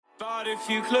But if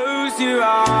you close your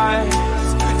eyes,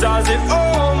 does it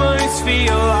almost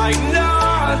feel like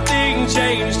nothing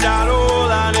changed at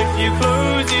all? And if you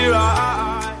close your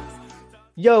eyes...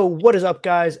 Yo, what is up,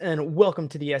 guys, and welcome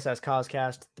to the SS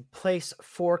Coscast, the place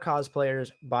for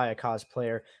cosplayers by a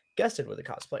cosplayer, guested with a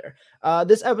cosplayer.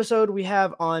 This episode we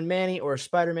have on Manny, or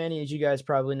Spider-Manny, as you guys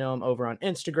probably know him over on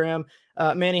Instagram.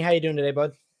 Manny, how you doing today,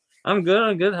 bud? I'm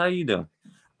good. How you doing?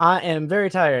 I am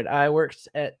very tired. I worked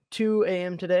at 2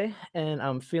 a.m. today, and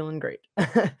I'm feeling great.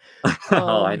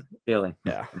 I'm feeling.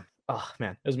 Yeah. Oh,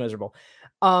 man, it was miserable.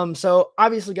 So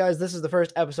obviously, guys, this is the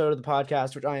first episode of the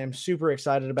podcast, which I am super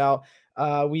excited about.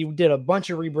 We did a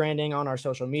bunch of rebranding on our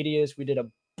social medias. We did a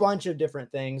bunch of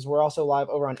different things. We're also live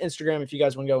over on Instagram. If you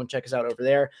guys want to go and check us out over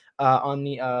there on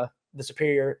the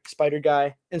Superior Spider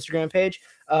Guy Instagram page.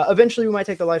 Eventually, we might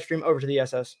take the live stream over to the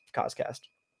SS Coscast.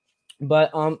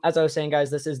 But as I was saying, guys,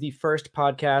 this is the first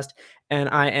podcast, and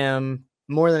I am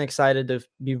more than excited to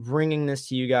be bringing this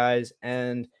to you guys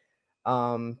and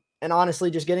honestly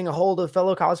just getting a hold of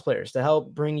fellow cosplayers to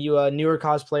help bring you newer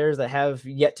cosplayers that have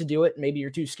yet to do it. Maybe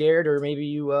you're too scared, or maybe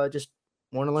you just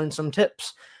want to learn some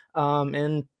tips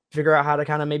and figure out how to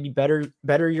kind of maybe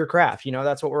better your craft. You know,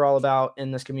 that's what we're all about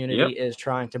in this community, is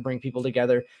trying to bring people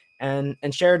together and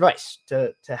share advice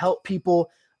to help people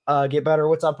get better.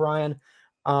 What's up, Ryan?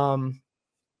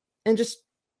 And just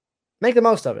make the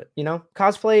most of it. You know,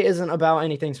 cosplay isn't about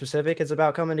anything specific. It's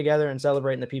about coming together and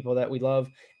celebrating the people that we love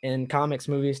in comics,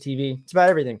 movies, TV. It's about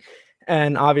everything.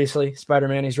 And obviously,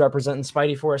 Spider-Man is representing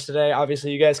Spidey for us today.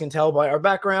 Obviously, you guys can tell by our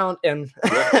background and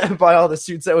by all the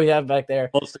suits that we have back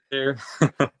there.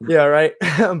 Yeah, right.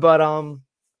 But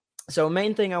so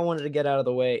main thing I wanted to get out of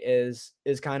the way is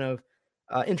kind of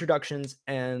introductions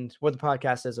and what the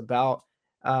podcast is about.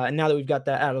 And now that we've got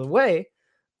that out of the way,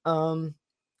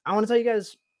 I want to tell you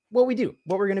guys what we do,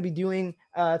 what we're going to be doing.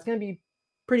 It's going to be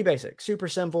pretty basic, super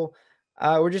simple.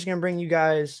 We're just going to bring you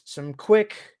guys some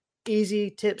quick, easy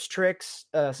tips, tricks,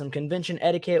 some convention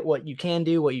etiquette, what you can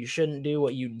do, what you shouldn't do,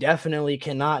 what you definitely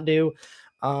cannot do,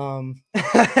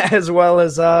 as well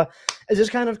as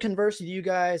just kind of converse with you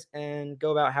guys and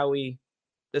go about how we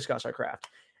discuss our craft.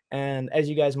 And as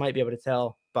you guys might be able to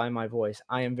tell by my voice,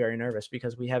 I am very nervous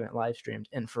because we haven't live streamed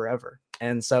in forever.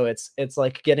 And so it's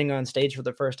like getting on stage for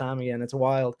the first time again. It's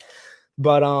wild.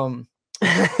 But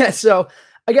so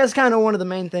I guess kind of one of the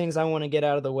main things I want to get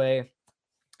out of the way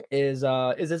is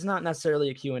it's not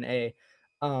necessarily a Q&A.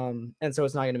 And so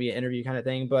it's not going to be an interview kind of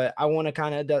thing, but I want to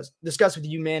kind of discuss with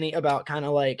you, Manny, about kind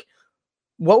of like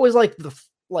what was like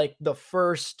the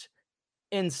first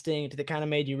instinct that kind of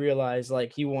made you realize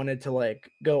like you wanted to like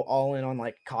go all in on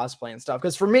like cosplay and stuff.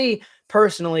 Because for me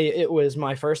personally, it was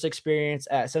my first experience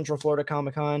at Central Florida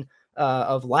Comic-Con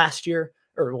of last year,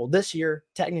 or well, this year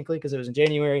technically, because it was in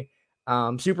January.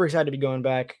 Super excited to be going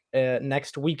back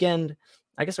next weekend.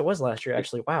 I guess it was last year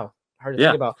actually. Wow, hard to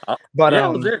think about. But I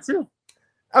was there too.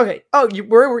 Okay. Oh, you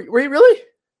were you really?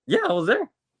 Yeah, I was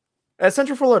there at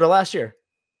Central Florida last year.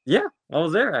 Yeah, I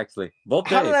was there actually. Both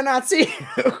days. How did I not see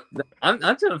you? I'm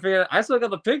trying to figure out. I still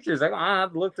got the pictures. I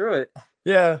have to look through it.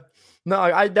 Yeah. No,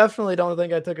 I definitely don't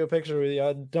think I took a picture with you.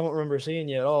 I don't remember seeing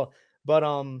you at all.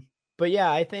 But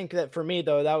yeah, I think that for me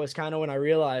though, that was kind of when I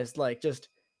realized like just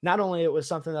not only it was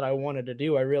something that I wanted to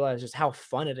do, I realized just how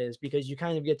fun it is because you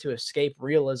kind of get to escape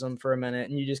realism for a minute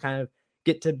and you just kind of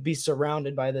get to be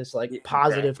surrounded by this like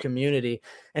positive community.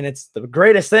 And it's the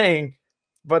greatest thing.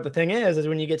 But the thing is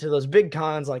when you get to those big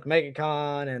cons like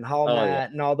MegaCon and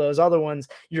HallMat and all those other ones,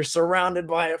 you're surrounded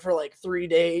by it for like 3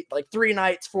 days, like 3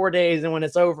 nights, 4 days. And when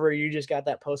it's over, you just got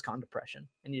that post-con depression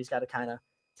and you just got to kind of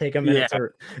take a minute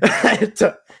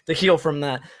to heal from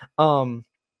that.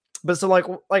 But so kind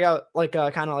of like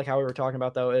how we were talking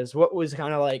about though, is what was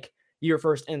kind of like your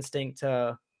first instinct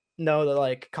to know that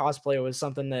like cosplay was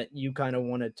something that you kind of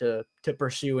wanted to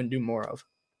pursue and do more of?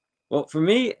 Well, for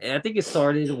me, I think it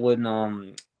started when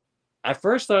I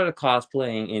first started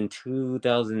cosplaying in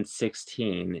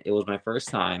 2016. It was my first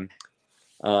time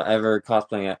ever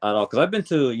cosplaying at all, because I've been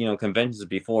to conventions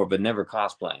before, but never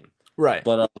cosplaying. Right.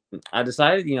 But I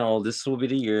decided this will be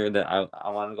the year that I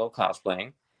want to go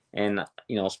cosplaying, and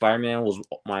Spider-Man was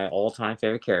my all-time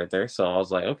favorite character. So I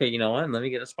was like, okay, you know what? Let me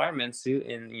get a Spider-Man suit,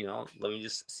 and let me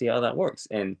just see how that works.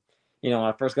 And when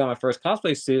I first got my first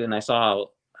cosplay suit, and I saw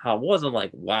how it was, I'm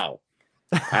like, wow,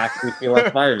 I actually feel like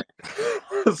Spider-Man.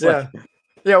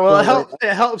 Well,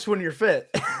 it helps when you're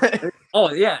fit.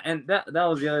 Oh yeah, and that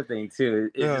was the other thing too.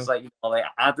 It's just like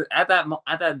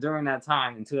during that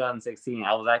time in 2016,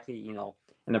 I was actually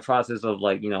in the process of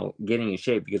getting in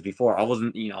shape, because before I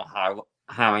wasn't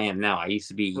how I am now. I used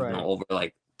to be over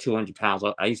like 200 pounds.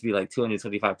 I used to be like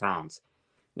 225 pounds,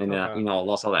 and then Okay. I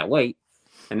lost all that weight,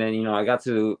 and then I got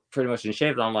to pretty much in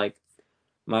shape. And I'm like,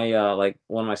 my like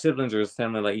one of my siblings was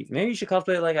telling me like, maybe you should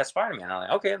cosplay like as Spider-Man. I'm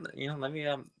like, okay, let me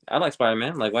I like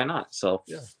Spider-Man, like why not? So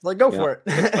Yeah, like go for it.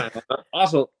 it's Spider-Man. But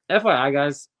also, FYI,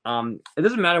 guys, it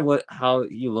doesn't matter how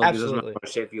you look. It doesn't matter Absolutely. what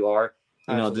shape you are.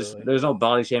 Absolutely. There's no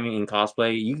body shaming in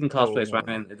cosplay. You can cosplay No.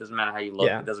 Spider-Man. It doesn't matter how you look.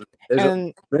 Yeah. It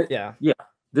doesn't. Yeah.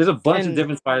 There's a bunch of And-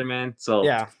 different Spider-Man. So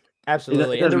Yeah,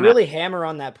 absolutely. it And to doesn't really hammer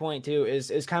on that point too is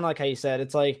kind of like how you said,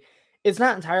 it's like it's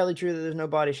not entirely true that there's no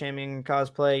body shaming in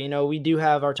cosplay. We do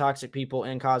have our toxic people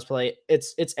in cosplay.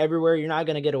 It's everywhere. You're not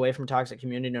going to get away from toxic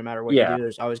community no matter what you do.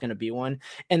 There's always going to be one.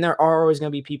 And there are always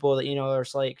going to be people that are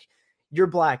just like, you're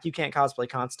black, you can't cosplay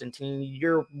Constantine.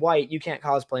 You're white, you can't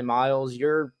cosplay Miles.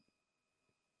 You're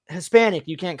Hispanic,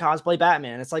 you can't cosplay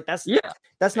Batman. It's like that's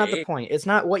not the point. It's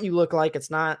not what you look like.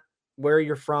 It's not where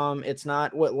you're from. It's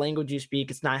not what language you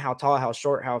speak. It's not how tall, how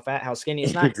short, how fat, how skinny.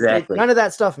 It's not exactly. None of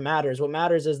that stuff matters. What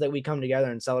matters is that we come together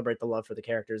and celebrate the love for the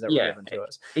characters that were given to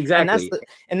us. Exactly.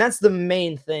 And that's the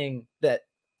main thing that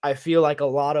I feel like a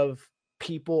lot of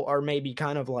people are maybe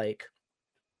kind of like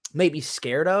maybe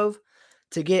scared of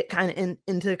to get kind of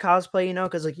into cosplay,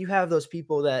 because like you have those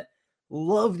people that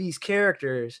love these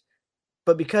characters,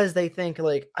 but because they think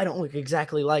like, I don't look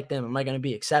exactly like them, am I going to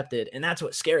be accepted? And that's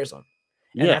what scares them.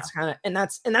 And that's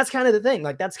kind of the thing.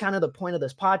 Like that's kind of the point of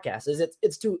this podcast is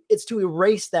it's to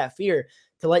erase that fear,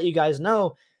 to let you guys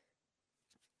know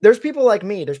there's people like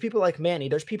me, there's people like Manny,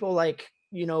 there's people like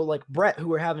like Brett, who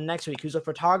we're having next week, who's a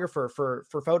photographer for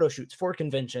photo shoots for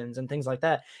conventions and things like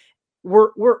that.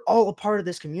 We're all a part of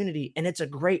this community, and it's a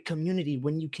great community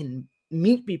when you can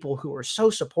meet people who are so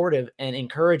supportive and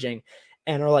encouraging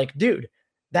and are like, dude,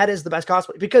 that is the best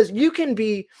cosplay. Because you can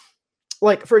be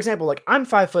like, for example, like I'm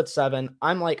 5'7",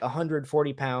 I'm like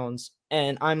 140 pounds,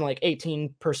 and I'm like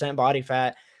 18% body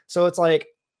fat. So it's like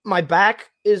my back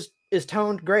is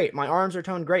toned great, my arms are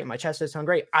toned great, my chest is toned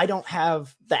great. I don't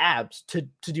have the abs to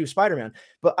do Spider-Man,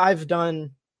 but I've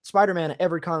done Spider-Man at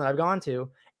every con that I've gone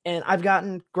to, and I've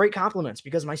gotten great compliments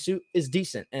because my suit is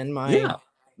decent and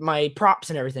my props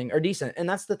and everything are decent. And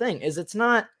that's the thing, is it's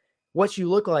not what you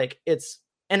look like. It's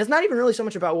not even really so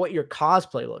much about what your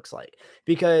cosplay looks like,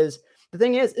 because the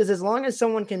thing is as long as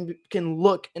someone can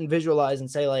look and visualize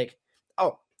and say like,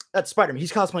 oh, that's Spider-Man,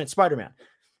 he's cosplaying Spider-Man.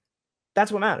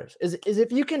 That's what matters, is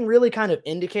if you can really kind of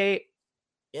indicate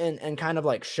and kind of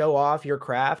like show off your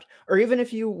craft, or even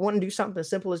if you want to do something as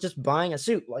simple as just buying a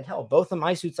suit. Like hell, both of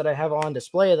my suits that I have on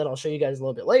display that I'll show you guys a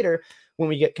little bit later when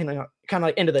we get kind of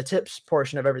like into the tips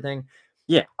portion of everything.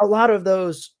 Yeah. A lot of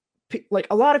those, like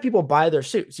a lot of people buy their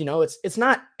suits, it's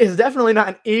definitely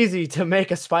not easy to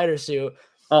make a spider suit.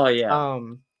 Oh yeah.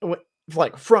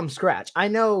 Like from scratch. I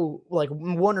know like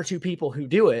one or two people who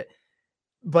do it,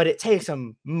 but it takes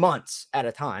them months at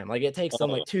a time. Like it takes them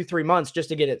like 2-3 months just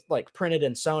to get it like printed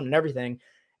and sewn and everything.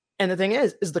 And the thing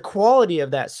is the quality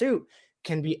of that suit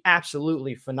can be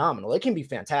absolutely phenomenal. It can be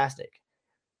fantastic,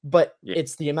 but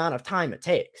it's the amount of time it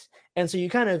takes. And so you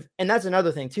and that's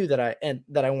another thing too that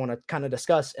I want to kind of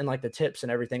discuss in like the tips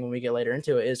and everything when we get later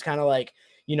into it, is kind of like,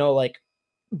 like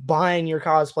buying your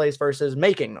cosplays versus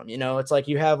making them. It's like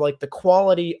you have like the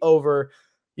quality over,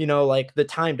 like the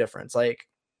time difference. Like,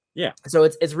 so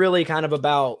it's really kind of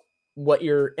about what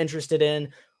you're interested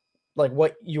in, like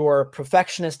what you're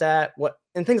perfectionist at,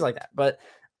 and things like that. But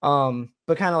kind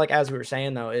of like, as we were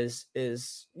saying though,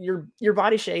 is your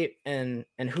body shape and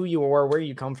who you are, where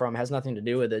you come from, has nothing to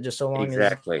do with it. Just so long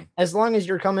as long as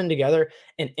you're coming together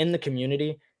and in the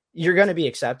community, you're going to be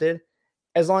accepted,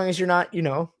 as long as you're not,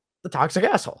 the toxic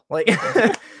asshole. Like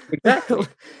exactly.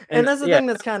 And that's the thing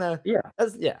that's kind of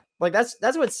like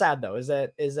that's what's sad though, is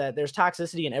that there's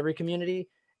toxicity in every community.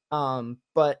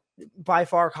 But by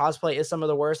far cosplay is some of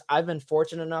the worst. I've been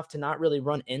fortunate enough to not really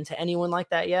run into anyone like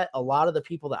that yet. A lot of the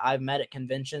people that I've met at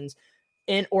conventions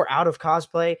in or out of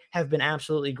cosplay have been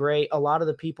absolutely great. A lot of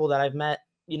the people that I've met,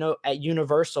 at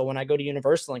Universal, when I go to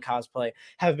Universal in cosplay,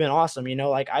 have been awesome.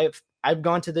 Like I've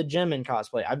gone to the gym in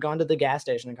cosplay. I've gone to the gas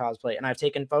station in cosplay, and I've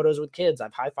taken photos with kids.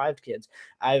 I've high-fived kids.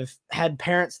 I've had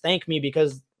parents thank me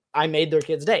because I made their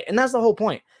kid's day. And that's the whole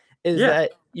point, is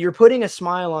that you're putting a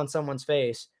smile on someone's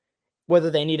face, whether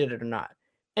they need it or not.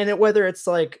 And whether it's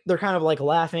like, they're kind of like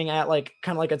laughing at, like,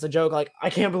 kind of like it's a joke. Like, I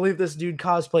can't believe this dude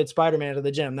cosplayed Spider-Man to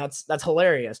the gym. That's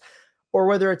hilarious. Or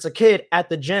whether it's a kid at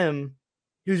the gym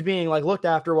who's being like looked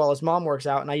after while his mom works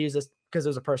out. And I use this because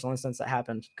there's a personal instance that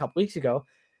happened a couple weeks ago,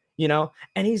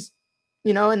 and he's,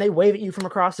 and they wave at you from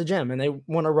across the gym, and they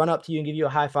want to run up to you and give you a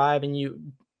high five, and you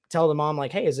tell the mom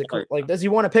like, hey, is it cool? Like, does he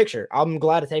want a picture? I'm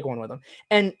glad to take one with him.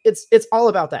 And it's all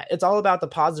about that. It's all about the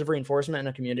positive reinforcement in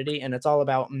a community, and it's all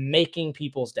about making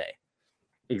people's day.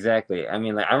 Exactly. I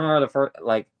mean, like I remember the first,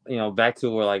 like back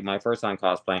to where like my first time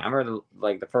cosplaying. I remember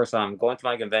like the first time going to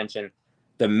my convention.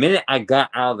 The minute I got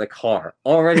out of the car,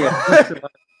 already a person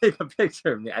wanted to take a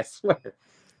picture of me. I swear.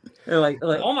 They're like,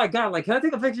 oh my god, like can I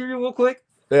take a picture of you real quick?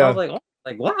 I was Yeah. like, oh,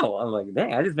 like wow. I'm like,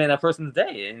 dang, I just made that person's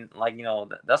day, and like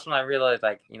that's when I realized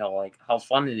like like how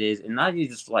fun it is, and not even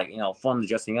just like fun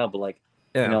dressing up, but like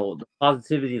Yeah. the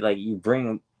positivity like you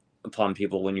bring upon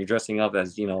people when you're dressing up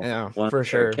as Yeah, one of for their favorite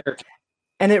sure. characters.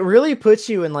 And it really puts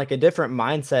you in like a different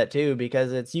mindset too,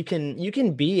 because it's you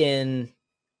can be in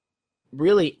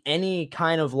really any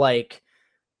kind of like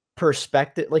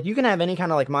perspective. Like you can have any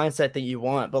kind of like mindset that you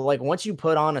want, but like once you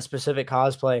put on a specific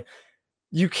cosplay,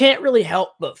 you can't really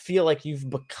help but feel like you've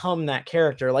become that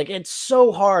character. Like it's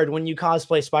so hard when you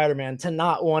cosplay Spider-Man to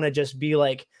not want to just be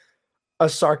like a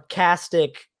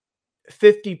sarcastic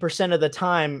 50% of the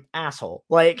time asshole.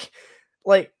 Like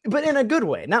but in a good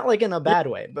way, not like in a bad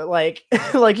way, but like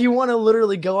like you want to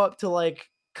literally go up to like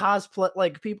cosplay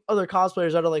like people other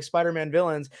cosplayers that are like Spider-Man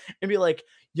villains and be like,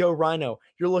 yo Rhino,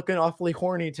 you're looking awfully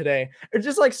horny today, or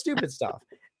just like stupid stuff.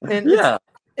 And Yeah.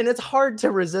 it's hard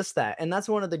to resist that. And that's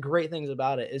one of the great things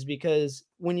about it, is because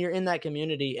when you're in that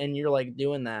community and you're like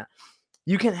doing that,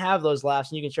 you can have those laughs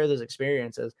and you can share those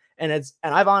experiences. And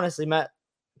I've honestly met,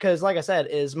 because like I said,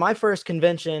 is my first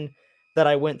convention that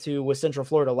I went to was Central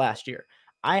Florida last year.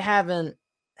 I haven't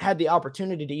had the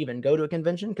opportunity to even go to a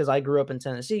convention because I grew up in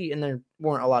Tennessee and there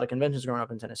weren't a lot of conventions growing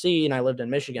up in Tennessee, and I lived in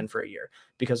Michigan for a year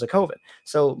because of COVID.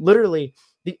 So literally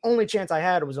the only chance I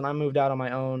had was when I moved out on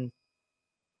my own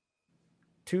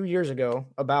 2 years ago,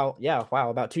 about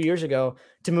 2 years ago,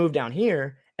 to move down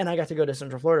here, and I got to go to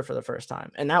Central Florida for the first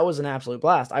time, and that was an absolute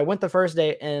blast. I went the first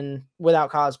day in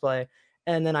without cosplay,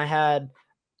 and then I had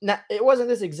it wasn't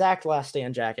this exact Last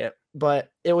Stand jacket,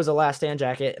 but it was a Last Stand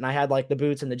jacket, and I had like the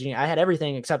boots and the jeans. I had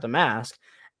everything except a mask,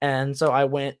 and so I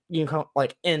went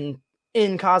like in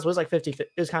cosplay. It was like 50.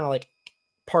 It was kind of like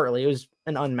partly it was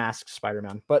an unmasked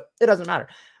Spider-Man, but it doesn't matter.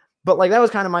 But like that was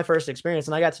kind of my first experience,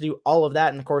 and I got to do all of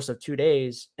that in the course of 2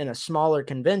 days in a smaller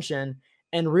convention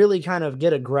and really kind of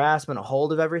get a grasp and a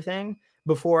hold of everything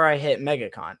before I hit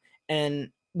MegaCon. And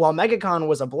while MegaCon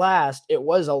was a blast, it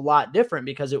was a lot different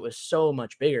because it was so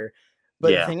much bigger.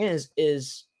 But the thing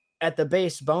is at the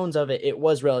base bones of it, it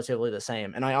was relatively the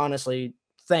same. And I honestly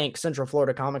thank Central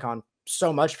Florida Comic-Con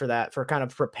so much for that, for kind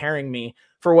of preparing me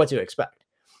for what to expect.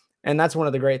 And that's one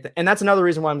of the great and that's another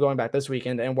reason why I'm going back this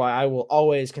weekend, and why I will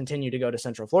always continue to go to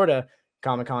Central Florida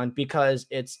Comic-Con, because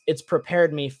it's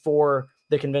prepared me for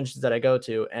the conventions that I go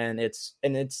to, and it's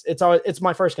always, it's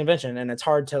my first convention, and it's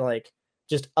hard to like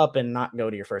just up and not go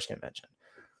to your first convention.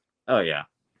 Oh yeah,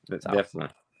 definitely.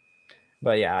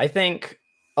 But yeah, I think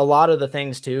a lot of the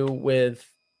things too with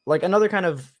like another kind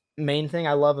of main thing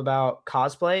I love about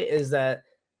cosplay is that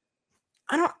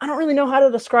I don't really know how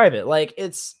to describe it. Like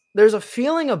there's a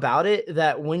feeling about it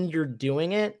that when you're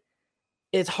doing it,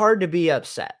 it's hard to be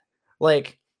upset.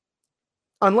 Like,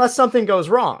 unless something goes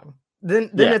wrong,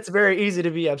 then it's very easy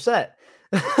to be upset.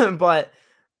 But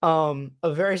a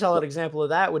very solid example of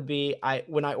that would be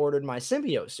when I ordered my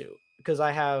symbiote suit, because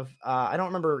I have I don't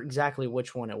remember exactly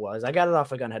which one it was. I got it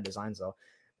off of Gunhead Designs though.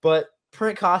 But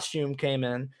print costume came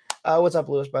in. What's up,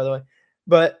 Lewis, by the way?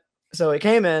 But so it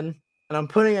came in and I'm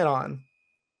putting it on.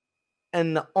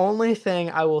 And the only thing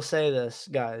I will say this,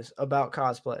 guys, about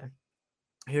cosplay,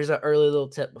 here's an early little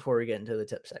tip before we get into the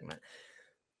tip segment.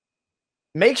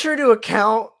 Make sure to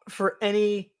account for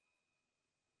any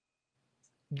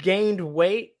gained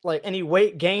weight, like any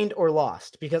weight gained or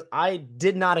lost, because I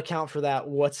did not account for that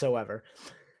whatsoever.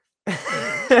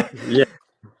 Yeah.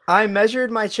 I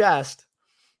measured my chest,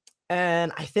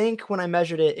 and I think when I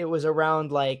measured it, it was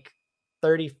around like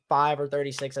 35 or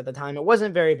 36 at the time. It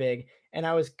wasn't very big. And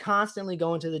I was constantly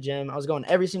going to the gym. I was going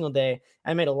every single day.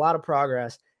 I made a lot of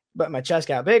progress, but my chest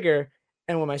got bigger.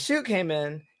 And when my suit came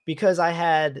in, because I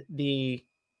had the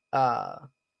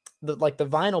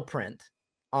vinyl print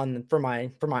on for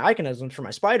my iconisms, for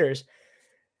my spiders,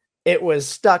 it was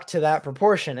stuck to that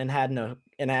proportion and had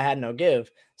no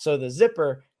give. So the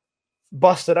zipper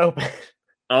busted open.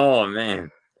 Oh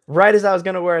man. Right as I was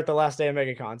going to wear it the last day of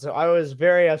MegaCon. So I was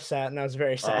very upset and I was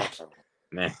very sad. Oh,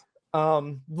 man.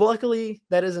 Luckily,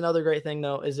 that is another great thing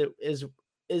though, is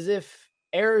if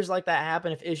errors like that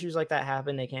happen, if issues like that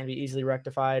happen, they can be easily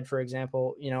rectified. For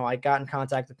example, I got in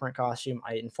contact with Print Costume.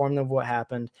 I informed them of what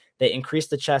happened. They increased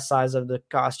the chest size of the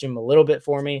costume a little bit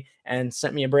for me and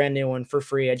sent me a brand new one for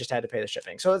free. I just had to pay the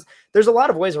shipping. So there's a lot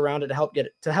of ways around it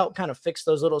to help kind of fix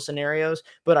those little scenarios.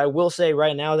 But I will say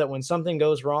right now that when something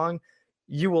goes wrong,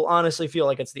 you will honestly feel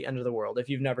like it's the end of the world if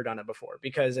you've never done it before,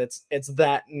 because it's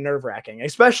that nerve-wracking,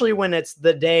 especially when it's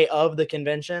the day of the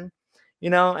convention,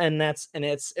 and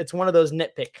it's one of those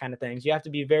nitpick kind of things. You have to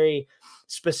be very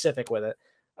specific with it.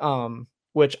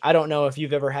 Which I don't know if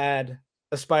you've ever had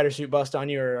a spider suit bust on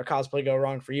you or a cosplay go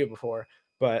wrong for you before,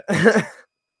 but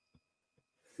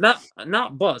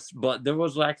not bust, but it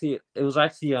was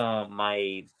actually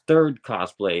my third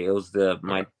cosplay. It was the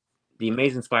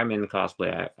Amazing Spider-Man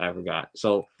cosplay I ever got.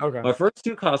 So my first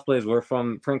two cosplays were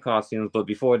from print costumes, but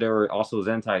before there were also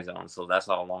Zentai Zones, so that's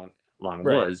how long it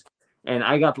was. And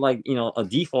I got like a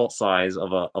default size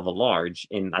of a large,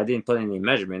 and I didn't put any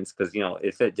measurements because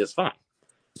it fit just fine.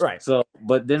 Right. So,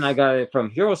 but then I got it from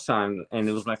Heroes Time, and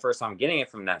it was my first time getting it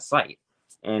from that site.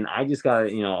 And I just got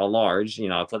it, a large.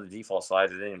 I put the default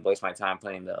size. I didn't waste my time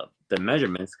putting the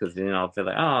measurements because I feel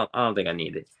like, oh, I don't think I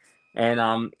need it.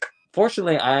 And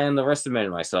fortunately, I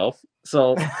underestimated myself.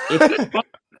 So,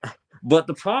 but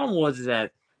the problem was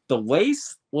that the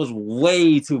waist was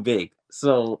way too big.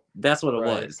 So that's what it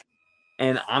was.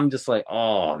 And I'm just like,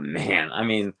 oh man. I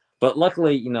mean, but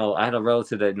luckily, I had a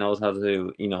relative that knows how to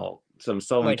do, some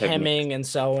sewing like techniques. hemming and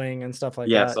sewing and stuff like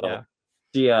that. So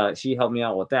she helped me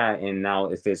out with that, and now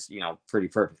it fits pretty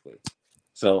perfectly.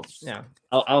 So yeah,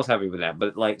 I was happy with that.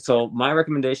 But so my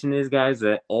recommendation is, guys,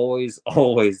 that always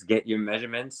get your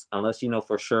measurements, unless you know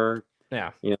for sure. Yeah,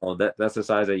 that's the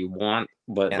size that you want.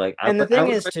 But the thing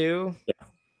is too.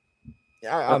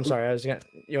 Yeah, I'm sorry.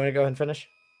 You want to go ahead and finish?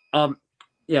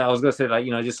 Yeah, I was gonna say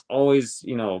just always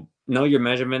know your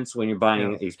measurements when you're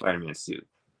buying a Spider-Man suit.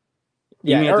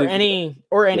 Yeah, or any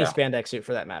spandex suit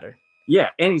for that matter. Yeah,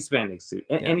 any spandex suit,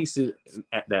 any suit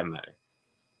at that matter.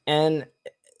 And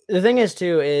the thing is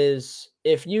too is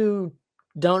if you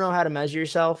don't know how to measure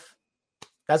yourself,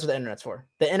 that's what the internet's for.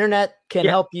 The internet can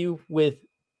help you with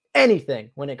anything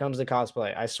when it comes to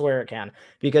cosplay. I swear it can,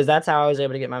 because that's how I was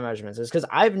able to get my measurements. Is because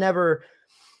I've never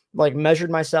measured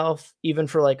myself even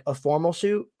for a formal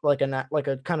suit, like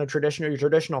a kind of traditional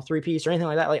 3-piece or anything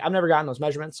like that. I've never gotten those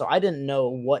measurements, so I didn't know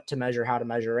what to measure, how to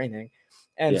measure, or anything.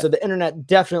 And so the internet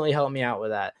definitely helped me out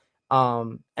with that.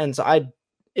 And so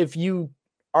if you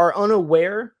are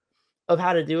unaware of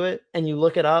how to do it and you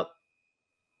look it up,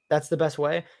 that's the best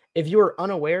way. If you are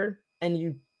unaware and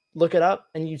you look it up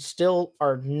and you still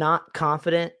are not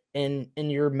confident in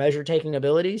your measure taking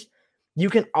abilities, you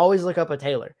can always look up a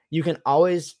tailor. You can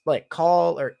always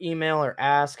call or email or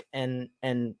ask and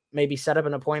maybe set up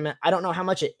an appointment. I don't know how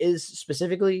much it is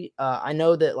specifically. I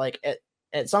know that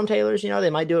at some tailors, they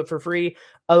might do it for free.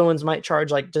 Other ones might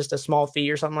charge just a small fee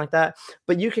or something like that.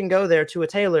 But you can go there to a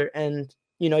tailor and,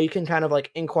 you can kind of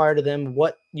inquire to them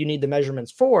what you need the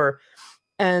measurements for.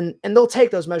 And they'll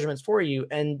take those measurements for you.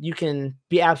 And you can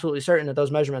be absolutely certain that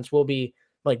those measurements will be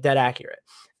dead accurate.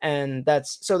 And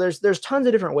so there's tons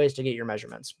of different ways to get your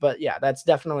measurements. But yeah, that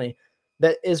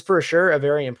is for sure a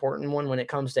very important one when it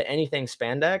comes to anything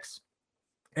spandex.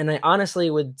 And I honestly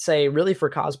would say really for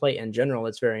cosplay in general,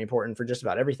 it's very important for just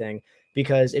about everything,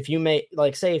 because if you make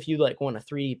say if you want to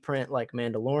 3D print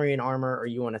Mandalorian armor, or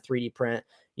you want to 3D print,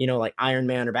 Iron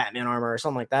Man or Batman armor or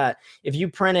something like that, if you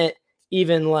print it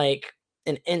even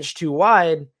an inch too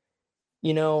wide,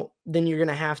 then you're going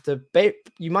to have to,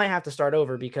 you might have to start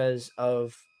over because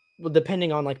of,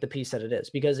 depending on the piece that it is.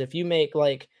 Because if you make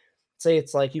say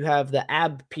it's you have the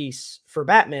ab piece for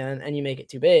Batman and you make it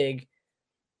too big,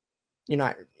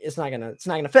 it's not gonna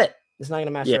fit. It's not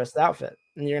gonna match the rest of the outfit,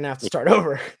 and you're gonna have to start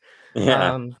over.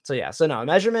 So no,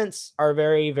 measurements are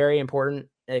very, very important,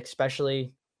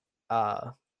 especially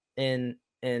in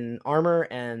armor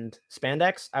and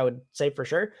spandex. I would say for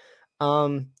sure.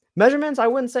 Measurements, I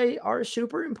wouldn't say are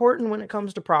super important when it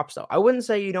comes to props, though. I wouldn't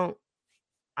say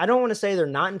I don't want to say they're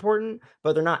not important,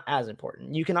 but they're not as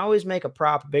important. You can always make a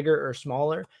prop bigger or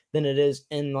smaller than it is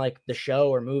in the show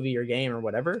or movie or game or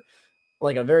whatever.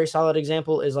 A very solid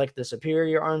example is the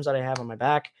Superior arms that I have on my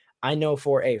back. I know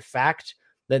for a fact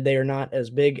that they are not as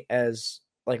big as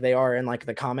they are in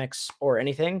the comics or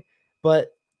anything, but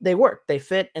they work, they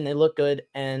fit, and they look good.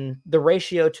 And the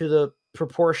ratio to the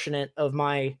proportionate of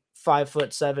my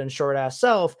 5'7" short ass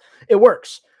self, it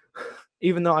works,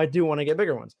 even though I do want to get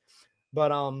bigger ones.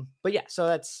 But yeah,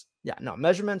 so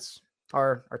measurements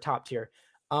are top tier.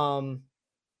 And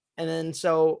then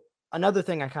so another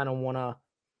thing I kind of want to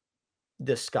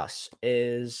discuss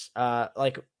is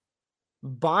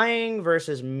buying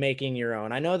versus making your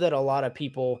own. I know that a lot of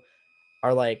people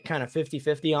are kind of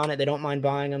 50-50 on it. They don't mind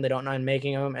buying them, they don't mind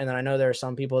making them. And then I know there are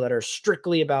some people that are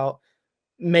strictly about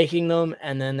making them,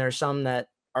 and then there's some that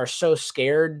are so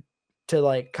scared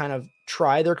to kind of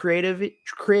try their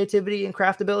creativity and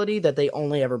craftability that they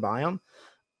only ever buy them.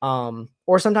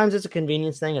 Or sometimes it's a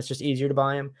convenience thing. It's just easier to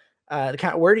buy them.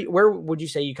 Where would you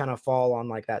say you kind of fall on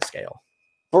like that scale?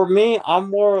 For me, I'm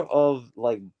more of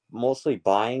like mostly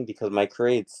buying because my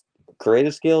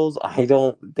creative skills, I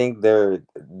don't think they're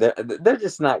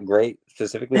just not great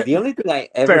specifically. The only thing I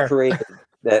ever Fair. created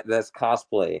that's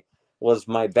cosplay was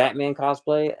my Batman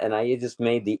cosplay, and I just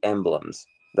made the emblems.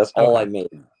 That's all I Okay.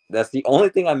 made. That's the only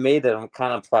thing I made that I'm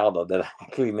kind of proud of that I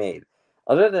actually made.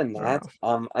 Other than Fair that,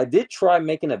 enough. I did try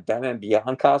making a Batman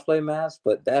Beyond cosplay mask,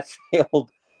 but that failed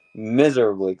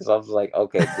miserably because I was like,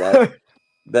 okay,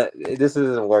 that this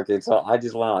isn't working. So I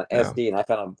just went on Yeah. SD and I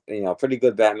found a pretty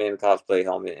good Batman cosplay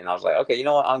helmet, and I was like, okay, you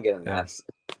know what, I'm getting Yeah. that.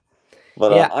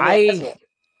 But Yeah. I mean,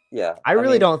 yeah, I I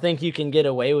really mean, don't think you can get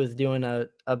away with doing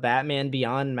a Batman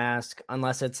Beyond mask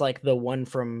unless it's like the one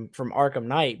from Arkham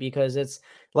Knight, because it's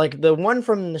like the one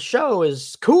from the show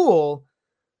is cool,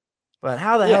 but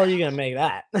how the hell yeah. are you gonna make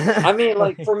that? I mean,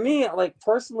 like Like, for me, like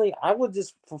personally, I would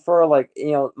just prefer like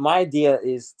my idea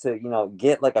is to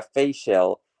get like a face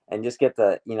shell and just get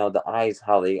the eyes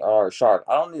how they are sharp.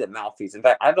 I don't need a mouthpiece. In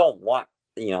fact, I don't want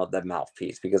the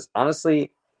mouthpiece because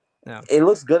honestly, yeah, it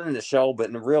looks good in the show, but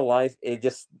in real life, it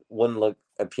just wouldn't look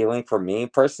appealing for me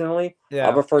personally. I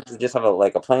yeah, prefer to just have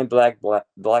a plain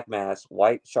black mask,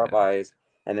 white sharp yeah, eyes,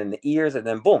 and then the ears, and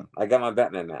then boom, I got my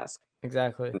Batman mask.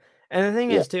 exactly. And the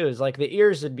thing Yeah, is too is like the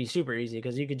ears would be super easy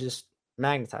because you could just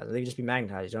magnetize it. They could just be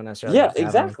magnetized. You don't necessarily yeah, have to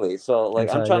have them exactly. So like,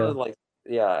 I'm inside. trying to Yeah. like,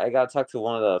 yeah, I gotta talk to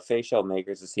one of the facial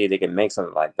makers to see if they can make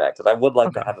something like that because I would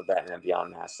like to Okay. have a Batman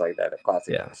Beyond mask like that, a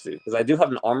classic Yeah. suit. Because I do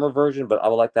have an armor version, but I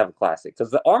would like to have a classic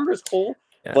because the armor is cool.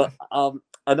 Yeah. But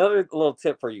another little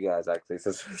tip for you guys actually,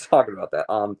 since we're talking about that,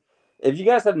 if you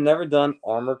guys have never done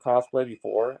armor cosplay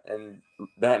before, and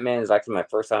Batman is actually my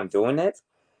first time doing it,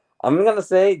 I'm gonna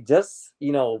say just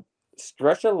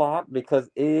stretch a lot because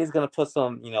it is gonna put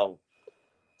some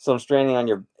straining on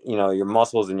your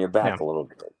muscles in your Yeah. back a little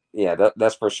bit. Yeah,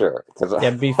 that's for sure. Because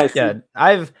Yeah. I see. Yeah.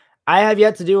 I have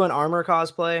yet to do an armor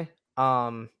cosplay.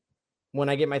 When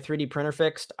I get my 3D printer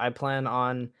fixed, I plan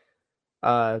on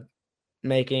uh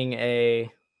making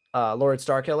a Lord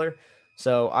Starkiller.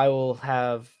 So I will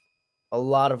have a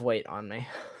lot of weight on me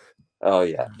Oh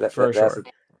yeah, for that's sure.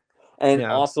 and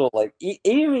Yeah. also like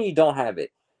even when you don't have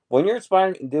it, when you're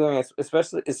inspired doing it,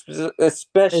 especially doing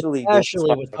Especially with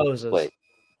Spider-Man poses. cosplay,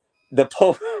 the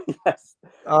pose, yes,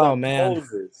 Oh the man.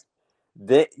 poses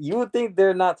that you would think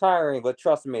they're not tiring, but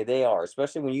trust me, they are.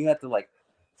 Especially when you have to like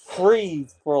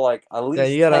freeze for like at Yeah,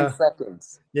 least 10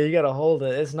 seconds. you gotta hold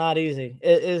it. It's not easy.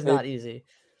 It is It not easy.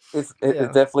 it Yeah.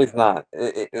 definitely is not.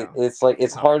 Yeah. It's like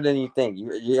it's No. harder than you think.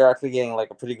 You're actually getting like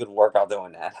a pretty good workout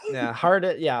doing that.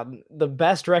 Yeah. Yeah. The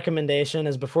best recommendation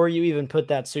is before you even put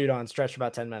that suit on, stretch for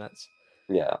about 10 minutes.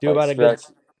 Yeah, Do like about a good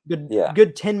stretch. good Yeah,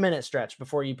 good 10-minute stretch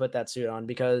before you put that suit on,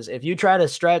 because if you try to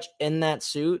stretch in that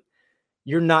suit,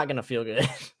 you're not gonna feel good.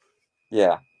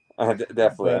 yeah,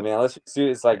 definitely. I But mean, unless your suit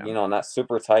is like yeah. not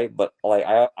super tight, but like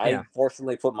I Yeah.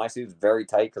 fortunately put my suits very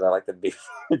tight because I like to be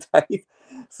very tight.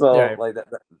 So Right. like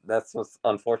that's what's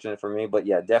unfortunate for me. But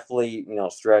yeah, definitely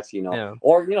stretch. Yeah.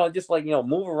 Or just like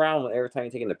move around every time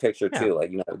you're taking the picture Yeah. too.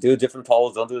 Like do a different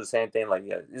pose. Don't do the same thing. Like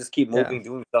just keep Yeah. moving,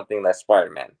 doing something that's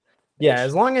Spider-Man Yeah, ish.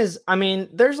 as long as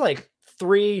there's like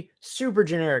 3 super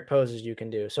generic poses you can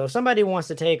do. So if somebody wants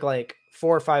to take like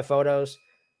 4 or 5 photos,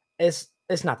 it's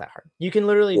not that hard. You can Yeah,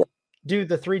 literally do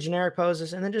the 3 generic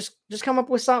poses and then just come up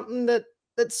with something that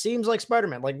seems like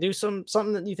Spider-Man. Like do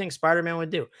something that you think Spider-Man would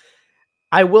do.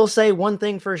 I will say one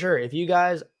thing for sure. If you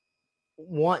guys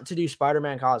want to do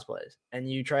Spider-Man cosplays and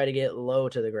you try to get low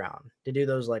to the ground, to do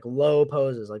those like low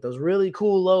poses, like those really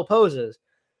cool low poses,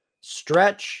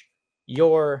 stretch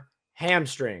your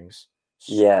hamstrings.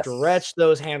 yes. Stretch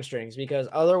those hamstrings, because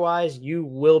otherwise you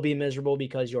will be miserable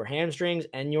because your hamstrings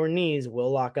and your knees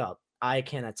will lock up. I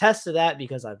can attest to that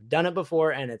because I've done it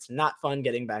before and it's not fun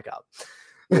getting back up.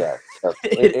 Yeah,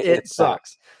 It it's not.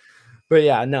 sucks. But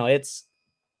yeah, no,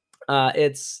 uh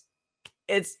it's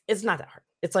it's not that hard.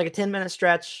 It's like a 10-minute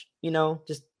stretch,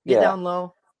 just get Yeah, down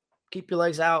low, keep your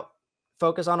legs out,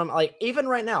 focus on them. Like even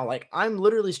right now, like I'm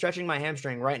literally stretching my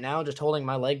hamstring right now, just holding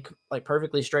my leg like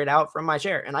perfectly straight out from my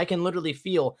chair. And I can literally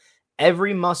feel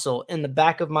every muscle in the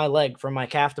back of my leg from my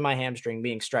calf to my hamstring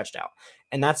being stretched out.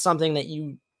 And that's something that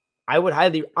I would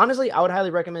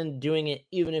highly recommend doing it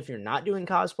even if you're not doing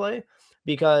cosplay,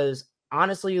 because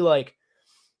honestly, like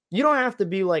you don't have to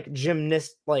be like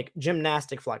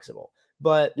gymnastic flexible,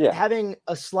 but yeah, having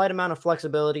a slight amount of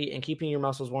flexibility and keeping your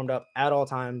muscles warmed up at all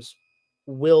times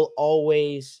will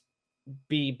always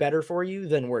be better for you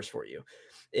than worse for you.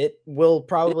 It will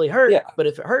probably hurt, yeah. but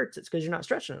if it hurts, it's because you're not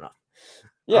stretching enough.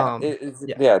 Yeah, it's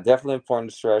Yeah. definitely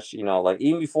important to stretch. Like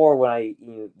even before when I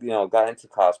got into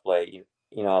cosplay,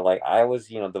 like I was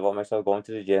devote myself going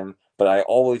to the gym, but I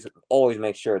always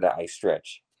make sure that I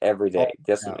stretch every Oh, day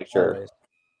just to yeah, make sure. always.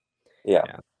 Yeah,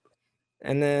 Yeah.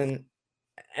 And then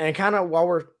and kind of while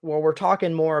we're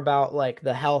talking more about like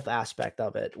the health aspect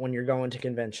of it when you're going to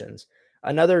conventions,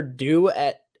 another do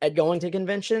at going to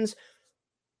conventions,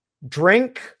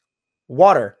 drink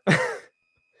water.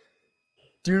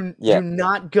 Do yeah,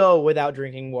 not go without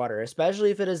drinking water, especially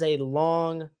if it is a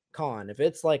long con. If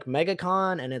it's like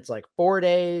MegaCon and it's like 4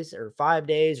 days or 5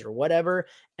 days or whatever,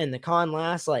 and the con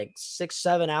lasts like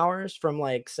 6-7 hours from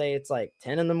like say it's like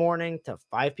 10 in the morning to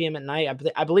 5 p.m. at night.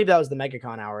 I believe that was the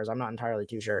MegaCon hours. I'm not entirely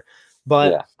too sure,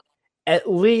 but yeah, at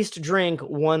least drink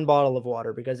 1 bottle of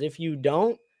water, because if you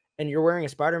don't and you're wearing a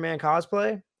Spider-Man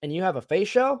cosplay and you have a face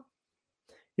show,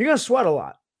 you're gonna sweat a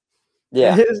lot.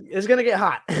 yeah. It's gonna get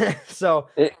hot. So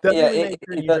definitely make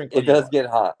sure you drink It plenty of does water. get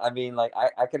hot. I mean, like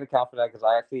I can account for that because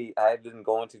I've been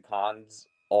going to cons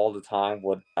all the time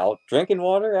without drinking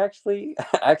water. Actually,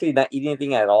 actually not eating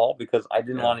anything at all because I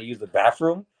didn't Yeah, want to use the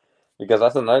bathroom because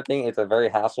that's another thing. It's a very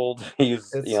hassle to use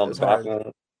the it's hard. bathroom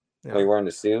when Yeah, you're wearing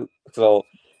the suit. So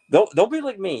don't be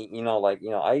like me. Like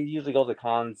I usually go to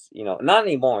cons. Not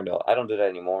anymore though. I don't do that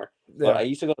anymore. But yeah, I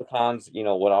used to go to cons,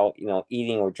 without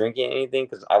eating or drinking anything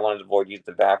because I wanted to avoid using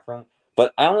the bathroom.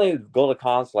 But I only go to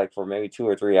cons like for maybe 2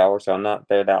 or 3 hours, so I'm not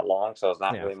there that long, so it's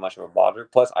not yeah, really much of a bother.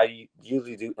 Plus, I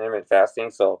usually do intermittent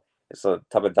fasting, so it's a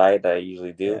type of diet that I usually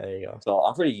yeah. do. There you go. So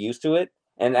I'm pretty used to it.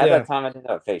 And at Yeah, that time, I didn't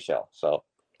have a face shell, so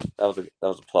that was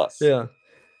a plus. yeah.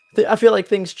 I feel like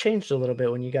things changed a little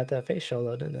bit when you got that face shell,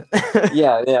 though, didn't it?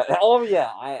 Yeah, yeah. Oh, yeah.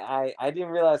 I didn't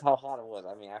realize how hot it was.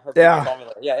 I mean, I heard people Yeah, tell me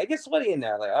like, yeah, it gets sweaty in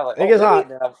there. Like I was like, it oh, gets really?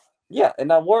 hot. And yeah,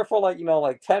 and I wore it for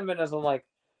like 10 minutes. I'm like,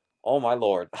 oh my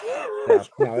lord. Yeah,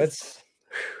 no, it's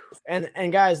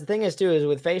and guys, the thing is too is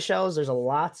with face shells, there's a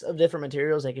lots of different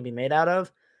materials they can be made out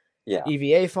of. Yeah.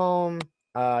 EVA foam.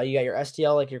 You got your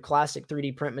STL, like your classic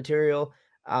 3D print material.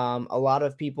 A lot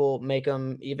of people make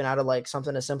them even out of like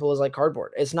something as simple as like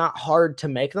cardboard. It's not hard to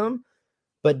make them,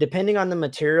 but depending on the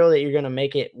material that you're going to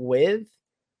make it with,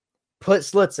 put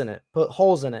slits in it, put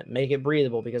holes in it, make it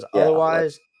breathable, because Yeah.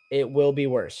 otherwise it will be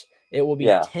worse. It will be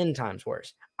Yeah. 10 times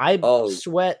worse. I Oh,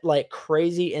 sweat like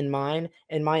crazy in mine,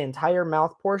 and my entire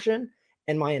mouth portion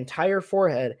and my entire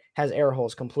forehead has air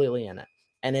holes completely in it.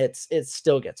 And it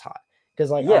still gets hot.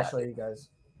 Because like I'll yeah. show you guys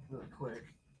really quick.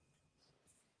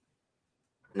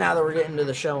 Now that we're getting to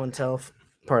the show and tell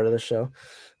part of the show.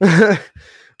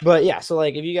 But yeah, so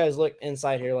like if you guys look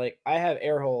inside here, like I have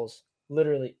air holes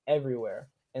literally everywhere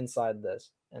inside this,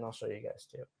 and I'll show you guys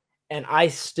too. And I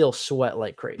still sweat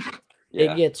like crazy.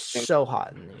 Yeah. It gets so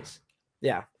hot in these.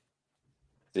 Yeah.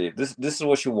 See, this is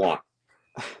what you want.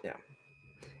 Yeah.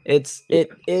 It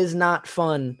is not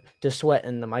fun to sweat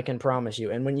in them, I can promise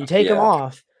you. And when you take them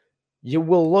off, you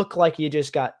will look like you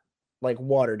just got like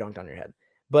water dunked on your head.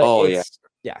 But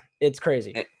it's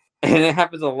crazy. And it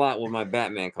happens a lot with my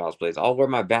Batman cosplays. I'll wear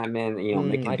my Batman,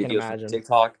 making I can videos for imagine.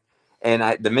 TikTok.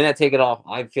 And the minute I take it off,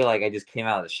 I feel like I just came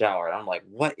out of the shower. And I'm like,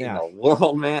 what in the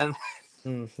world, man?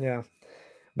 Yeah.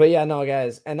 But yeah, no,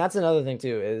 guys. And that's another thing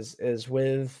too, is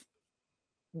with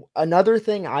another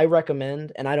thing I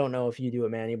recommend, and I don't know if you do it,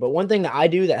 Manny, but one thing that I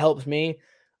do that helps me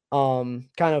kind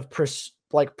of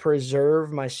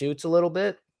preserve my suits a little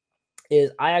bit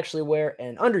is I actually wear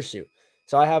an undersuit.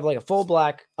 So I have like a full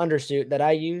black undersuit that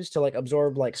I use to like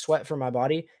absorb like sweat from my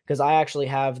body, because I actually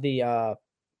have the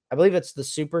I believe it's the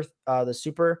super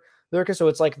Lurka. So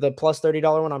it's like the plus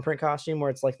 $30 one on Print Costume, where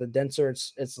it's like the denser,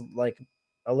 it's like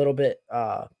a little bit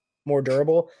more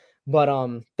durable. But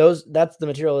that's the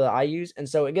material that I use, and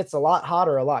so it gets a lot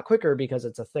hotter a lot quicker because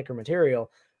it's a thicker material.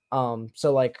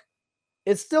 So like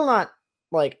it's still not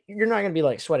like you're not gonna be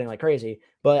like sweating like crazy,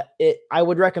 but I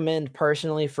would recommend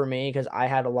personally for me, because I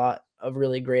had a lot of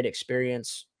really great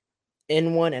experience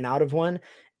in one and out of one,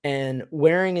 and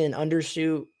wearing an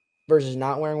undersuit versus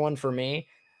not wearing one, for me,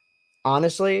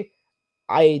 honestly,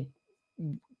 I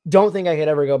don't think I could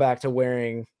ever go back to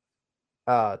wearing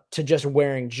just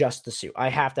wearing just the suit. I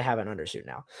have to have an undersuit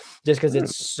now, just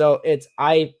because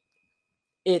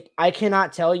I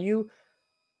cannot tell you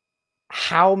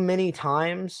how many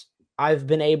times I've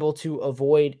been able to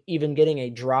avoid even getting a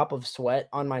drop of sweat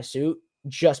on my suit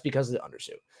just because of the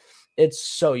undersuit. It's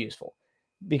so useful,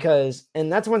 because,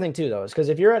 and that's one thing too, though, is because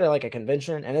if you're at like a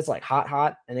convention and it's like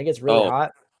hot and it gets really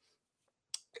hot,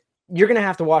 you're going to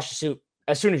have to wash the suit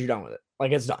as soon as you're done with it.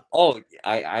 Like it's done. Oh,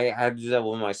 I had to do that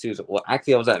with my suits. Well,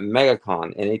 actually, I was at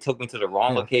MegaCon and they took me to the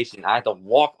wrong location. I had to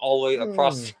walk all the way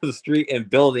across the street and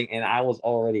building, and I was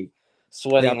already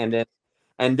sweating. And then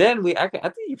And then I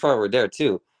think you probably were there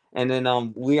too. And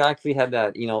then we actually had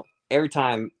that, every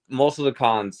time, most of the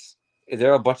cons,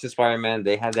 there are a bunch of Spider-Man.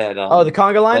 They had that Oh, the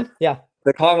conga line? Yeah.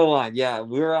 the conga line. Yeah,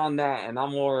 we were on that, and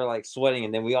I'm more like sweating,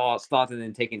 and then we all stopped and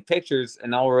then taking pictures,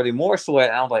 and I'm already more sweat.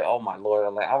 And I was like, oh my lord!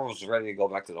 I was ready to go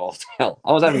back to the hotel.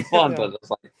 I was having fun, but it's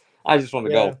like I just want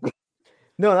to go.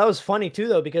 No, that was funny too,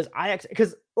 though, because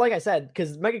like I said,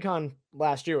 because MegaCon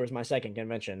last year was my second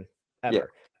convention ever,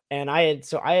 and I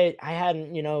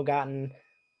hadn't gotten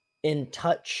in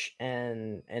touch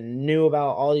and knew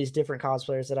about all these different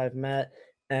cosplayers that I've met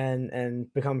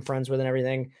and become friends with and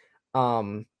everything.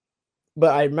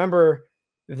 But I remember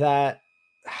that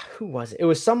who was it? It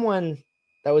was someone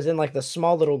that was in like the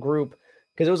small little group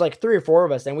because it was like 3 or 4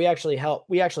 of us, and we actually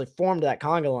formed that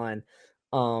conga line.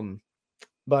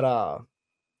 But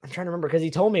I'm trying to remember because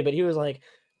he told me, but he was like,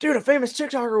 dude, a famous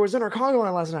TikToker was in our conga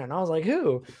line last night. And I was like,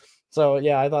 who? So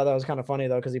yeah, I thought that was kind of funny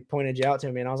though, because he pointed you out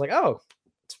to me and I was like, oh,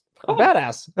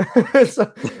 badass.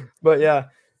 But yeah,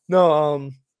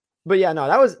 no,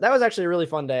 that was actually a really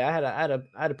fun day. I had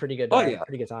a pretty good day,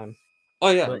 pretty good time. Oh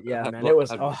yeah. But yeah, man, it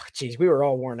was, oh geez, we were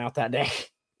all worn out that day.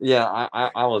 Yeah,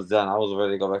 I was done. I was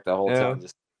ready to go back to the hotel.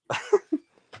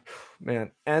 Man,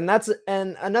 and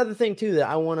another thing too that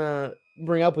I want to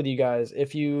bring up with you guys,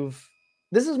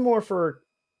 this is more for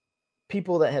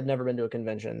people that have never been to a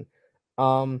convention.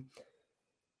 Don't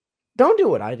do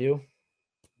what I do.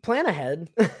 Plan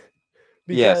ahead.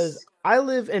 Because I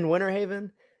live in Winter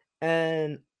Haven,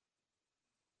 and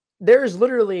there's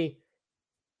literally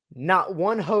not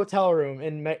one hotel room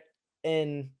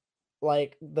in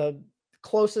like the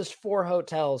closest 4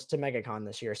 hotels to MegaCon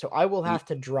this year. So I will have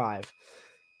to drive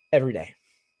every day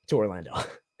to Orlando.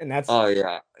 And that's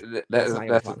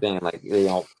that's the thing. Like,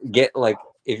 get like,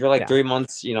 if you're like 3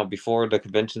 months, before the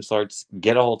convention starts,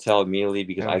 get a hotel immediately,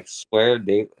 because I swear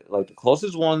the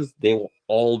closest ones, they will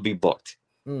all be booked.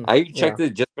 I checked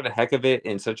it just for the heck of it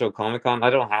in Central Comic Con. I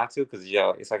don't have to because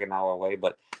it's like an hour away,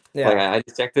 but I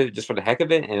just checked it just for the heck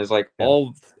of it, and it's like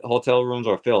all hotel rooms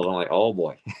are filled. I'm like, oh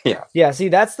boy. Yeah, see,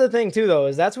 that's the thing too, though,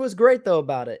 is that's what's great though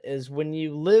about it, is when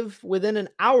you live within an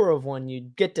hour of one, you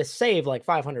get to save like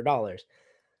 $500.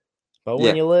 But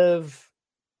when you live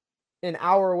an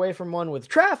hour away from one with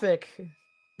traffic,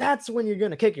 that's when you're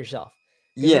gonna kick yourself.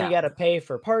 You got to pay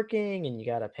for parking, and you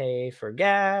got to pay for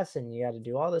gas, and you got to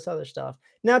do all this other stuff.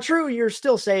 Now, true, you're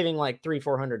still saving like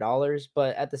 $300-400,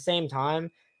 but at the same time,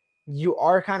 you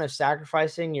are kind of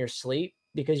sacrificing your sleep,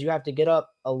 because you have to get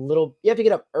up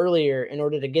earlier in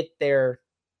order to get there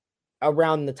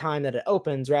around the time that it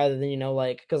opens, rather than,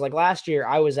 because like last year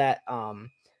I was at,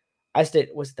 I stayed,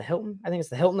 was it the Hilton? I think it's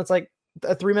the Hilton. It's like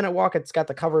a 3-minute walk. It's got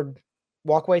the covered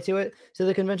walkway to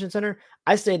the convention center.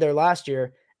 I stayed there last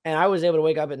year, and I was able to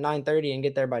wake up at 9:30 and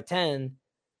get there by 10.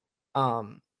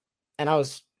 And I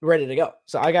was ready to go.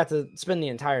 So I got to spend the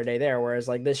entire day there. Whereas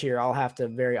like this year, I'll have to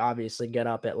very obviously get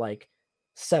up at like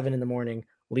 7 in the morning,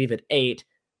 leave at 8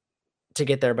 to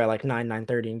get there by like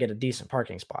 9:30 and get a decent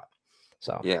parking spot.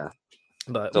 So,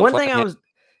 but one thing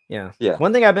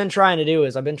one thing I've been trying to do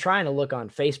is I've been trying to look on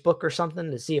Facebook or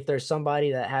something to see if there's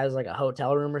somebody that has like a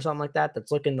hotel room or something like that,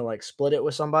 that's looking to like split it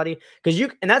with somebody.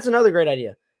 And that's another great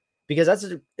idea. Because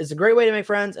it's a great way to make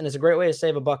friends, and it's a great way to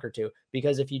save $1 or $2.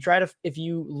 Because if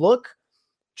you look,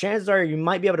 chances are you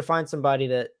might be able to find somebody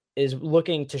that is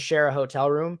looking to share a hotel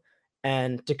room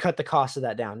and to cut the cost of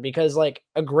that down. Because like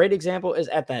a great example is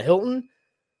at the Hilton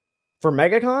for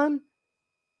MegaCon,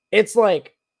 it's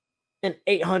like an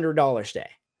 $800 stay.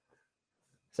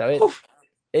 So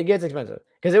it gets expensive,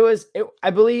 because I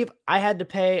believe I had to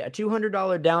pay a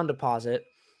 $200 down deposit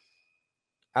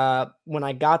when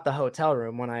I got the hotel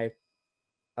room, when I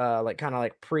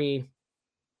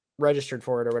pre-registered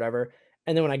for it or whatever.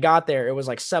 And then when I got there, it was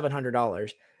like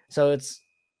 $700. So it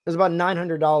was about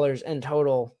 $900 in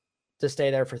total to stay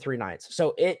there for 3 nights.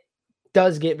 So it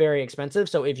does get very expensive.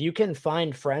 So if you can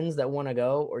find friends that want to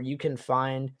go, or you can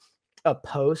find a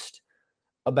post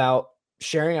about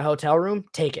sharing a hotel room,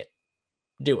 take it,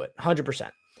 do it 100%.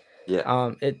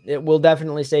 It will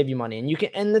definitely save you money.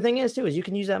 And the thing is too, is you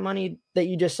can use that money that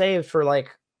you just saved for like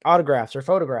autographs or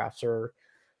photographs or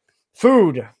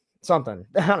food, something.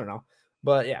 I don't know,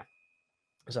 but yeah.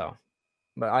 So,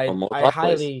 but I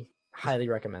highly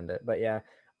recommend it. But yeah.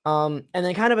 And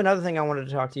then kind of another thing I wanted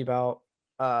to talk to you about,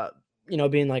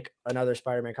 being like another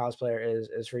Spider-Man cosplayer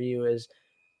is for you is,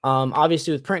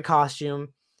 obviously with print costume,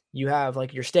 you have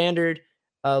like your standard,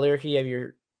 Lyrica, you have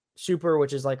your super,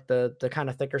 which is like the kind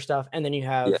of thicker stuff, and then you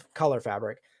have color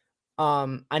fabric.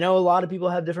 I know a lot of people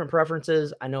have different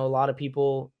preferences. I know a lot of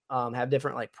people have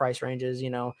different like price ranges,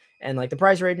 and like the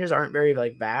price ranges aren't very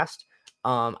like vast.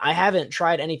 I haven't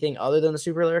tried anything other than the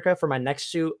Super Lyrica. For my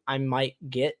next suit, I might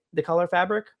get the color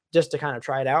fabric just to kind of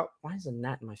try it out. Why is a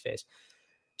gnat in my face?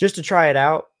 Just to try it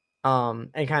out,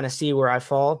 and kind of see where I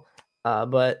fall.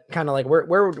 But kind of like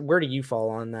where do you fall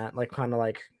on that? Like kind of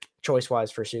like choice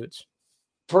wise for suits.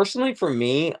 Personally, for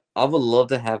me, I would love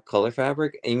to have color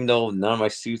fabric, even though none of my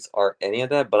suits are any of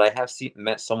that. But I have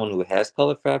met someone who has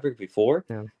color fabric before,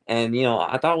 Yeah. and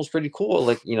I thought it was pretty cool,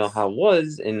 like how it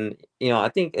was, and I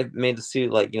think it made the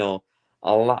suit like a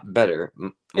lot better.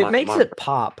 It makes it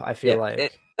pop. I feel like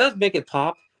it does make it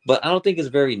pop, but I don't think it's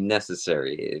very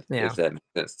necessary. If that makes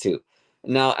sense too.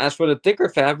 Now, as for the thicker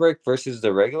fabric versus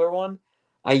the regular one,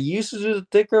 I used to do the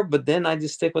thicker, but then I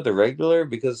just stick with the regular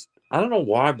because I don't know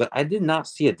why, but I did not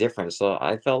see a difference. So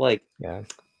I felt like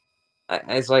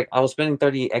it's like I was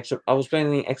spending extra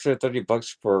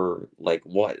 $30 for like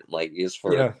what? Like just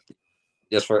for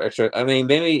extra. I mean,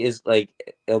 maybe it's like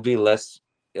it'll be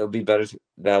better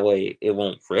that way. It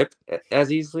won't rip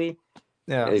as easily.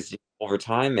 Yeah. It's over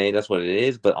time, maybe that's what it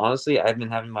is. But honestly, I've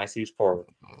been having my suits for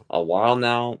a while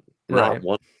now. Not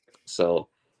one. So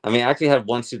I mean, I actually had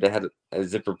one suit that had a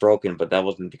zipper broken, but that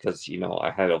wasn't because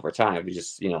I had it over time. It was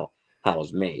just how it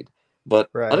was made. But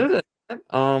other than that,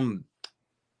 I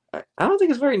don't think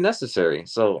it's very necessary.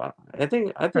 So I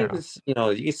think it's you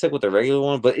can stick with the regular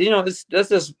one, but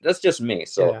that's just me.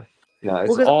 So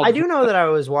it's all. I do know that I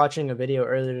was watching a video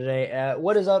earlier today.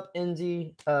 What is up,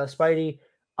 Inzy, Spidey?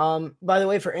 By the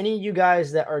way, for any of you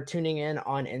guys that are tuning in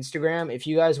on Instagram, if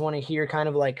you guys want to hear kind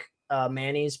of like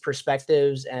Manny's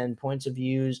perspectives and points of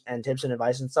views and tips and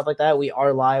advice and stuff like that, we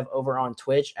are live over on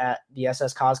Twitch at the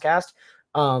SS Coscast.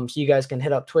 So you guys can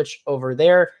hit up Twitch over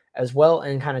there as well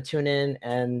and kind of tune in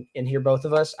and hear both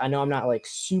of us. I know I'm not like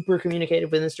super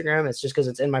communicative with Instagram. It's just because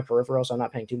it's in my peripheral, so I'm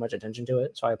not paying too much attention to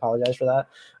it. So I apologize for that.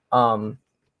 I'll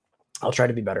try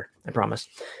to be better. I promise.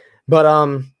 But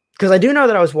because I do know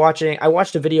that I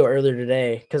watched a video earlier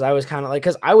today because I was kind of like,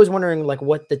 because I was wondering like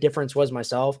what the difference was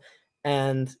myself.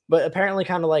 But apparently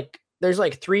kind of like there's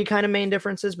like 3 kind of main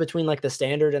differences between like the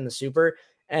standard and the super.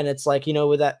 And it's like,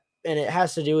 with that, and it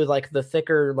has to do with like the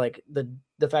thicker, like the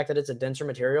fact that it's a denser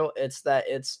material. It's that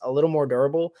it's a little more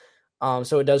durable.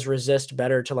 So it does resist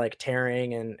better to like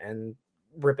tearing and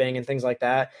ripping and things like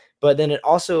that. But then it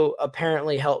also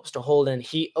apparently helps to hold in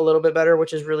heat a little bit better,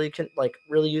 which is really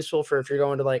really useful for if you're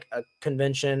going to like a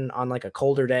convention on like a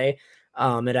colder day.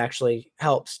 It actually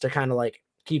helps to kind of like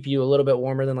keep you a little bit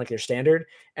warmer than like your standard.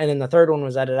 And then the third one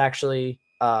was that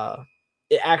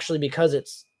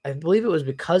I believe it was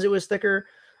because it was thicker.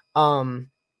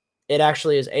 It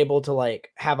actually is able to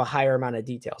like have a higher amount of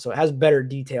detail. So it has better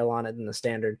detail on it than the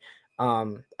standard.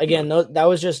 Again, that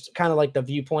was just kind of like the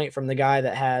viewpoint from the guy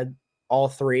that had all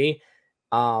 3.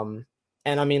 And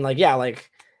I mean, like, yeah, like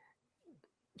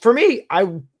for me,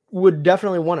 I would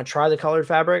definitely want to try the colored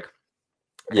fabric.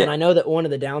 Yeah. And I know that one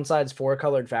of the downsides for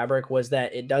colored fabric was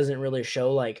that it doesn't really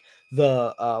show like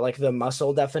the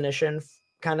muscle definition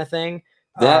kind of thing.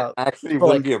 That actually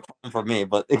wouldn't be a problem for me,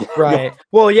 but right.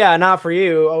 Well, yeah, not for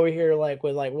you over here. Like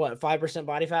with like what 5%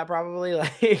 body fat, probably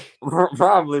like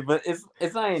probably, but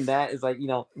it's not even that. It's like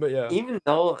but yeah, even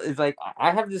though it's like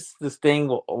I have this thing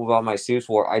about my suits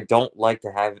where I don't like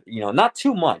to have not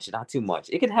too much.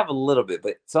 It can have a little bit,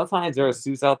 but sometimes there are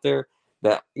suits out there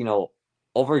that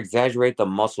over exaggerate the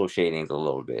muscle shadings a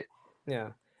little bit. Yeah.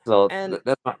 So and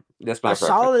that's my preference.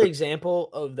 Solid example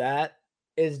of that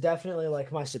is definitely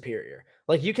like my superior.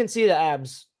 Like you can see the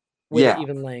abs with it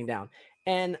even laying down.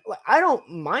 And like, I don't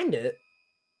mind it,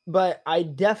 but I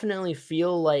definitely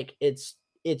feel like it's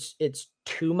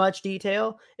too much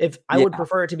detail. If I would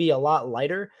prefer it to be a lot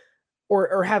lighter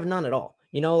or have none at all.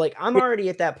 Like I'm already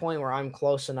at that point where I'm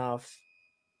close enough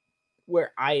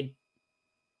where I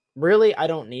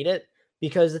don't need it,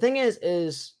 because the thing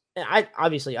is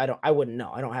I wouldn't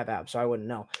know. I don't have abs, so I wouldn't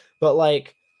know. But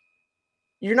like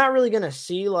you're not really going to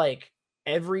see like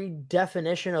every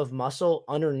definition of muscle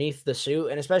underneath the suit.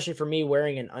 And especially for me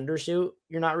wearing an undersuit,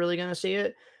 you're not really going to see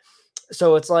it.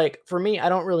 So it's like, for me, I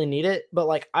don't really need it, but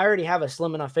like, I already have a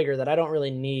slim enough figure that I don't really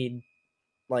need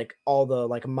like all the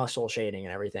like muscle shading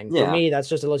and everything. For me, that's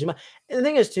just a little too much. And the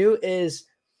thing is too, is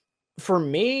for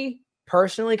me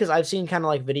personally, cause I've seen kind of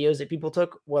like videos that people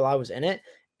took while I was in it.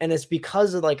 And it's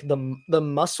because of like the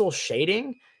muscle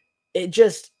shading.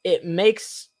 It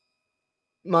makes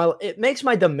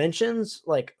my dimensions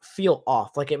like feel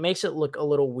off. Like it makes it look a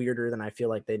little weirder than I feel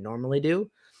like they normally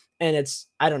do. And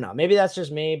I don't know, maybe that's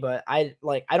just me, but I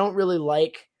don't really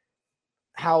like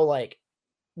how like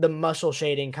the muscle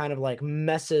shading kind of like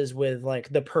messes with like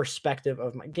the perspective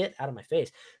of get out of my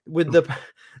face with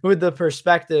the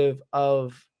perspective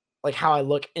of like how I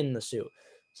look in the suit.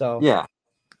 So Yeah.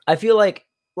 I feel like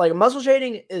muscle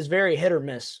shading is very hit or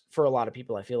miss for a lot of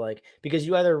people. I feel like because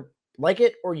you either like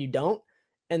it or you don't,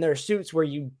 and there are suits where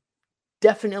you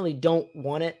definitely don't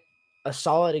want it. A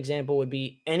solid example would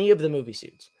be any of the movie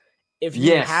suits. If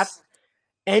you have Yes.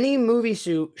 any movie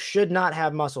suit should not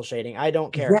have muscle shading. I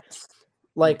don't care. Yes.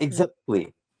 Like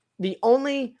Exactly. the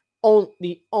only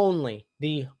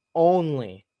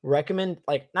recommend,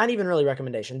 like not even really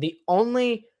recommendation. The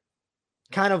only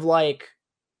kind of like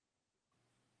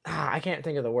I can't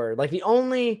think of the word. Like the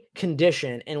only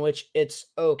condition in which it's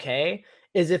okay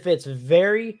is if it's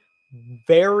very,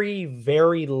 very,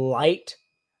 very light,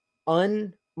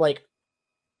 like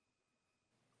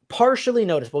partially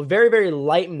noticeable, very, very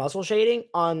light muscle shading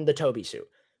on the Toby suit.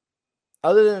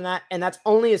 Other than that, and that's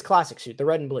only his classic suit, the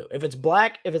red and blue. If it's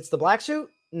the black suit,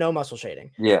 no muscle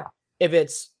shading. Yeah. If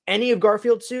it's any of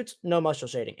Garfield's suits, no muscle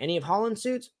shading. Any of Holland's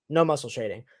suits, no muscle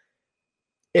shading.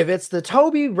 If it's the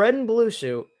Toby red and blue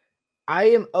suit, I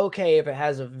am okay if it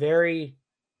has a very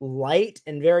light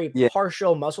and very Yeah.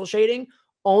 partial muscle shading,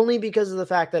 only because of the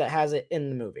fact that it has it in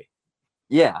the movie.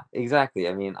 Yeah, exactly.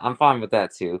 I mean, I'm fine with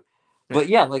that too. But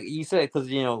yeah, like you said, because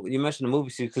you mentioned the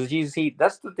movie suit, because you see,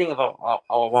 that's the thing about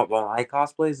my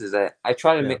cosplays is that I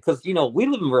try to make, because we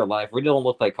live in real life, we don't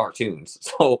look like cartoons,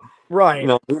 so right,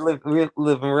 we live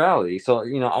in reality. So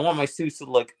I want my suits to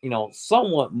look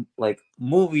somewhat like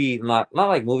movie, not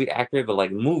like movie accurate, but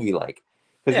like movie like,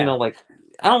 because like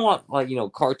I don't want like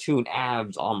cartoon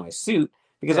abs on my suit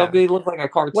because I'll be look like a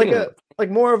cartoon, like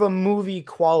more of a movie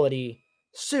quality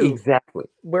suit, exactly,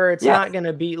 where it's not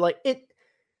gonna be like it.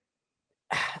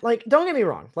 Like, don't get me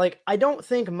wrong. Like, I don't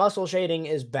think muscle shading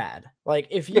is bad. Like,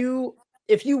 if you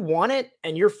want it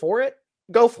and you're for it,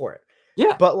 go for it.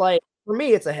 Yeah. But like for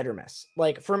me, it's a hit or miss.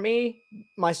 Like for me,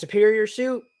 my superior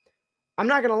suit, I'm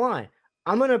not gonna lie.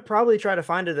 I'm gonna probably try to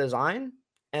find a design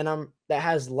that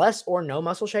has less or no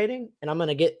muscle shading, and I'm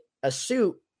gonna get a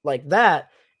suit like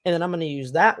that, and then I'm gonna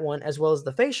use that one as well as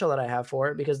the face shell that I have for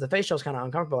it, because the face shell is kind of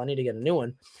uncomfortable. I need to get a new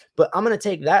one. But I'm gonna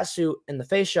take that suit and the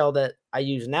face shell that I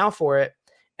use now for it,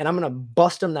 and I'm going to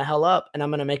bust them the hell up, and I'm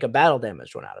going to make a battle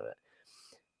damaged one out of it.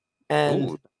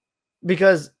 And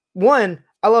because one,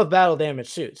 I love battle damage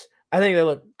suits. I think they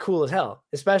look cool as hell,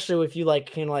 especially if you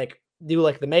can do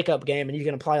like the makeup game and you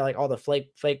can apply like all the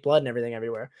fake blood and everything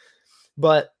everywhere.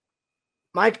 But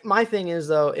my thing is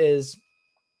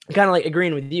kind of like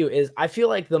agreeing with you is I feel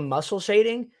like the muscle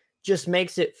shading just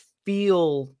makes it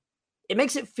feel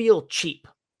cheap.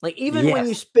 Like even when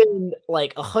you spend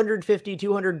like $150,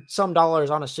 $200 some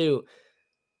on a suit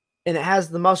and it has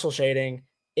the muscle shading,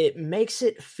 it makes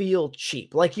it feel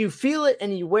cheap. Like you feel it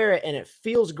and you wear it and it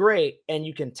feels great and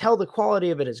you can tell the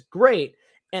quality of it is great.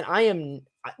 And I am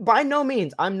by no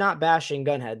means, I'm not bashing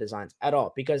Gunhead designs at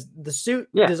all, because the suit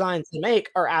designs they make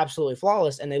are absolutely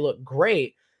flawless and they look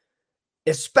great,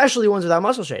 especially ones without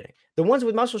muscle shading. The ones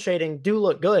with muscle shading do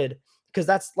look good, because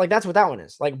that's what that one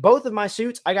is. Like both of my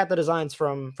suits, I got the designs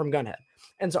from Gunhead.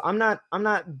 And so I'm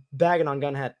not bagging on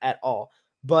Gunhead at all,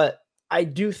 but I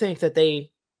do think that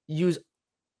they use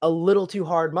a little too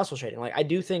hard muscle shading. Like I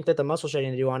do think that the muscle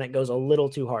shading they do on it goes a little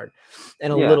too hard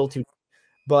and a little too,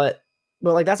 but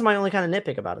like that's my only kind of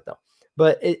nitpick about it though.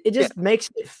 But it just makes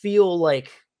it feel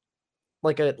like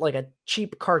a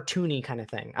cheap cartoony kind of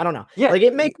thing. I don't know. Yeah. Like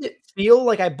it makes it feel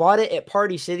like I bought it at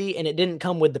Party City and it didn't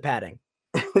come with the padding.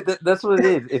 That's what it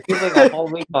is. It feels like a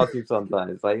Halloween costume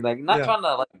sometimes. Like not trying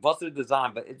to like bust the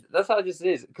design, but that's how it just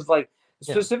is. Because like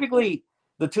specifically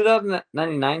the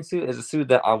 2099 suit is a suit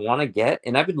that I want to get,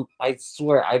 and I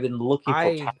swear I've been looking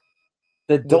for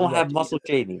that don't have muscle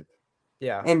shading.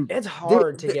 Yeah, and it's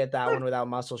hard to get that one without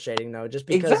muscle shading though, just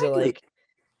because of like.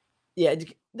 Yeah,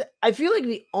 I feel like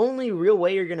the only real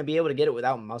way you're going to be able to get it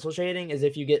without muscle shading is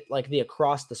if you get like the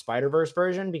Across the Spider-Verse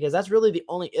version, because that's really the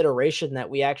only iteration that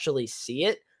we actually see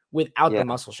it without the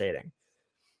muscle shading.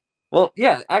 Well,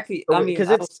 yeah, actually, I mean, because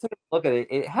look at it.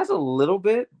 It has a little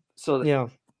bit, so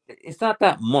it's not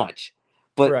that much.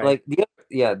 But like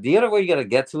the other way you got to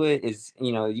get to it is,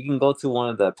 you can go to one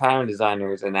of the pattern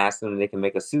designers and ask them if they can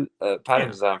make a pattern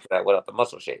design for that without the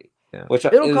muscle shading. Yeah. Which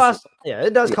it'll cost. Yeah,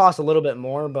 it does cost a little bit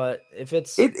more, but if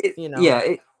it's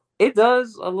it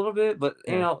does a little bit, but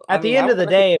at the end of the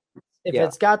day, if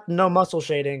it's got no muscle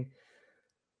shading,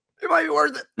 it might be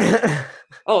worth it.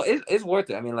 Oh, it's worth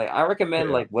it. I mean, like I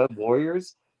recommend like Web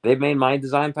Warriors. They've made my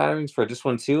design patterns for this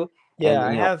one too. Yeah,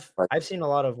 and, I've seen a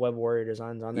lot of Web Warrior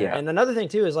designs on there. Yeah. And another thing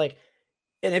too is like,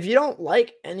 and if you don't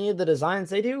like any of the designs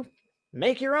they do,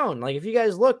 make your own. Like if you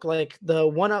guys look, like the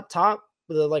one up top,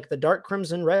 the dark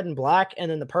crimson, red, and black,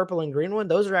 and then the purple and green one,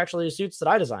 those are actually the suits that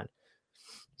I designed.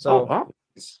 So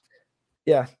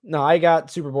Yeah, no, I got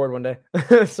super bored one day.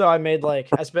 So I made like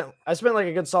I spent like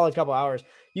a good solid couple hours.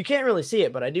 You can't really see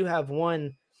it, but I do have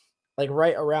one like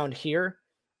right around here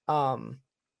on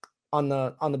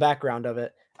the background of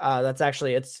it. That's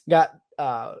actually it's got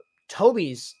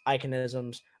Toby's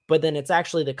iconisms, but then it's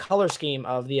actually the color scheme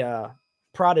of the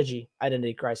Prodigy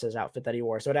Identity Crisis outfit that he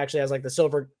wore. So it actually has like the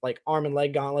silver like arm and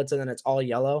leg gauntlets, and then it's all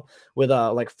yellow with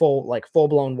like full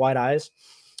blown white eyes.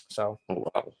 So Oh,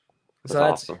 wow. so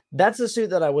That's awesome. that's the suit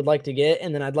that I would like to get,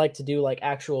 and then I'd like to do like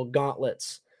actual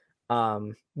gauntlets,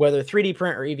 whether 3D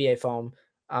print or EVA foam,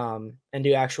 and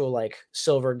do actual like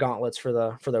silver gauntlets for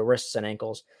the wrists and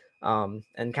ankles,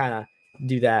 and kind of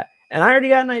do that. And I already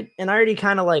got and I already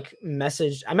kind of like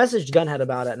messaged Gunhead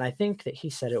about it, and I think that he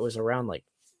said it was around like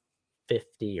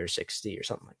 50 or 60 or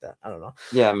something like that. I don't know.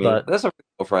 Yeah, I mean But that's a pretty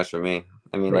cool price for me.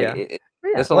 I mean, but like yeah.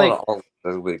 it's a Like, lot of art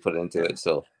that we put into it.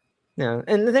 So yeah,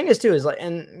 and the thing is too is like,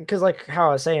 and because like how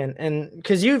I was saying, and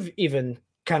because you've even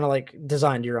kind of like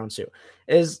designed your own suit,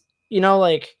 is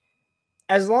like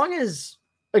as long as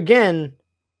again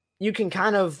you can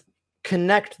kind of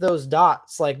connect those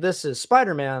dots, like this is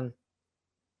Spider-Man,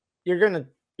 you're gonna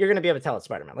be able to tell it's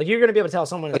Spider-Man. Like you're gonna be able to tell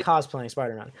someone is cosplaying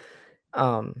Spider-Man.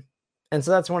 And so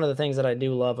that's one of the things that I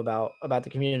do love about the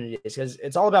community is because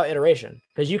it's all about iteration,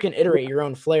 because you can iterate your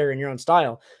own flair and your own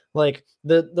style. Like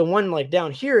the one like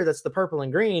down here that's the purple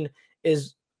and green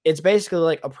it's basically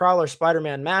like a Prowler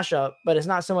Spider-Man mashup, but it's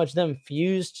not so much them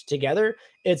fused together.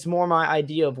 It's more my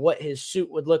idea of what his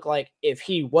suit would look like if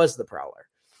he was the Prowler.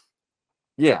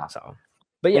 yeah. So,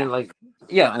 but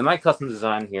yeah, and my custom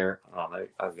design here. I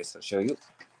guess I'll show you.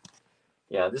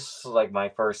 Yeah, this is like my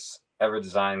first ever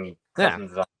custom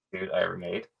design suit I ever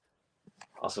made,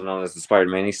 also known as the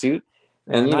Spider-Man suit.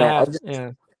 And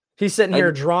he's sitting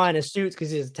here drawing his suits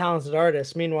because he's a talented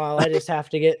artist. Meanwhile, I just have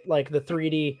to get like the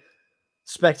 3D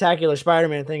spectacular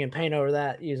Spider-Man thing and paint over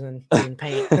that using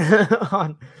paint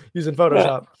using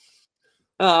Photoshop.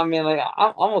 I mean, like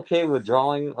I'm okay with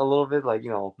drawing a little bit. Like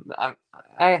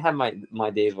I have my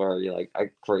days where like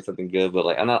I create something good, but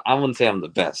like I wouldn't say I'm the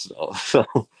best though. So,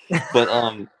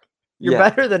 but you're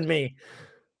better than me.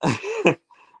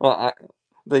 Well,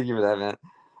 thank you for that, man.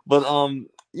 But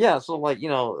yeah. So like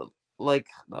like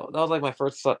that was like my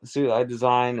first suit I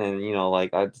designed, and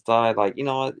like I decided like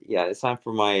what, yeah, it's time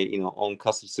for my own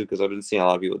custom suit because I've been seeing a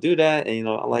lot of people do that, and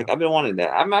like I've been wanting that.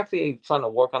 I'm actually trying to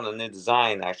work on a new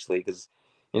design actually because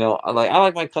I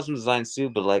like my custom design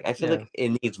suit, but like I feel like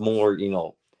it needs more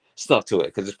stuff to it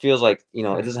because it feels like it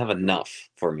doesn't have enough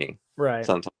for me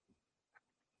sometimes.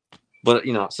 But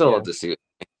still love the suit.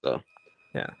 So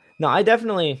yeah, no, I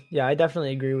definitely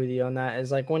agree with you on that.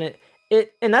 Is like when it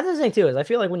and that's the thing too is I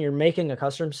feel like when you're making a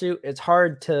custom suit, it's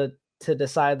hard to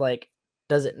decide like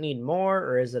does it need more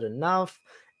or is it enough,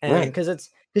 and because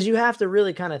you have to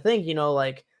really kind of think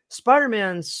like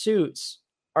Spider-Man's suits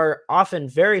are often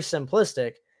very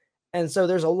simplistic, and so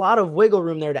there's a lot of wiggle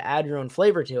room there to add your own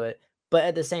flavor to it. But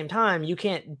at the same time, you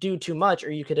can't do too much,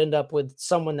 or you could end up with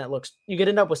something that looks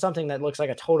like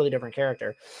a totally different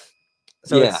character.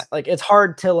 So it's like it's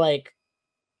hard to like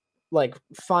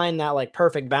find that like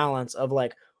perfect balance of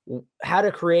like how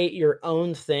to create your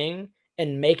own thing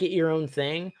and make it your own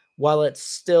thing while it's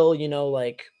still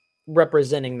like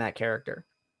representing that character.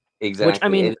 Exactly. Which I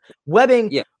mean,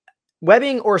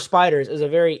 webbing or spiders is a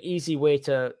very easy way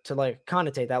to like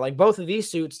connotate that. Like both of these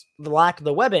suits lack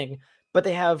the webbing, but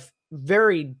they have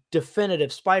very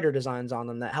definitive spider designs on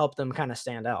them that help them kind of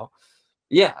stand out.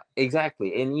 Yeah,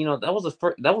 exactly. And that was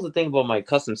the thing about my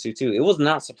custom suit too. It was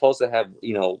not supposed to have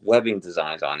webbing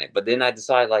designs on it, but then I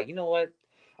decided like what,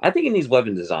 I think it needs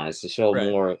webbing designs to show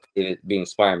more it being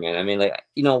Spider-Man. I mean, like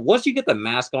once you get the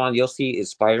mask on, you'll see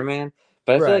it's Spider-Man.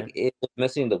 But I feel like it was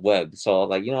missing the web. So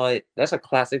like what, that's a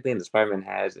classic thing that Spider-Man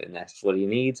has, and that's what he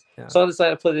needs. Yeah. So I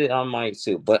decided to put it on my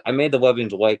suit. But I made the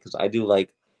webbings white because I do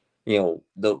like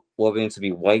the webbing to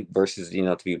be white versus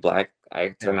to be black. I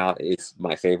turn out it's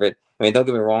my favorite. I mean, don't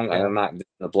get me wrong. I'm not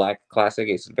the black classic.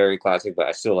 It's very classic, but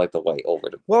I still like the white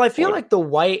over the. Well, I feel like the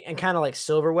white and kind of like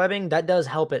silver webbing that does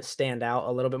help it stand out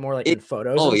a little bit more, like in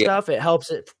photos and stuff. It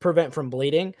helps it prevent from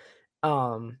bleeding,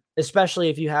 especially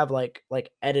if you have like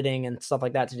editing and stuff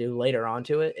like that to do later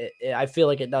onto it. I feel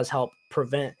like it does help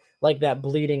prevent like that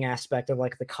bleeding aspect of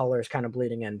like the colors kind of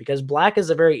bleeding in, because black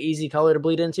is a very easy color to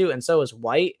bleed into, and so is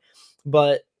white,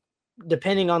 but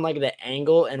depending on like the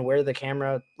angle and where the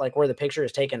camera, like where the picture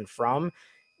is taken from,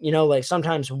 like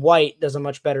sometimes white does a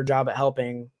much better job at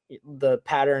helping the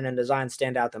pattern and design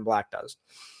stand out than black does.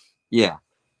 Yeah.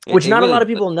 Which It not a really lot of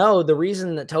people know. The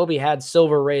reason that Toby had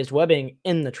silver raised webbing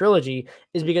in the trilogy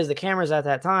is because the cameras at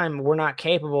that time were not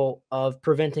capable of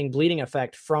preventing bleeding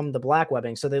effect from the black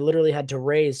webbing. So they literally had to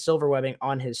raise silver webbing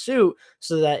on his suit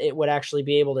so that it would actually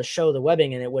be able to show the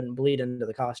webbing and it wouldn't bleed into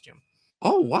the costume.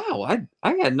 Oh wow,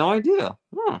 I had no idea.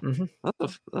 Huh. Mhm.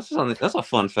 That's a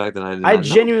fun fact that I did I not know.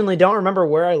 genuinely don't remember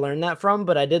where I learned that from,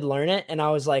 but I did learn it, and I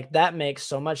was like, that makes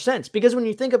so much sense. Because when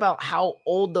you think about how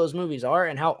old those movies are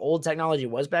and how old technology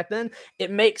was back then, it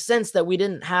makes sense that we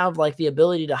didn't have like the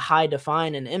ability to high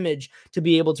define an image to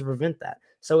be able to prevent that.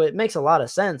 So it makes a lot of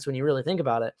sense when you really think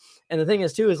about it. And the thing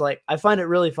is too, is like I find it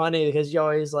really funny because you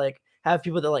always like have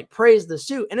people that like praise the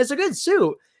suit, and it's a good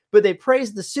suit, but they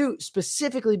praise the suit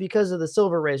specifically because of the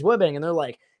silver raised webbing, and they're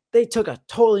like, they took a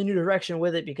totally new direction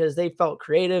with it because they felt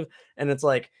creative. And it's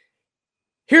like,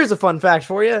 here's a fun fact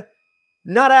for you.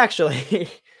 Not actually,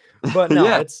 but no,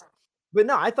 Yeah. but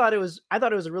no, I thought it was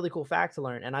a really cool fact to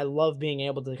learn. And I love being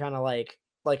able to kind of like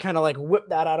whip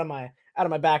that out of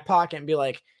my back pocket and be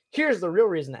like, here's the real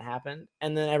reason it happened.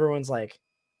 And then everyone's like,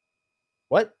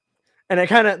 what? And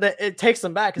it takes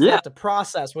them back because they Yeah. have to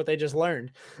process what they just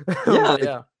learned. Yeah.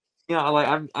 Yeah. You know,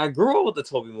 like I grew up with the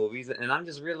Toby movies, and I'm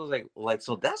just really like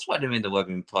so that's why they made the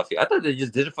webbing puffy. I thought they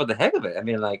just did it for the heck of it. I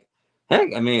mean, like,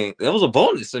 heck, I mean, it was a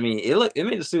bonus. I mean, it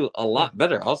made the suit a lot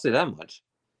better. I'll say that much.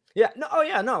 Yeah, no, oh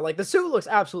yeah, no, like the suit looks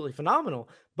absolutely phenomenal.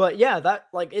 But yeah, that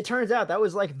like it turns out that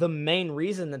was like the main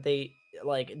reason that they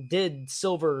like did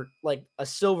silver, like a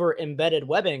silver embedded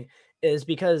webbing, is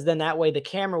because then that way the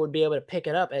camera would be able to pick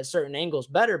it up at certain angles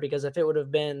better. Because if it would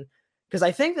have been, because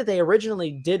I think that they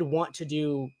originally did want to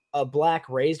do a black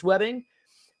raised webbing,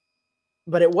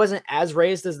 but it wasn't as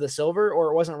raised as the silver, or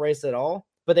it wasn't raised at all.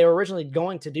 But they were originally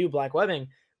going to do black webbing.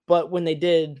 But when they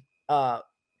did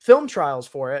film trials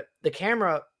for it, the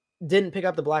camera didn't pick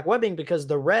up the black webbing because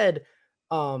the red,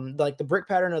 like the brick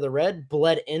pattern of the red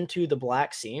bled into the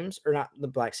black seams, or not the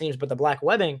black seams, but the black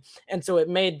webbing. And so it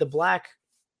made the black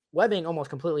webbing almost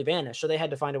completely vanish. So they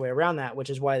had to find a way around that, which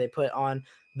is why they put on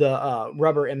the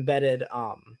rubber embedded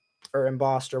or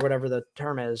embossed or whatever the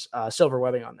term is, silver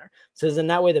webbing on there. So then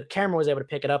that way the camera was able to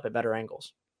pick it up at better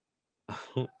angles.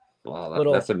 Wow,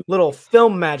 Little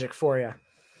film magic for you.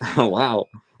 Wow.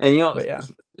 And you know, But yeah.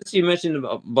 you mentioned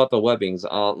about the webbings.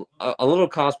 A little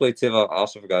cosplay tip I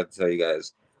also forgot to tell you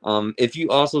guys. If you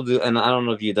also do, and I don't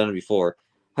know if you've done it before,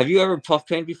 have you ever puff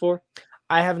paint before?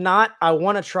 I have not. I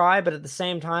want to try, but at the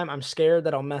same time, I'm scared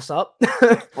that I'll mess up.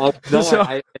 Oh, no, So-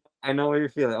 I know what you're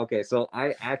feeling. Okay, so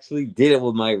I actually did it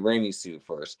with my Raimi suit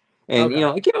first, and Okay. you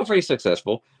know it came out pretty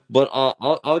successful. But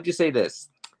I'll just say this: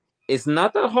 it's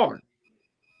not that hard.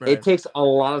 Right. It takes a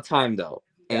lot of time though,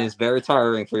 and Yeah. it's very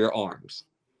tiring for your arms.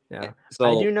 Yeah.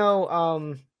 So I do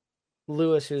know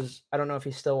Lewis, who's, I don't know if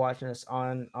he's still watching us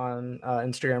on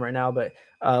Instagram right now, but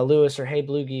Lewis, or Hey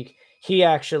Blue Geek, he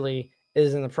actually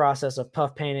is in the process of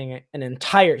puff painting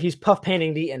he's puff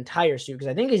painting the entire suit, because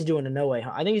I think he's doing a No Way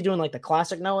Home. I think he's doing like the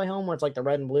classic No Way Home where it's like the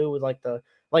red and blue with like the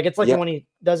it's like Yeah. the one he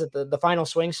does it, the final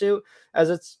swing suit, as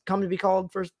it's come to be called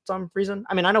for some reason.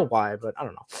 I mean, I know why, but I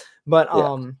don't know. But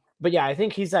Yeah. but yeah, I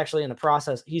think he's actually in the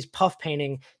process. He's puff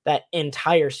painting that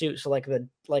entire suit. So like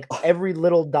every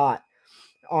little dot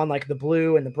on like the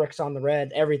blue and the bricks on the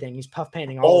red, everything. He's puff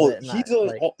painting all of it. And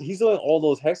he's doing all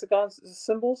those hexagon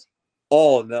symbols.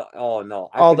 Oh no!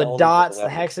 all the dots, the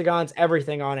hexagons,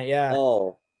 everything on it. Yeah.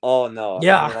 Oh no!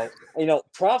 Yeah. I mean, like, you know,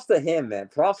 props to him, man.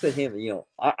 Props to him. You know,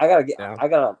 I gotta get, Yeah. I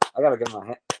gotta get my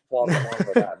hand for that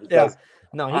Yeah. because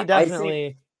No, he I see-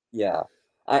 definitely.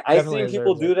 I Definitely see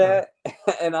people deserves do it,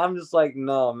 that, and I'm just like,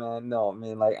 no, man, no,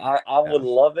 man. Like, I would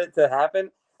love it to happen.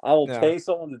 I will Yeah. pay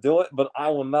someone to do it, but I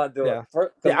will not do Yeah.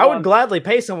 it. Yeah, I would gladly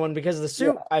pay someone, because the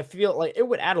suit, Yeah. I feel like it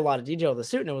would add a lot of detail to the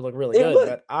suit and it would look really It good. would.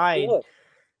 But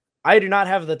I do not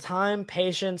have the time,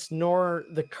 patience, nor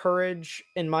the courage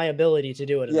in my ability to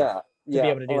do it. enough. be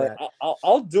able to do like, that.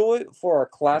 I'll do it for a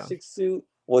classic suit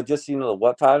with just the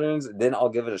wet patterns. Then I'll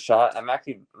give it a shot. I'm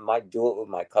actually might do it with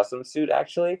my custom suit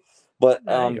actually, but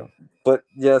There you go. but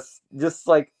just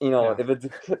like Yeah. if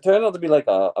it turned out to be like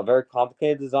a very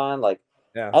complicated design, like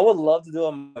Yeah. I would love to do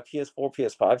a my PS4,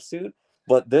 PS5 suit,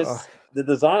 but Ugh. the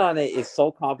design on it is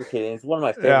so complicated. It's one of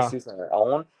my favorite Yeah. suits that I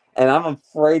own. And I'm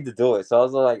afraid to do it. So I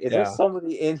was like, is there Yeah.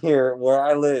 somebody in here where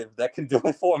I live that can do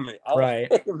it for me? I'll Right.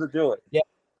 pay him to do it.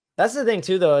 That's the thing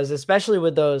too, though, is especially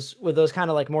with those kind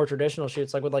of like more traditional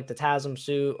shoots, like with like the TASM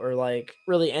suit, or like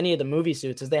really any of the movie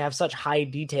suits, is they have such high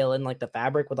detail in like the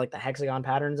fabric with like the hexagon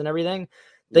patterns and everything.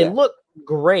 They Yeah. look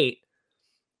great,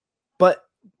 but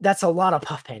that's a lot of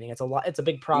puff painting. It's a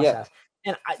big process.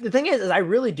 And the thing is I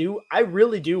really do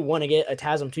want to get a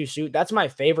TASM 2 suit. That's my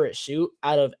favorite suit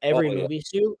out of every Oh, yeah. movie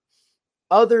suit.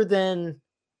 other than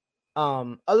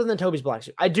Toby's black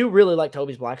suit. I do really like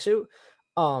Toby's black suit.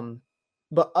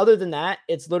 But other than that,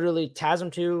 it's literally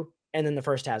TASM 2 and then the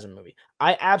first TASM movie.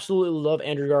 I absolutely love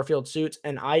Andrew Garfield suits,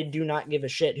 and I do not give a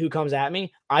shit who comes at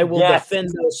me. I will defend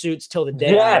those suits till the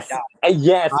day I die.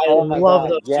 Yes. I love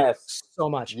those suits so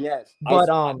much. Yes. But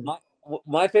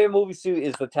my favorite movie suit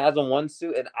is the TASM 1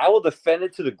 suit, and I will defend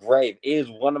it to the grave. It is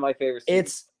one of my favorite suits.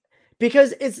 It's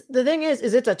because the thing is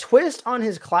it's a twist on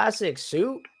his classic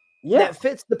suit. That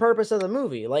fits the purpose of the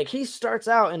movie. Like, he starts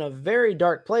out in a very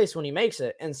dark place when he makes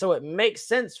it, and so it makes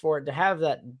sense for it to have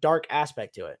that dark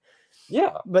aspect to it.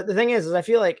 Yeah. But the thing is I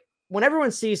feel like when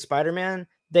everyone sees Spider-Man,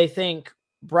 they think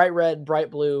bright red,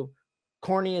 bright blue,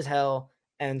 corny as hell,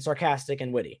 and sarcastic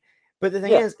and witty. But the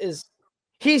thing is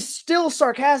he's still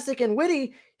sarcastic and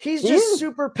witty. He's just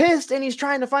super pissed, and he's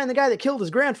trying to find the guy that killed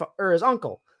his grandfather or his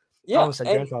uncle. Yeah. I almost said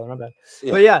grandfather, my bad.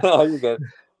 Yeah. But yeah. Oh, you're good.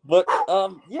 But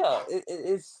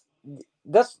it's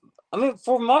that's, I mean,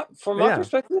 from my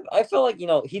perspective, I feel like, he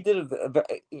did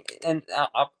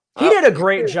he did a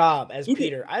great job as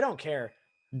Peter. I don't care.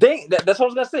 That's what I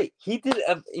was gonna say. He did,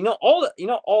 all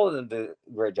of them did a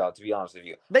great job. To be honest with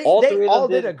you, they all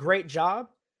did a great job.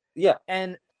 Yeah,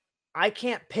 and I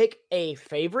can't pick a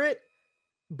favorite,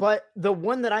 but the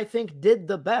one that I think did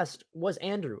the best was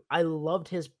Andrew. I loved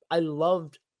his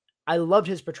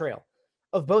portrayal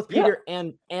of both Peter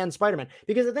and Spider-Man,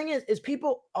 because the thing is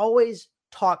people always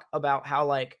talk about how,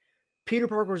 like, Peter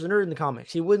Parker was a nerd in the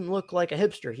comics. He wouldn't look like a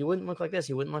hipster. He wouldn't look like this.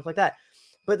 He wouldn't look like that.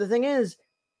 But the thing is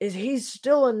he's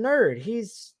still a nerd.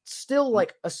 He's still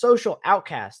like a social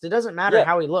outcast. It doesn't matter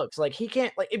how he looks. Like, he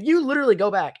can't, like, if you literally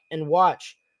go back and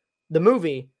watch the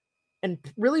movie and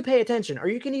really pay attention, or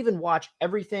you can even watch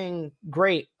everything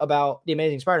great about The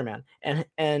Amazing Spider-Man,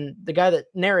 and the guy that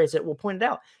narrates it will point it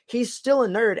out. He's still a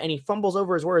nerd, and he fumbles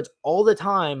over his words all the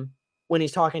time when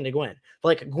he's talking to Gwen.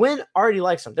 Like, Gwen already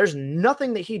likes him. There's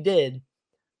nothing that he did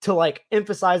to, like,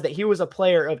 emphasize that he was a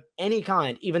player of any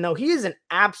kind, even though he is an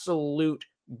absolute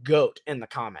GOAT in the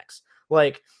comics.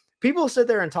 Like, people sit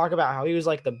there and talk about how he was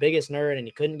like the biggest nerd and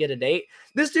he couldn't get a date.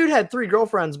 This dude had 3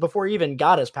 girlfriends before he even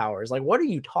got his powers. Like, what are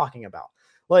you talking about?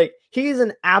 Like, he's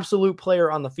an absolute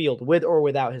player on the field with or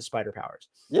without his spider powers.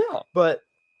 Yeah. But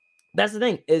that's the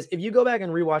thing, is if you go back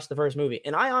and rewatch the first movie,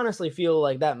 and I honestly feel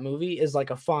like that movie is like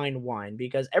a fine wine,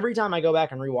 because every time I go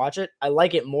back and rewatch it, I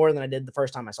like it more than I did the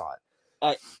first time I saw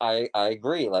it. I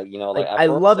agree. Like, I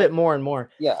love it more and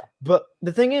more. Yeah. But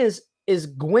the thing is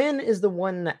Gwen is the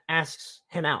one that asks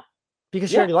him out because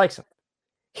she already likes him.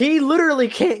 He literally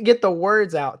can't get the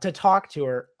words out to talk to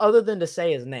her other than to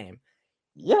say his name.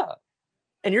 Yeah.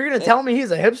 And you're going to tell me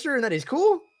he's a hipster and that he's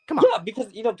cool? Come on. Yeah, because,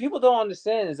 people don't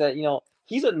understand is that,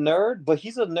 he's a nerd, but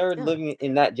he's a nerd living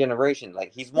in that generation.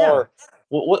 Like, he's more,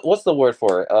 what's the word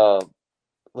for it?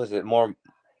 Was it more,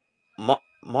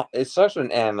 it starts with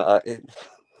an M.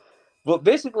 But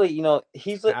basically,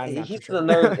 he's the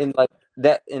nerd in like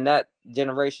that, in that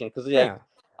generation. Because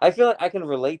I feel like I can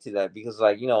relate to that, because,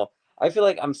 like, I feel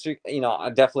like I'm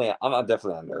definitely a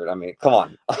nerd. I mean, come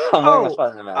on.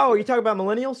 You talk about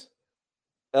millennials?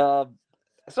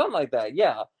 Something like that.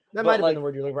 Yeah. That might have been the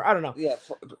word you're looking for. I don't know. Yeah,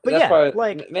 but that's probably,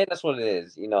 like, man, that's what it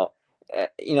is.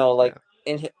 Like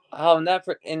in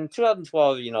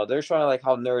 2012, they're showing like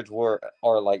how nerds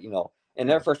are like, in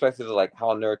their perspective of like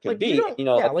how a nerd can be. You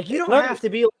don't have to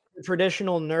be like a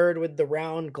traditional nerd with the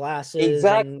round glasses.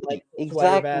 Exactly. And, like,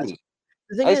 exactly.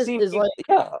 The thing is like,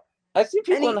 I see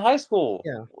people in high school,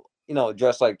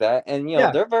 dressed like that, and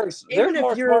they're more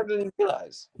smart than you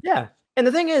realize. Yeah, and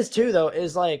the thing is too, though,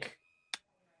 is like,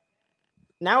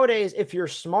 nowadays, if you're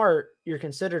smart, you're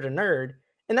considered a nerd,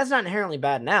 and that's not inherently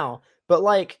bad now. But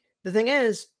like, the thing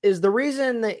is the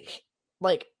reason that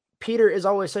like Peter is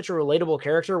always such a relatable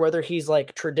character, whether he's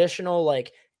like traditional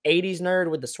like 80s nerd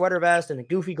with the sweater vest and the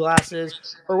goofy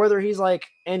glasses, or whether he's like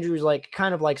Andrew's like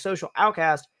kind of like social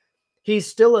outcast, he's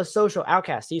still a social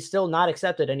outcast. He's still not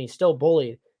accepted, and he's still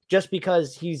bullied just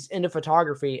because he's into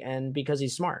photography and because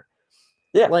he's smart.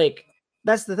 Yeah, like,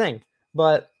 that's the thing.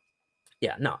 But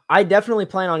yeah, no, I definitely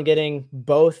plan on getting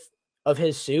both of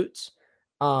his suits.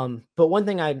 But one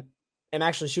thing I am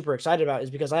actually super excited about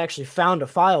is because I actually found a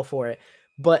file for it,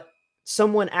 but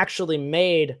someone actually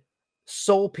made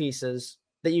soul pieces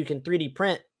that you can 3D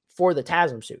print for the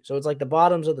TASM suit. So it's like the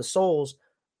bottoms of the souls,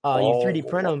 you 3D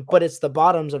print them, but it's the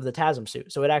bottoms of the TASM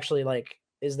suit. So it actually like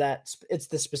it's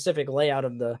the specific layout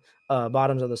of the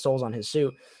bottoms of the souls on his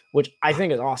suit, which I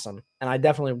think is awesome. And I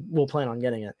definitely will plan on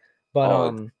getting it.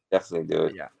 But definitely do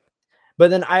it. Yeah. But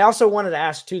then I also wanted to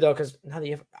ask too, though, because now that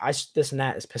you have this and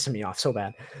that is pissing me off so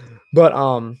bad. But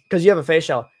because you have a face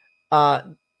shell,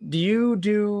 do you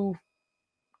do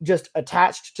just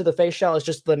attached to the face shell? It's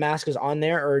just the mask is on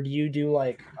there, or do you do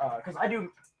like? Because I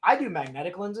do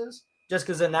magnetic lenses, just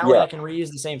because in that way I can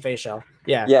reuse the same face shell.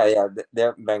 Yeah. Yeah.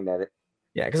 They're magnetic.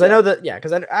 Yeah, because I know that. Yeah,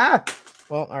 because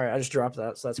well, all right, I just dropped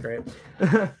that, so that's great.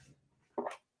 There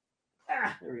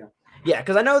we go. Yeah,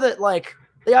 because I know that like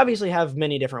they obviously have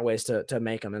many different ways to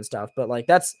make them and stuff, but like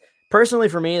that's personally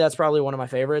for me, that's probably one of my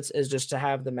favorites is just to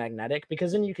have the magnetic,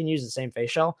 because then you can use the same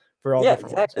face shell for all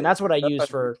different ones. And that's what I use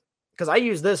for, because I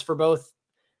use this for both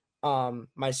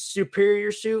my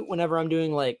superior suit whenever I'm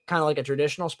doing like kind of like a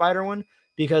traditional spider one,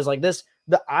 because like this,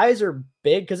 the eyes are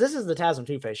big, because this is the TASM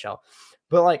 2 face shell,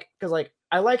 but like because like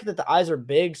I like that the eyes are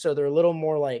big, so they're a little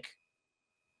more like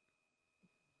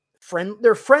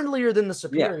they're friendlier than the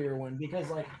superior one, because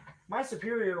like my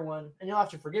superior one, and you'll have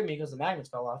to forgive me because the magnets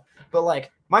fell off, but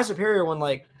like my superior one,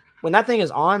 like when that thing is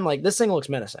on, like this thing looks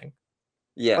menacing.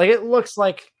 Yeah, like it looks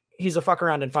like he's a fuck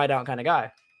around and fight out kind of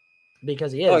guy,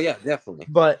 because he is. Oh yeah, definitely.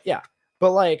 But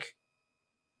like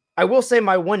I will say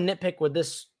my one nitpick with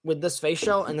this face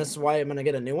shell, and this is why I'm gonna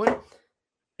get a new one,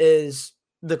 is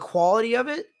the quality of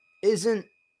it isn't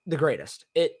the greatest.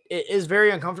 It is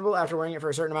very uncomfortable after wearing it for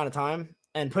a certain amount of time,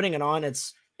 and putting it on,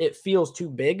 it feels too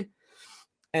big.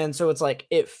 And so it's like,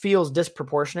 it feels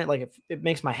disproportionate. Like it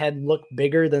makes my head look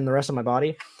bigger than the rest of my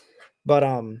body. But,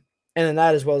 and then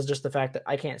that, as well as just the fact that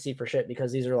I can't see for shit,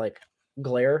 because these are like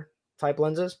glare type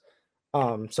lenses.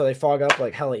 So they fog up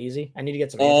like hella easy. I need to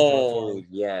get some anti-fog for them.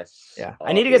 Yes. Yeah.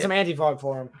 I need to get some anti-fog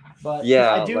for them. But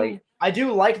yeah, I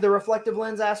do like the reflective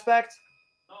lens aspect,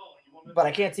 but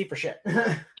I can't see for shit.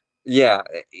 Yeah,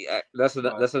 that's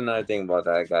another thing about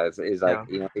that, guys. Is like,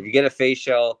 you know, if you get a face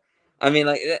shell, I mean,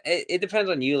 like it depends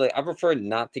on you. Like I prefer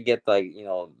not to get like, you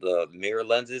know, the mirror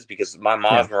lenses, because my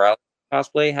Miles Morales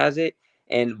cosplay has it,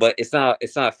 but it's not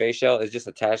a face shell. It's just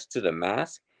attached to the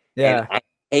mask. Yeah, and I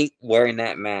hate wearing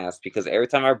that mask, because every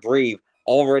time I breathe,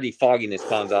 already fogginess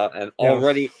comes out, and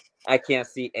already I can't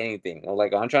see anything.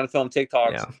 Like I'm trying to film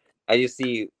TikToks, I just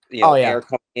see air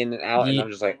coming in and out, and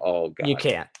I'm just like, oh god, you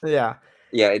can't. Yeah.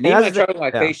 Yeah, and even I tried with my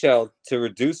face shell to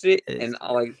reduce it, and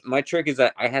like my trick is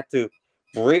that I have to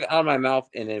breathe out of my mouth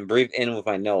and then breathe in with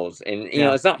my nose, and you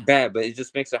know it's not bad, but it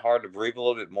just makes it hard to breathe a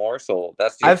little bit more. So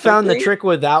that's I've found the trick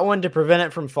with that one to prevent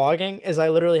it from fogging is I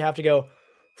literally have to go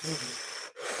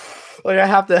like I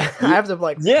have to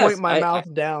like point my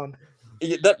mouth down.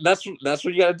 That's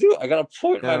what you gotta do. I gotta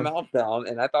point my mouth down,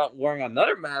 and I thought wearing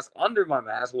another mask under my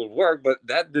mask would work, but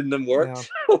that didn't work.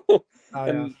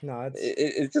 No,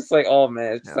 it's just like, oh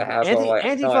man, it's just a hassle.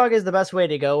 Anti-fog is the best way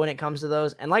to go when it comes to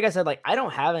those. And like I said, like I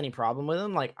don't have any problem with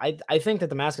them. Like I think that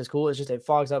the mask is cool. It's just it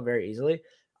fogs up very easily.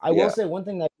 I will say one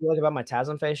thing that I like about my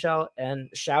TASM face shell, and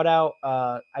shout out,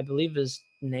 I believe his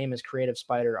name is Creative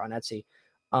Spider on Etsy.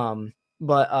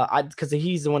 But because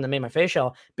he's the one that made my face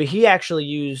shell, but he actually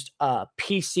used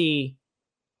PC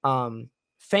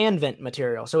fan vent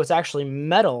material, so it's actually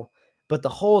metal, but the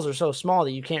holes are so small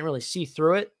that you can't really see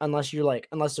through it unless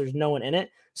there's no one in it.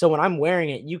 So when I'm wearing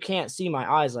it, you can't see my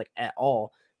eyes like at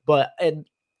all. But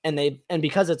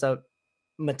because it's a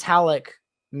metallic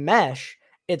mesh,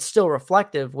 it's still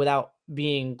reflective without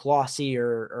being glossy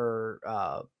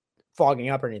or fogging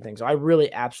up or anything. So I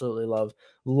really absolutely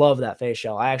love that face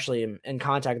shell. I actually am in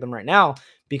contact with them right now,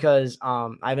 because I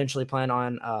eventually plan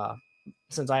on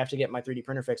since I have to get my 3D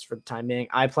printer fixed for the time being,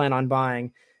 I plan on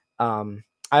buying I'm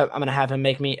gonna have him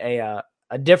make me a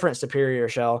different superior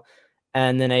shell,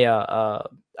 and then a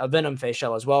Venom face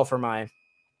shell as well for my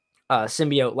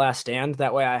symbiote last stand.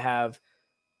 That way I have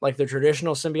like the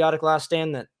traditional symbiotic last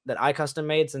stand that I custom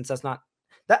made, since that's not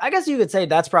that, I guess you could say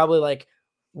that's probably like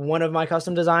one of my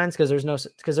custom designs, because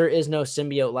there is no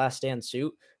symbiote last stand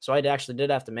suit. So I actually did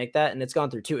have to make that, and it's gone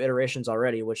through 2 iterations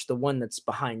already, which the one that's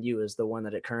behind you is the one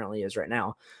that it currently is right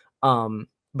now.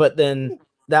 But then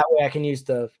that way I can use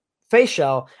the face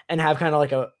shell and have kind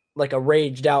of like a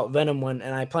raged out Venom one,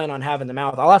 and I plan on having the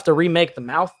mouth. I'll have to remake the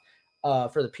mouth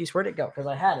for the piece. Where'd it go? Because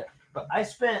I had it, but I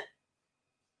spent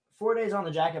 4 days on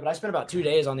the jacket, but I spent about 2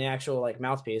 days on the actual like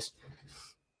mouthpiece.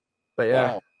 But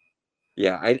yeah. Wow.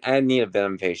 Yeah, I need a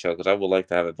Venom face shell, because I would like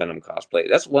to have a Venom cosplay.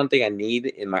 That's one thing I need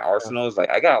in my arsenal. Is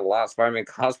like I got a lot of Spider-Man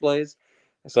cosplays,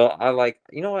 so I like,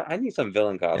 you know what, I need some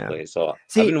villain cosplays. So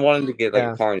I've been wanting to get like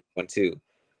a Carnage one too.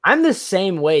 I'm the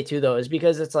same way too, though, is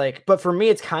because it's like, but for me,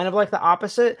 it's kind of like the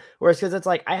opposite. Whereas, because it's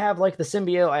like I have like the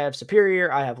symbiote, I have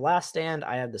Superior, I have Last Stand,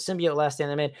 I have the symbiote Last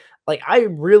Stand I made. Like I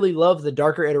really love the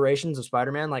darker iterations of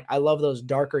Spider-Man. Like I love those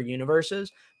darker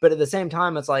universes, but at the same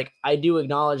time, it's like I do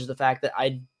acknowledge the fact that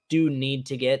I do need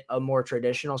to get a more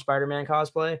traditional Spider-Man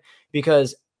cosplay,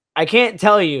 because I can't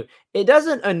tell you, it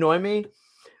doesn't annoy me,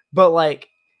 but like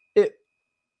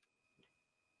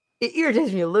it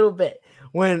irritates me a little bit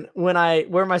when I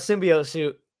wear my symbiote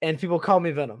suit and people call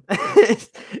me Venom.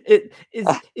 it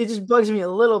just bugs me a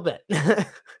little bit. I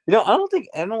don't think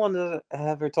anyone has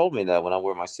ever told me that when I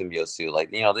wear my symbiote suit.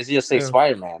 Like, they just say Yeah.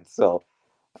 Spider-Man. So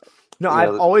No,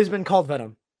 I've always been called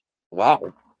Venom.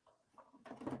 wow.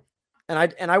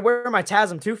 And I wear my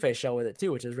TASM 2 face shell with it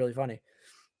too, which is really funny.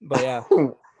 But yeah.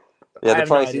 Yeah, I they have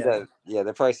probably no see idea. that. Yeah,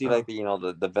 they probably see Oh. like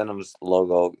the Venom's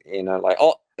logo, like,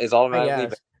 oh, it's automatically.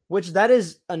 Yes. Which that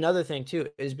is another thing too,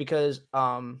 is because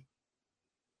and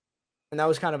that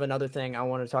was kind of another thing I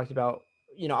wanted to talk about.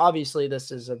 Obviously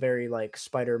this is a very like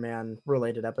Spider-Man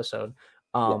related episode.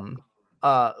 So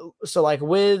like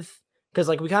because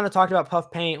like we kind of talked about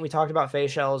puff paint, we talked about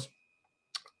face shells.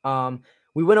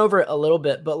 We went over it a little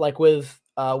bit, but like with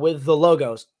the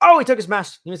logos. Oh, he took his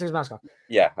mask. He took his mask off.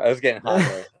 Yeah, I was getting hot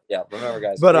there. Yeah, remember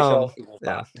guys, But facial equals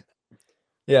yeah. hot.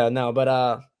 Yeah, no,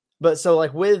 but so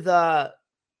like with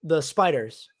the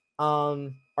spiders,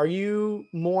 are you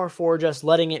more for just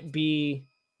letting it be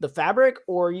the fabric,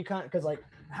 or are you kind of, because like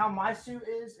how my suit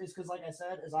is because like I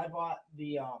said, is I bought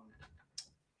the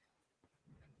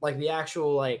like the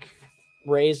actual like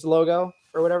raised logo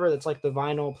or whatever, that's like the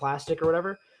vinyl plastic or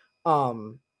whatever.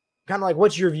 Kind of like,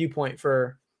 what's your viewpoint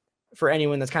for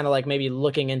anyone that's kind of like maybe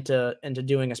looking into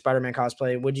doing a Spider-Man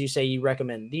cosplay? Would you say you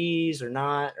recommend these or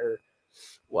not, or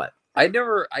what? I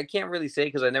can't really say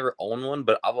because I never own one,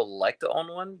 but I would like to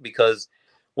own one because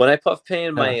when I puff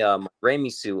painted my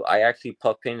Raimi suit, I actually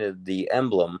puff painted the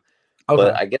emblem. Okay.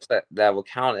 But I guess that will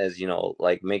count as,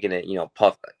 like making it,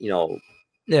 puff,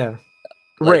 yeah,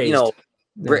 like, raised,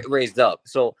 raised up.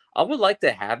 So I would like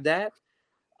to have that.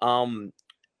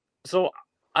 So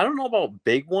I don't know about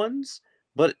big ones,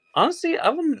 but honestly, I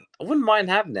wouldn't mind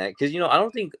having that because, I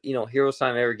don't think, Heroes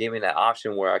Time ever gave me that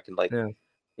option where I can like,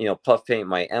 puff paint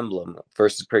my emblem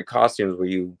versus print costumes where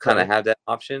you kind of have that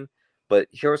option. But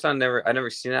Heroes Time I never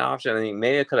seen that option. I mean,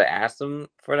 maybe I could have asked them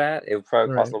for that. It would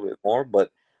probably cost a little bit more, but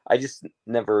I just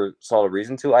never saw a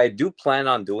reason to. I do plan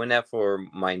on doing that for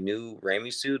my new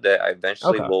Raimi suit that I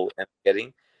eventually will end up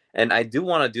getting. And I do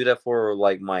want to do that for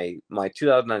like my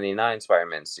 2099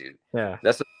 Spider-Man suit. Yeah.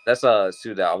 That's a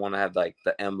suit that I want to have like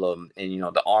the emblem and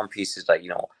the arm pieces like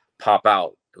pop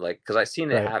out, like, because I've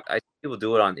seen it I see people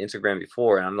do it on Instagram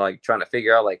before, and I'm like trying to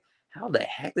figure out like how the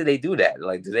heck did they do that?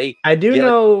 Like, do they I do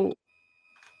know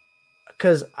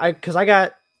because I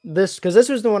got this, because this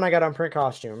was the one I got on print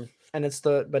costume, and it's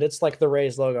like the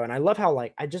raised logo, and I love how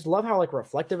like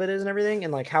reflective it is and everything,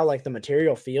 and like how like the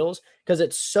material feels, because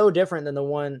it's so different than the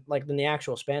one like than the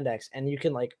actual spandex, and you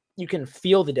can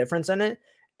feel the difference in it,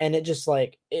 and it just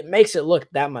like it makes it look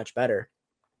that much better.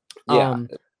 Yeah,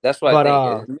 that's what I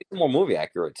think. It makes it more movie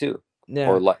accurate too,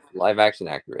 or live action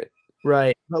accurate.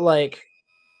 Right, but like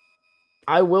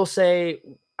I will say,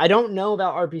 I don't know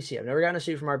about RPC. I've never gotten a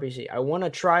suit from RPC. I want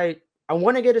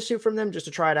to get a suit from them just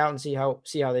to try it out and see how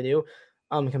they do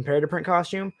compared to print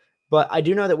costume. But I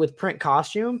do know that with print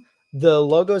costume, the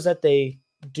logos that they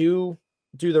do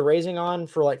the raising on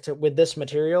for like with this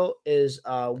material is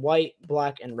white,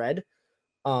 black, and red,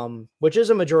 which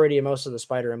is a majority of most of the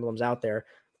spider emblems out there.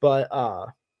 But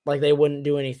like they wouldn't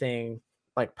do anything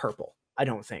like purple, I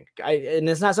don't think. And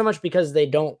it's not so much because they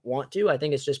don't want to. I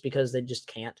think it's just because they just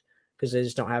can't, because they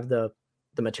just don't have the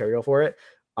material for it,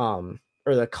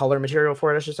 or the color material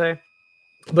for it, I should say.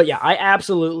 But yeah, I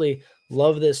absolutely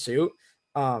love this suit,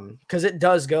 because it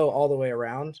does go all the way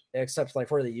around, except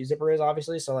like where the U zipper is,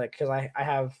 obviously. So like, because I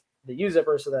have the U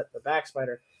zipper, so that the back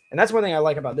spider, and that's one thing I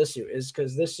like about this suit, is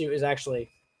because this suit is actually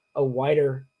a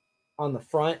wider on the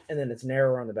front and then it's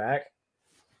narrower on the back.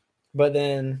 But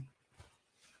then,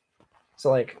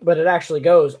 but it actually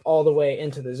goes all the way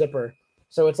into the zipper.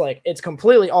 So it's like, it's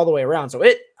completely all the way around. So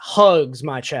it hugs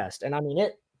my chest. And I mean,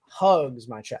 it hugs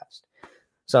my chest.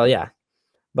 So yeah.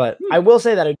 But I will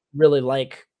say that I really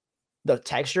like the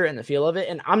texture and the feel of it.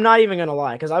 And I'm not even going to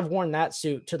lie, because I've worn that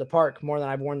suit to the park more than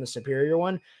I've worn the Superior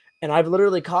one. And I've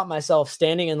literally caught myself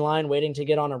standing in line waiting to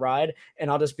get on a ride.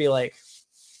 And I'll just be like,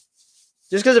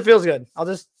 just because it feels good, I'll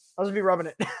just be rubbing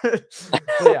it.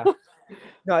 Yeah.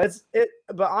 No,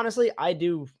 but honestly, I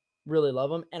do really love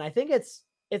them. And I think it's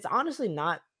honestly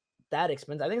not that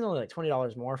expensive. I think it's only like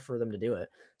 $20 more for them to do it.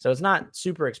 So it's not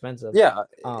super expensive. Yeah.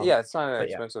 It's not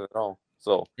expensive at all.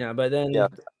 So yeah, but then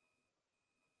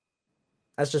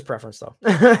that's just preference though.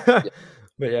 But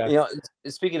yeah.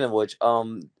 Speaking of which,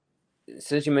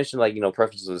 since you mentioned like,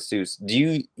 preferences of the suits, do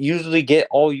you usually get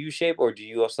all U-shape, or do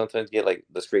you sometimes get like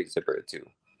the straight zipper too?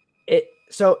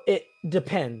 So it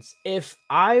depends. If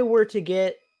I were to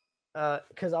get,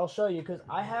 because I'll show you, because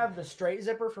I have the straight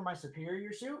zipper for my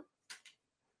Superior suit,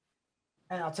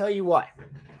 and I'll tell you why.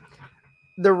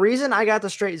 the reason I got the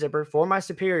straight zipper for my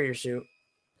Superior suit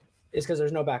is because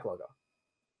there's no back logo.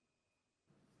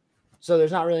 So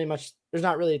there's not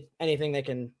really anything they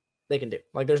can do.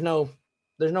 Like there's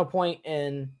no point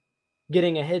in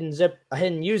getting a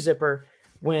hidden U zipper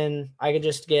when I could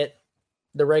just get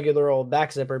the regular old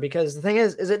back zipper, because the thing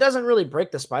is it doesn't really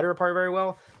break the spider apart very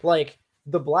well. Like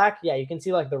the black, yeah, you can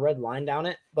see like the red line down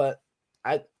it, but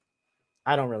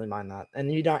I don't really mind that.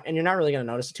 And you're not really going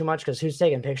to notice it too much because who's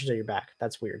taking pictures of your back?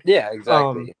 That's weird. Yeah,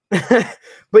 exactly.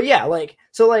 But yeah, like,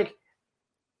 so like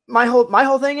my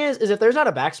whole thing is if there's not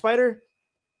a back spider,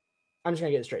 I'm just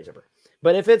going to get a straight zipper.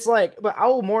 But if it's like, but I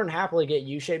will more than happily get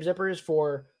U-shaped zippers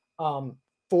for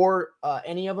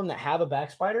any of them that have a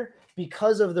back spider,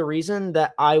 because of the reason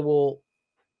that I will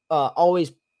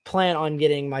always plan on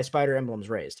getting my spider emblems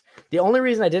raised. The only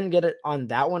reason I didn't get it on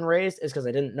that one raised is because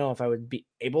I didn't know if I would be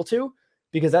able to,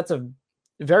 because that's a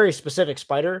very specific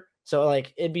spider. So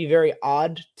like it'd be very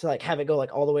odd to like have it go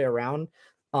like all the way around.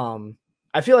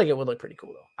 I feel like it would look pretty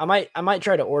cool though. I might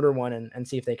try to order one and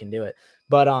see if they can do it.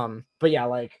 But yeah,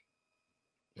 like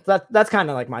that's kind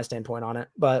of like my standpoint on it.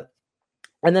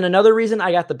 And then another reason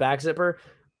I got the back zipper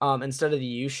instead of the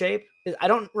U shape is I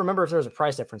don't remember if there was a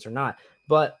price difference or not.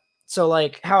 But so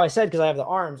like how I said, because I have the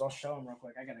arms, I'll show them real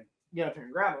quick. I gotta get up here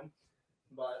and grab them.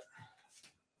 But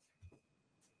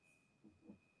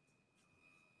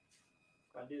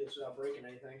if I do this without breaking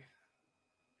anything.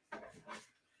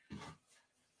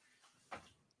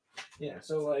 Yeah,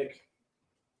 so like,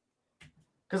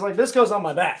 because like this goes on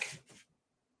my back.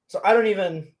 So I don't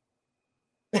even,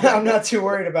 I'm not too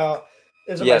worried about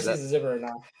if somebody sees the zipper or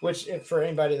not, which if for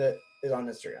anybody that is on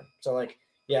Instagram. So like,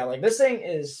 yeah, like this thing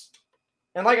is,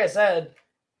 and like I said,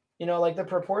 you know, like the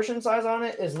proportion size on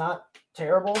it is not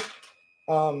terrible.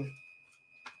 I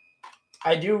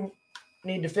do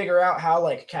need to figure out how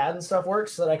like CAD and stuff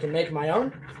works so that I can make my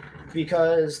own,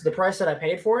 because the price that I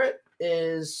paid for it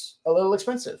is a little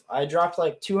expensive. I dropped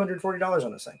like $240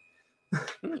 on this thing.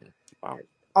 Wow.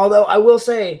 Although I will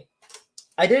say,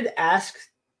 I did ask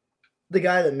the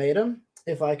guy that made them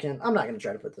if I can. I'm not going to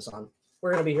try to put this on.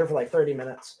 We're going to be here for like 30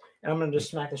 minutes, and I'm going to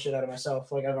just smack the shit out of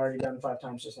myself like I've already done 5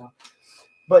 times just now.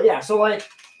 But yeah, so like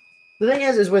the thing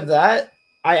is with that,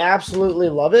 I absolutely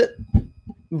love it,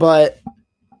 but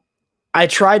I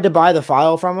tried to buy the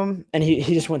file from him, and he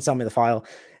just wouldn't sell me the file.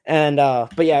 And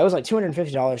but yeah, it was like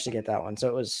 $250 to get that one, so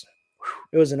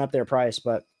it was an up there price.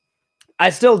 But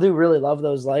I still do really love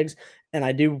those legs, and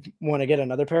I do want to get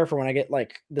another pair for when I get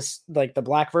like this, like the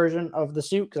black version of the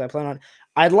suit, because I plan on.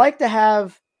 I'd like to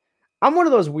have. I'm one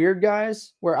of those weird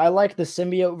guys where I like the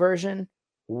symbiote version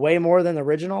way more than the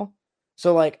original.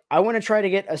 So like I want to try to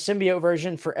get a symbiote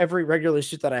version for every regular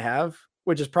suit that I have,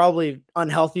 which is probably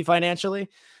unhealthy financially,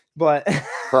 but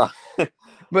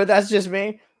but that's just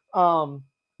me.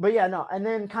 But yeah, no. And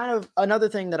then kind of another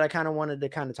thing that I kind of wanted to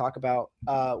kind of talk about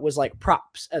was like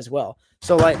props as well.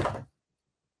 So like,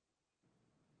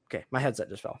 okay, my headset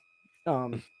just fell.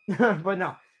 But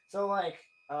no. So like,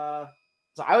 so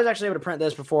I was actually able to print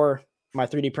this before my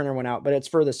 3D printer went out, but it's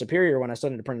for the Superior one. I still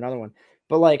need to print another one.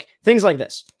 But like things like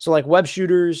this. So like web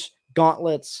shooters,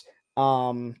 gauntlets,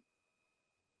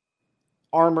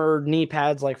 armored knee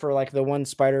pads, like for like the one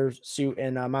spider suit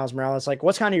in Miles Morales. Like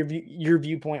what's kind of your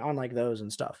viewpoint on like those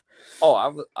and stuff?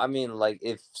 Oh, I mean, like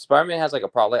if Spider-Man has like a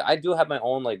problem, like I do have my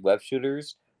own like web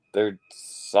shooters. They're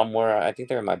somewhere, I think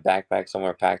they're in my backpack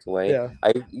somewhere packed away. Yeah.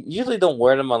 I usually don't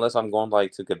wear them unless I'm going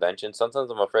like to conventions.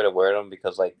 Sometimes I'm afraid to wear them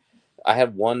because like I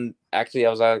had one, actually I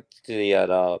was actually at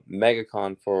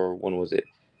MegaCon for, when was it?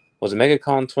 Was it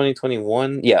MegaCon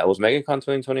 2021? Yeah, it was MegaCon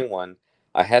 2021.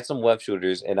 I had some web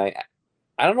shooters, and I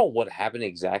don't know what happened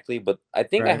exactly, but I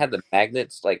think I had the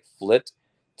magnets like flipped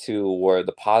to where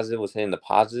the positive was hitting the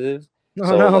positive.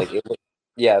 Like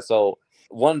so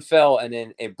one fell and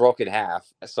then it broke in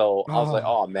half. So I was like,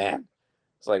 oh man.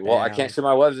 It's like, well, I can't shoot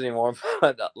my webs anymore.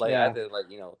 But like I had to like,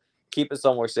 keep it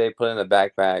somewhere safe, put it in the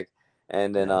backpack,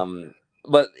 and then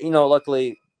but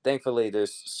luckily, thankfully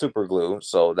there's super glue,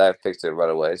 so that fixed it right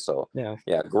away. So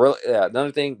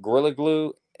another thing, Gorilla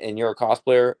Glue, and you're a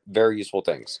cosplayer, very useful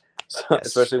things.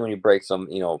 Especially when you break some,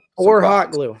 or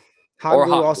hot glue. Hot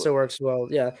glue also works well.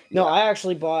 Yeah. No, I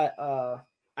actually bought.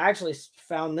 I actually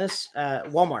found this at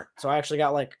Walmart. So I actually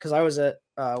got because I was at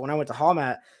when I went to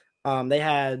Hallmat, they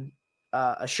had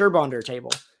a Surebonder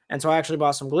table, and so I actually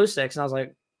bought some glue sticks. And I was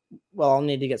like, well, I'll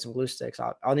need to get some glue sticks.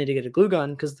 I'll need to get a glue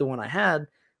gun because the one I had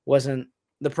wasn't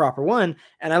the proper one.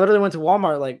 And I literally went to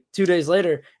Walmart like 2 days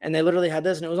later, and they literally had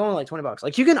this, and it was only like $20.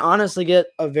 Like you can honestly get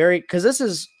because this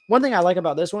is. One thing I like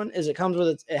about this one is it comes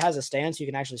with it has a stand, so you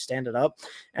can actually stand it up.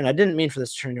 And I didn't mean for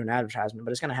this to turn into an advertisement,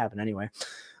 but it's going to happen anyway.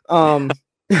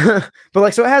 but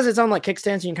like, so it has its own like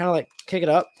kickstand, so you can kind of like kick it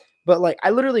up. But like, I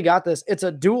literally got this. It's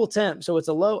a dual temp, so it's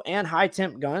a low and high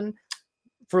temp gun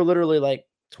for literally like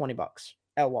 $20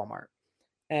 at Walmart.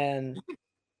 And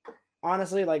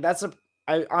honestly, like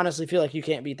I honestly feel like you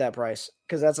can't beat that price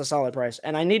because that's a solid price.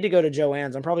 And I need to go to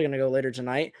Joann's. I'm probably gonna go later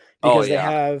tonight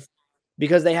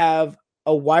because they have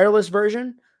a wireless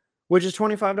version, which is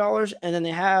 $25, and then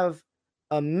they have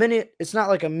a mini. It's not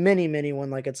like a mini one,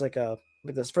 like it's like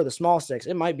this for the small sticks.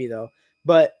 It might be though,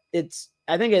 but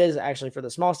I think it is actually for the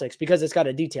small sticks because it's got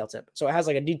a detail tip. So it has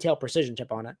like a detail precision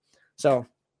chip on it. So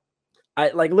I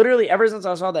like literally ever since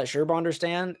I saw that SureBonder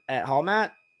stand at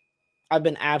Hallmat, I've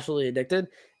been absolutely addicted.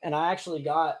 And I actually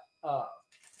got,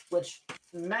 which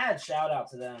mad shout out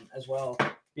to them as well,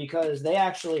 because they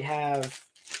actually have,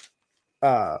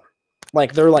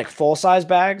 like they're like full size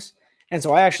bags. And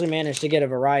so I actually managed to get a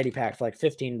variety pack for like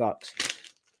 $15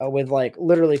 with like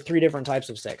literally 3 different types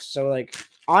of sticks. So like,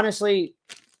 honestly,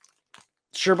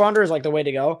 SureBonder is like the way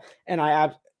to go. And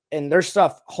and their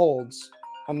stuff holds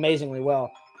amazingly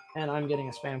well. And I'm getting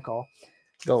a spam call.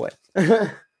 Go away.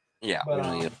 Yeah.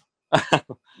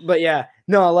 But yeah,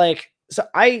 no, like, so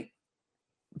I've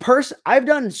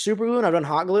done super glue and I've done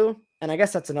hot glue. And I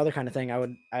guess that's another kind of thing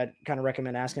I'd kind of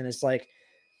recommend asking is like,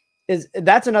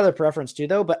 that's another preference too,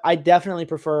 though. But I definitely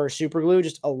prefer super glue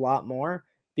just a lot more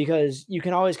because you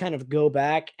can always kind of go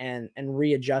back and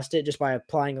readjust it just by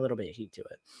applying a little bit of heat to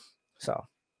it. So,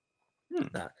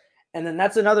 and then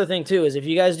that's another thing too, is if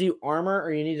you guys do armor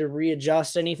or you need to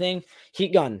readjust anything,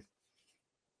 heat gun.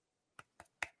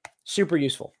 Super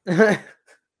useful.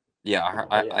 Yeah,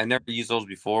 I never used those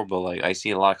before, but like I see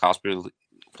a lot of cosplay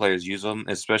players use them,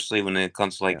 especially when it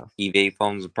comes to like EVA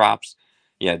foams and props.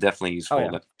 Yeah, definitely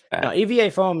useful. No,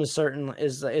 EVA foam is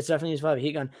it's definitely useful to have a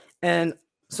heat gun. And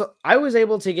so I was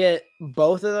able to get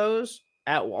both of those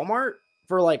at Walmart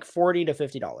for like $40 to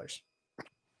 $50.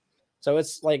 So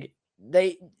it's like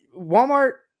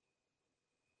Walmart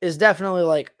is definitely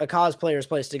like a cosplayer's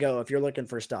place to go if you're looking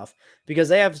for stuff because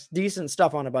they have decent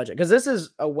stuff on a budget. Because that's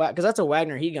a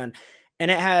Wagner heat gun, and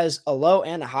it has a low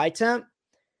and a high temp.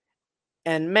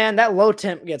 And man, that low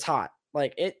temp gets hot.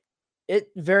 Like it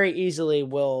very easily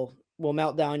will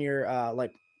melt down your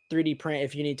like 3D print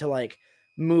if you need to like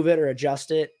move it or adjust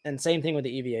it. And same thing with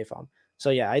the EVA foam. So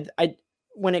yeah, I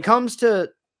when it comes to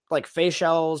like face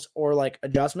shells or like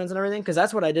adjustments and everything, because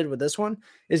that's what I did with this one,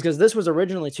 is because this was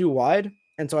originally too wide.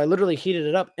 And so I literally heated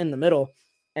it up in the middle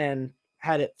and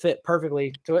had it fit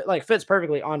perfectly. So it like fits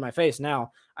perfectly on my face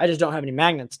now. I just don't have any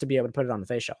magnets to be able to put it on the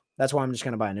face shell. That's why I'm just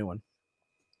going to buy a new one.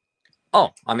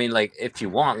 Oh, I mean, like if you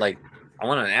want, like I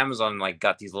went on Amazon, like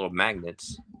got these little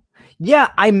magnets. Yeah,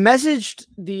 I messaged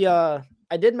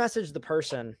I did message the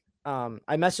person.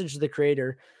 I messaged the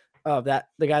creator of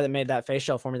the guy that made that face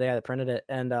shell for me, the guy that printed it.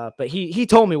 And, but he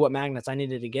told me what magnets I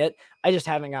needed to get. I just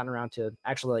haven't gotten around to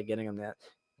actually like getting them yet.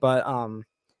 But,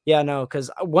 yeah, no,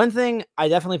 because one thing I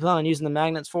definitely plan on using the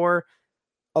magnets for,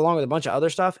 along with a bunch of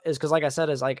other stuff, is because, like I said,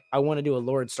 is like I want to do a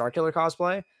Lord Starkiller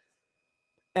cosplay.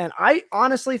 And I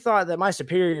honestly thought that my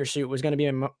Superior suit was going to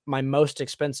be my most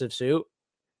expensive suit.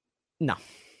 No.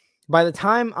 By the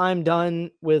time I'm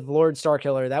done with Lord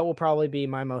Starkiller, that will probably be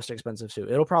my most expensive suit.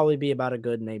 It'll probably be about a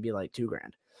good maybe like $2,000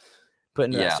 put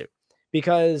into that suit.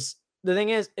 Because the thing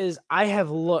is I have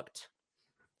looked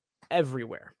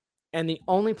everywhere. And the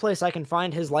only place I can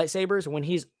find his lightsabers when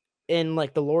he's in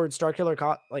like the Lord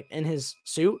Starkiller, like in his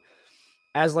suit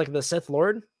as like the Sith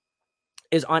Lord,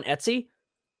 is on Etsy.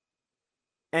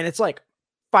 And it's like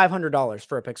 $500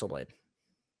 for a pixel blade.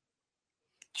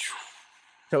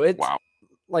 So it's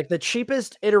like the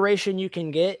cheapest iteration you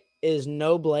can get is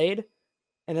no blade.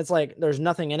 And it's like, there's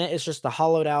nothing in it. It's just the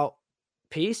hollowed out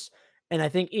piece. And I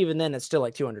think even then it's still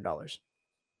like $200.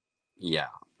 Yeah.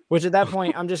 Which at that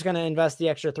point, I'm just going to invest the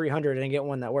extra $300 and get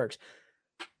one that works.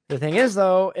 The thing is,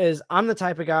 though, is I'm the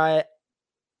type of guy,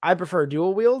 I prefer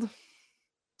dual wield.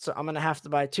 So I'm going to have to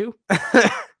buy 2.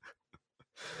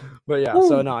 But yeah,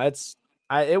 so no,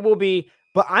 it will be,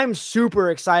 but I'm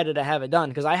super excited to have it done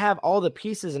because I have all the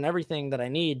pieces and everything that I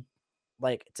need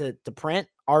like to print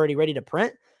already ready to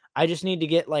print. I just need to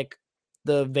get like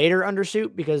the Vader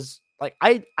undersuit because like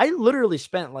I literally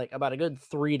spent like about a good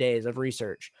 3 days of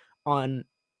research on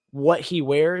what he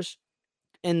wears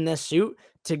in this suit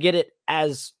to get it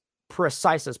as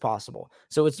precise as possible.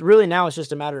 So it's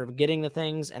just a matter of getting the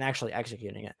things and actually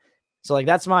executing it. So like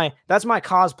that's my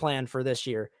cause plan for this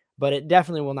year, but it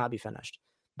definitely will not be finished.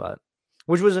 But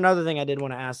which was another thing I did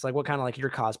want to ask, like what kind of like your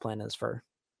cause plan is for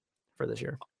this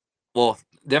year. Well,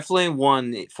 definitely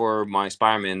one for my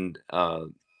Spider-Man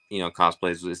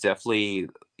cosplays is definitely,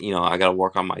 I got to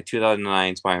work on my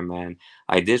 2009 Spider-Man.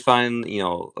 I did find,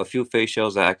 a few face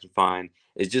shells that I can find.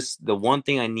 It's just the one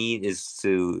thing I need is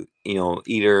to,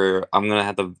 either I'm gonna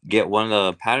have to get one of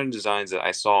the pattern designs that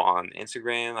I saw on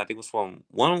Instagram. I think it was from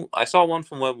one. I saw one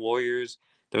from Web Warriors.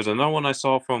 There's another one I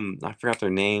saw from, I forgot their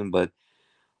name, but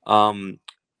um,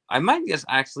 I might just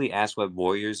actually ask Web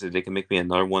Warriors if they can make me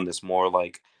another one that's more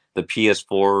like the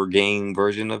PS4 game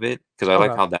version of it, because I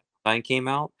like Okay. how that design came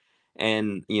out.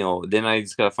 And then I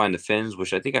just gotta find the fins,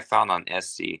 which I think I found on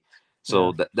Etsy.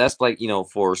 So Yeah. that's like,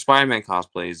 for Spider-Man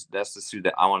cosplays, that's the suit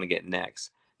that I want to get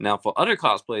next. Now for other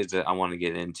cosplays that I want to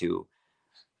get into,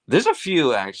 there's a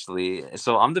few actually.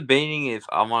 So I'm debating if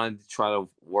I want to try to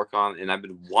work on, and I've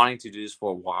been wanting to do this for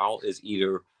a while, is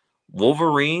either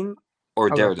Wolverine or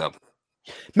Okay. Daredevil.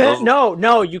 Man,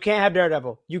 no, you can't have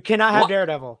Daredevil. You cannot have What?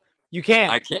 Daredevil. You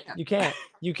can't. I can't. You can't.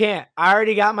 You can't. I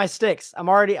already got my sticks. I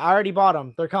already bought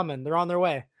them. They're coming. They're on their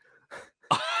way.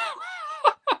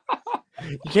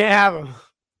 You can't have them.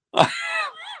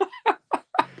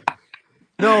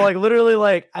 No, like literally,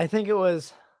 like I think it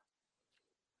was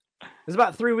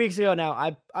about 3 weeks ago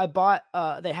now. I bought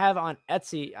they have on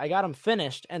Etsy. I got them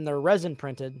finished and they're resin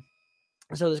printed,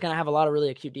 so there's gonna have a lot of really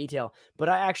acute detail. But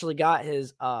I actually got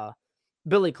his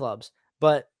Billy Clubs,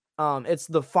 but it's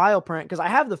the file print because I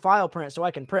have the file print so I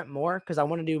can print more because I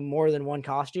want to do more than one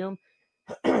costume.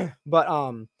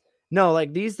 But no,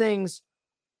 like these things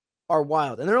are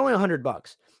wild and they're only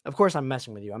 $100. Of course, I'm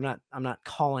messing with you. I'm not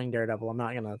calling Daredevil. I'm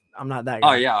not that Oh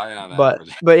guy. yeah, I know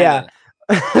that. But yeah,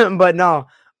 but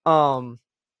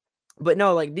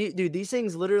no, like dude, these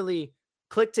things literally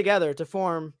click together to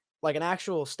form like an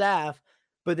actual staff.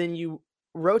 But then you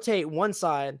rotate one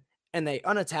side and they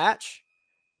unattach.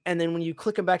 And then when you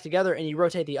click them back together and you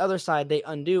rotate the other side, they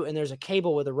undo. And there's a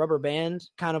cable with a rubber band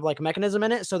kind of like mechanism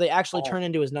in it. So they actually turn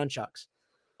into his nunchucks.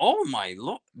 Oh my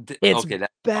lord! It's Okay,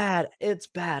 bad. It's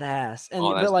badass. And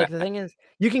that's but like bad. the thing is,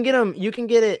 you can get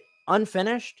it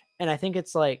unfinished, and I think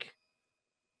it's like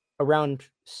around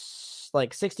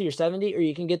like 60 or 70, or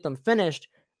you can get them finished,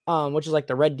 which is like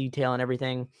the red detail and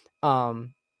everything.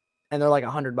 And they're like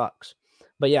 $100.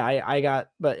 But yeah, I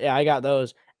got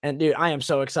those. And dude, I am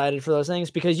so excited for those things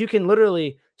because you can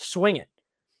literally swing it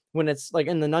when it's like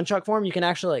in the nunchuck form. You can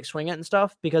actually like swing it and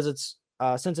stuff because it's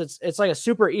since it's like a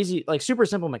super easy, like super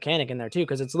simple mechanic in there too,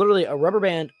 because it's literally a rubber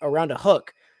band around a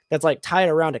hook that's like tied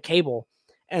around a cable,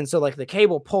 and so like the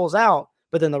cable pulls out,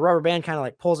 but then the rubber band kind of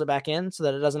like pulls it back in so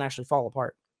that it doesn't actually fall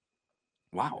apart.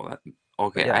 Wow.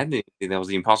 Okay, Yeah. I didn't think that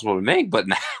was even possible to make, but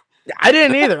now I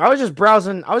didn't either. I was just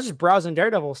browsing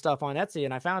Daredevil stuff on Etsy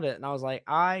and I found it and I was like,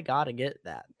 I gotta get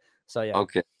that. So yeah.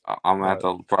 okay, I'm gonna have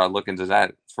to probably look into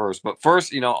that first. But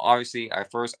first, obviously, I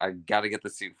gotta get the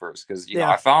suit first because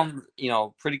I found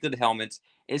pretty good helmets.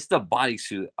 It's the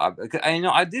bodysuit.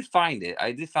 I did find it.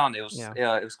 It was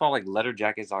it was called like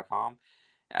letterjackets.com,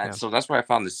 and so that's where I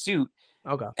found the suit.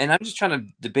 Okay. And I'm just trying to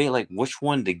debate like which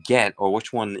one to get or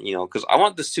which one because I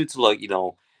want the suit to look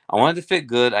I want it to fit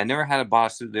good. I never had a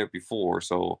bodysuit there before,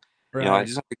 so. I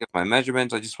just have to get my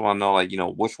measurements. I just want to know, like,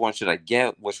 which one should I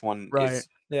get? Which one is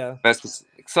best?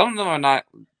 Some of them are not.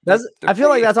 I feel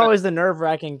like that's always the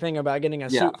nerve-wracking thing about getting a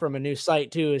suit from a new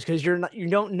site too, is because you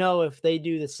don't know if they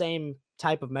do the same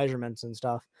type of measurements and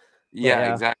stuff.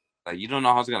 Yeah, exactly. Like, you don't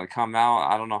know how it's gonna come out.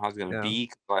 I don't know how it's gonna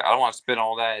be. Like, I don't want to spend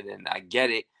all that, and I get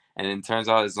it, and it turns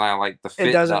out it's not like the fit.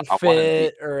 It doesn't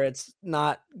fit, or it's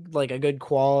not like a good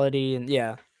quality, and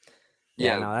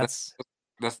no,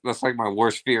 that's like my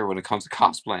worst fear when it comes to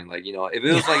cosplaying. Like, if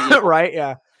it was like right,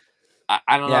 yeah.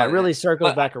 I don't know. Yeah, it really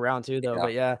circles back around too, though.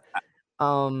 But yeah,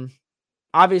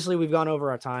 obviously we've gone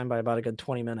over our time by about a good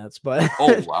 20 minutes. But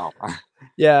oh wow,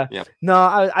 yeah. No,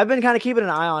 I've been kind of keeping an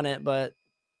eye on it, but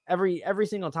every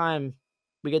single time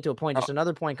we get to a point, just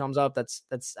another point comes up that's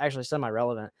actually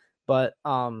semi-relevant. But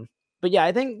yeah,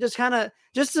 I think just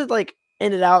to like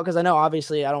end it out because I know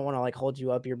obviously I don't want to like hold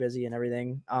you up. You're busy and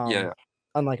everything.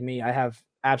 Unlike me, I have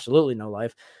absolutely no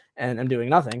life and I'm doing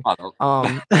nothing.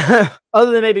 Other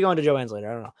than maybe going to Joanne's later.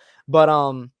 I don't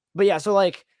know. But yeah, so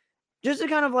like just to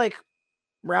kind of like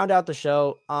round out the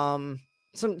show,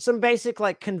 some basic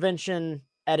like convention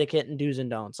etiquette and do's and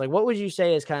don'ts. Like what would you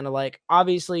say is kind of like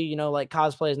obviously, like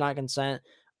cosplay is not consent.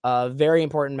 Very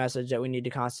important message that we need to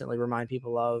constantly remind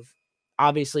people of.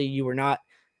 Obviously, you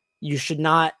should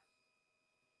not,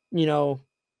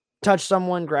 touch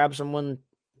someone, grab someone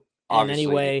in any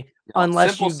way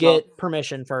unless you get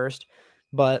permission first.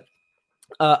 But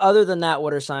other than that,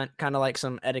 what are kind of like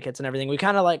some etiquettes and everything? We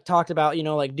kind of like talked about,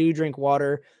 like do drink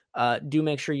water, do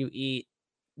make sure you eat,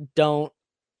 what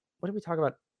did we talk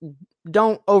about?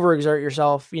 Don't overexert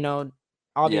yourself,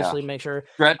 obviously make sure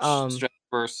stretch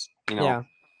first, Yeah.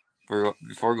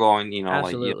 before going. You know, like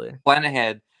Absolutely. plan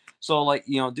ahead. So like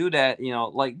do that.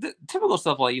 Like the typical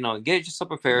stuff like get yourself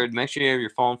prepared. Make sure you have your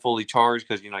phone fully charged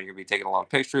because you're gonna be taking a lot of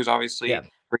pictures. Yeah, Obviously, bring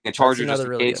a that's charger just another in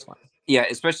really case. good one. Yeah,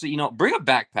 especially bring a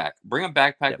backpack. Bring a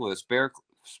backpack Yep. with a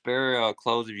spare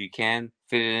clothes if you can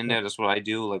fit it in there. Yep. That's what I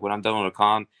do. Like when I'm done with a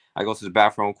con, I go to the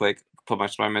bathroom quick, put my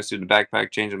Spider-Man suit in the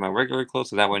backpack, change my regular clothes,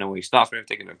 so that way nobody stops me from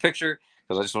taking a picture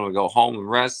because I just want to go home and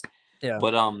rest. Yeah.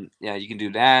 But yeah, you can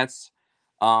do that.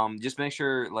 Just make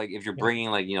sure like if you're Yeah.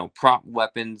 bringing like prop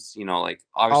weapons, like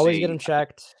obviously Always get them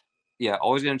checked. yeah,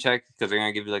 always get them checked because they're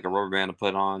gonna give you like a rubber band to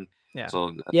put on. Yeah.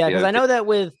 So Yeah, because I know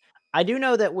that I do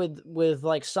know that with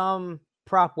like some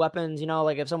prop weapons,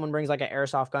 like if someone brings like an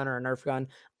airsoft gun or a Nerf gun,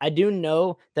 I do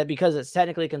know that because it's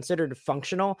technically considered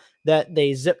functional, that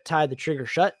they zip tie the trigger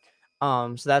shut.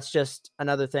 So that's just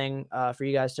another thing for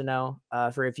you guys to know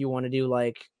for if you want to do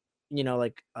like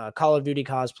like Call of Duty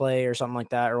cosplay or something like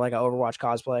that, or like an Overwatch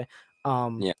cosplay.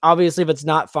 Yeah. Obviously, if it's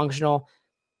not functional,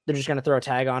 they're just gonna throw a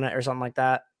tag on it or something like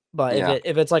that. But Yeah.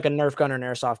 if it's like a Nerf gun or an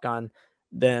airsoft gun,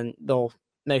 then they'll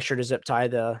make sure to zip tie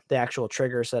the actual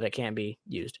trigger so that it can't be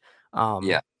used.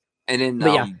 Yeah. And then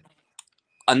but yeah.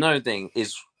 Another thing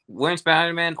is wearing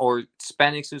Spider-Man or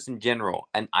Hispanic suits in general,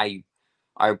 and I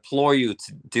implore you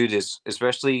to do this,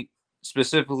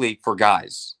 specifically for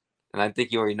guys. And I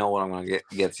think you already know what I'm gonna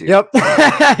get to. Yep.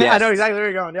 I know exactly where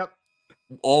you're going. Yep.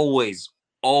 Always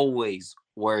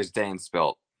wear his dance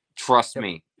belt. Trust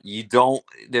me. You don't.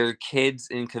 There are kids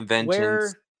in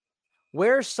conventions.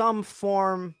 Wear some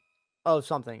form of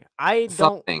something. I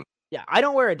don't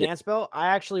wear a dance belt. I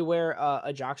actually wear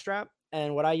a jock strap,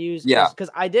 and what I use is because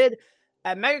I did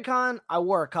at MegaCon, I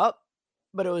wore a cup,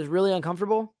 but it was really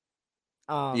uncomfortable.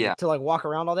 To like walk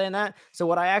around all day in that. So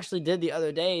what I actually did the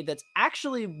other day that's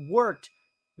actually worked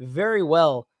very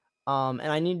well. And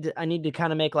I need to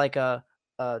kind of make like a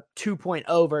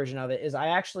 2.0 version of it is I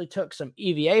actually took some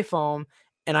EVA foam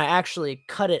and I actually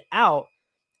cut it out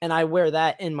and I wear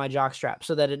that in my jock strap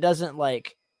so that it doesn't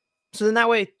so then that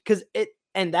way, because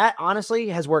that honestly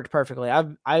has worked perfectly.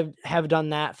 I have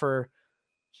done that for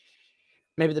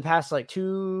maybe the past like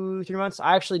 2-3 months.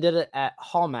 I actually did it at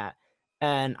Hallmat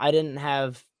and I didn't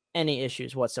have any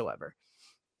issues whatsoever.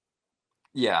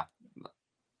 Yeah.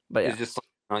 But yeah. It's just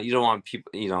you don't want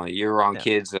people, you're around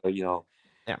kids,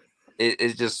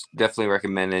 it's just definitely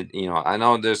recommended. I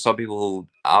know there's some people who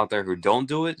out there who don't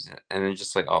do it, and it's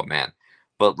just like, oh man,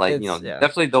 but like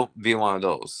definitely don't be one of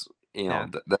those.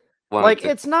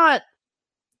 It's not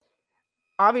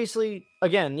obviously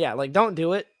again, like don't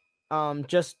do it,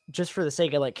 just for the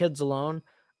sake of like kids alone,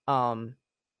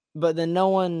 but then no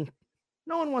one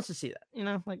wants to see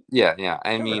that, like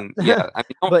I mean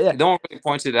don't really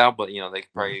point it out, but they can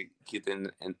probably keep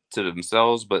it into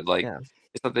themselves, but like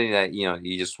it's something that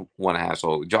you just want to have.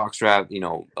 So jock strap,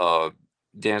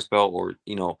 dance belt, or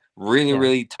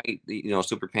really tight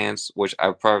super pants, which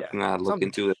I probably gonna look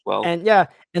into as well. And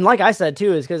and like I said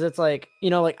too, is because it's like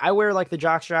like I wear like the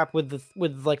jock strap with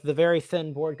like the very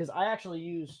thin board, because I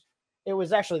actually it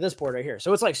was actually this board right here,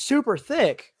 so it's like super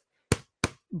thick,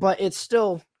 but it's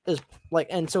still is like,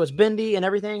 and so it's bendy and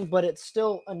everything, but it's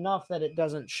still enough that it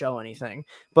doesn't show anything.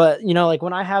 But like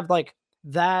when I have like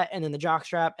that and then the jock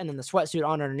strap and then the sweatsuit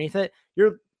on underneath it,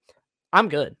 I'm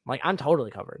good. Like I'm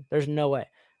totally covered. There's no way.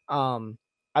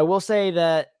 I will say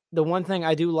that the one thing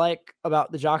I do like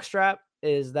about the jock strap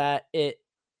is that it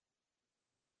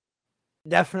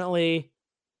definitely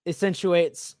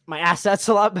accentuates my assets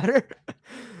a lot better.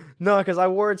 No, because I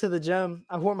wore it to the gym.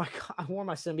 I wore my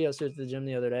symbiote suit to the gym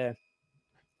the other day,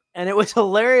 and it was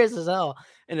hilarious as hell,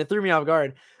 and it threw me off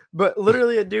guard. But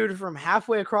literally, a dude from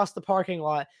halfway across the parking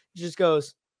lot just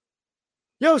goes,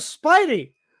 "Yo,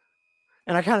 Spidey!"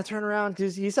 And I kind of turn around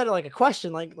because he said it like a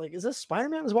question, like is this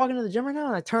Spider-Man was walking to the gym right now?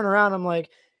 And I turn around, I'm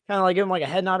like, kind of like give him like a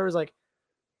head nod. Or was like,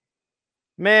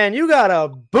 "Man, you got a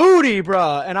booty,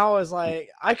 bruh." And I was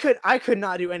like, I could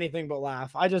not do anything but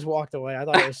laugh. I just walked away. I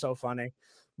thought it was so funny.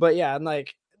 But yeah, and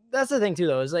like that's the thing too,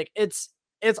 though, is like it's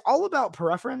all about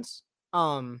preference.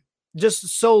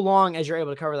 Just so long as you're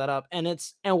able to cover that up. And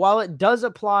while it does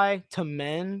apply to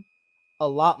men a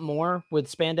lot more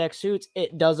with spandex suits,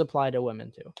 it does apply to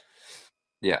women too.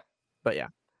 Yeah. But yeah.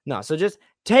 No, so just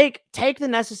take the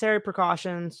necessary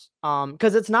precautions.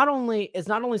 Because it's not only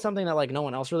something that like no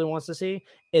one else really wants to see,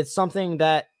 it's something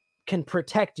that can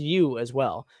protect you as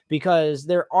well. Because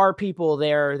there are people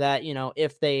there that,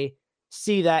 if they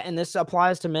see that, and this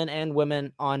applies to men and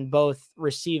women on both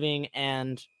receiving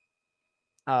and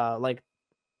like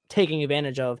taking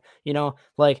advantage of,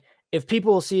 like if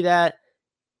people see that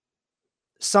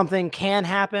something can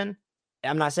happen,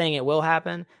 I'm not saying it will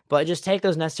happen, but just take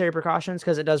those necessary precautions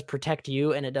because it does protect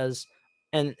you and it does,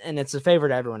 and it's a favor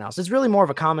to everyone else. It's really more of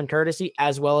a common courtesy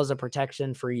as well as a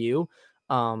protection for you,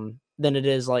 than it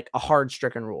is like a hard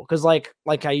stricken rule. Because like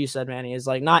how you said, Manny, is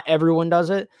like not everyone does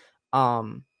it,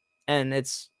 and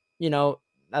it's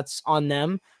that's on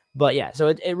them. But yeah, so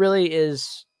it really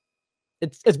is.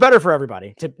 It's better for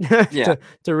everybody to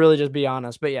to really just be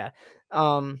honest. But yeah,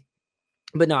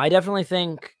 but no, I definitely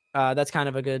think that's kind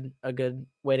of a good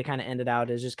way to kind of end it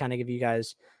out, is just kind of give you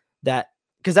guys that,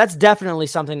 because that's definitely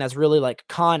something that's really like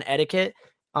con etiquette.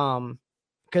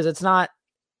 Because it's not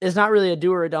really a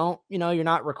do or a don't. You're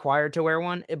not required to wear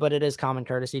one, but it is common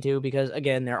courtesy too. Because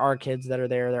again, there are kids that are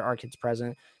there are kids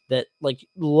present that like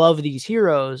love these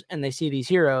heroes, and they see these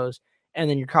heroes, and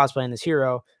then you're cosplaying this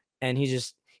hero, and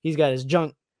he's got his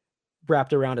junk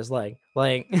wrapped around his leg,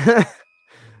 like.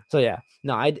 So yeah,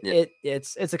 no,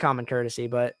 it's a common courtesy,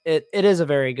 but it is a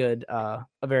very good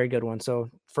one. So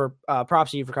for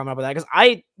props to you for coming up with that, because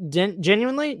I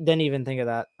genuinely didn't even think of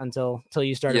that until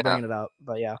you started bringing it up.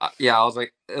 But yeah, I was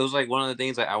like, it was like one of the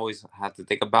things I always have to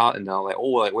think about, and I'm like, oh,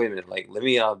 like wait a minute, like let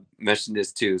me mention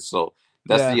this too. So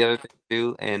that's the other thing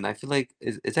too, and I feel like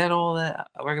is that all that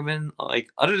I recommend? Like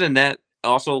other than that,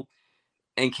 also.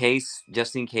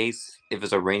 Just in case, if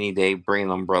it's a rainy day, bring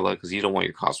an umbrella because you don't want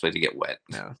your cosplay to get wet.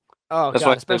 No. Oh,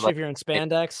 God, especially if you're in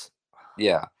spandex.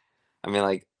 Yeah. I mean,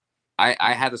 like,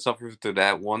 I had to suffer through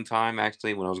that one time,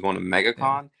 actually, when I was going to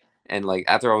MegaCon. And, like,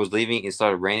 after I was leaving, it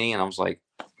started raining, and I was like,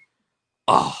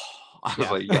 oh. I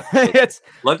was like, yeah.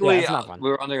 Luckily, we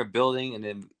were under a building, and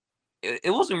then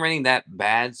it wasn't raining that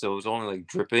bad, so it was only, like,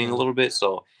 dripping a little bit.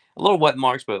 So, a little wet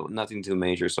marks, but nothing too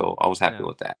major. So, I was happy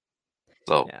with that.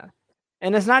 So, yeah.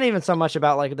 And it's not even so much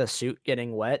about like the suit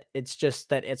getting wet. It's just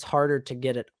that it's harder to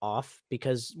get it off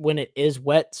because when it is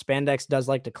wet, spandex does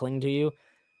like to cling to you.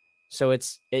 So it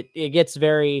gets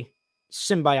very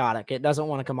symbiotic. It doesn't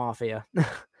want to come off of you.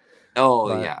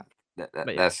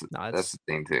 That's the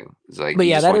thing too. It's like, but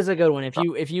yeah, that is a good one.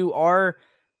 If you are,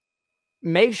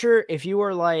 make sure if you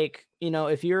are like,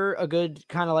 if you're a good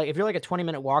kind of like, if you're like a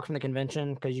 20-minute walk from the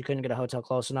convention because you couldn't get a hotel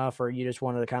close enough, or you just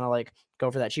wanted to kind of like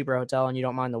go for that cheaper hotel and you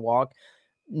don't mind the walk,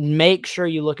 make sure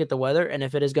you look at the weather. And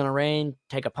if it is going to rain,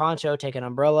 take a poncho, take an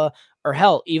umbrella, or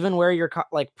hell, even wear your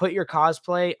put your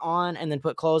cosplay on and then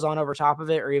put clothes on over top of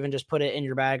it, or even just put it in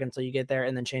your bag until you get there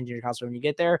and then change your cosplay when you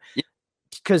get there.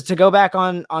 Because to go back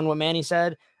on what Manny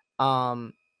said,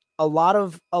 a lot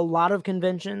of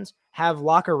conventions have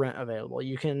locker rent available.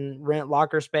 You can rent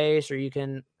locker space, or you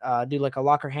can do like a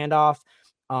locker handoff,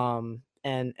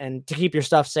 and to keep your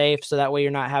stuff safe, so that way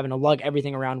you're not having to lug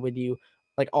everything around with you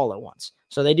like all at once.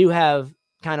 So they do have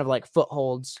kind of like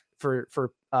footholds for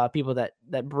people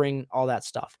that bring all that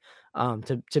stuff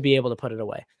to be able to put it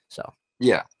away. So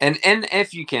yeah, and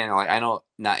if you can, like, I know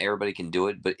not everybody can do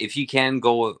it, but if you can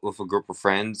go with a group of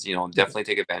friends, definitely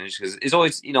take advantage, because it's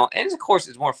always, and of course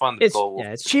it's more fun to go.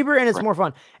 Yeah, it's cheaper and it's more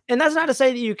fun. And that's not to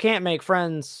say that you can't make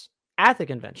friends at the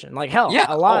convention. Like hell,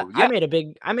 a lot. I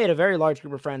made a very large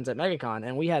group of friends at MegaCon,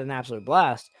 and we had an absolute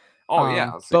blast.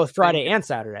 Both Friday and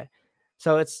Saturday.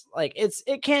 So it's like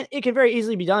it can very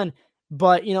easily be done.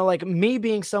 But like me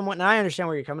being someone, and I understand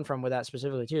where you're coming from with that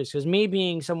specifically too, is because me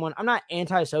being someone, I'm not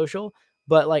antisocial,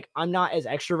 but like I'm not as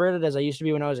extroverted as I used to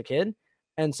be when I was a kid.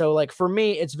 And so like for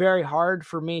me, it's very hard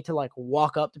for me to like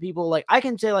walk up to people. Like I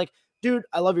can say like, dude,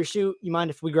 I love your suit. You mind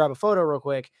if we grab a photo real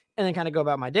quick, and then kind of go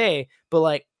about my day? But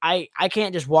like I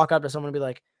can't just walk up to someone and be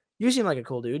like, you seem like a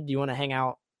cool dude. Do you want to hang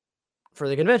out for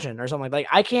the convention or something? Like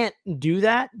I can't do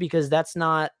that because that's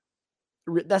not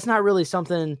really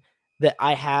something that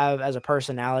I have as a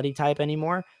personality type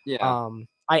anymore. Yeah.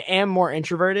 I am more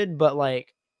introverted, but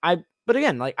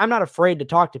again, like I'm not afraid to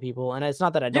talk to people, and it's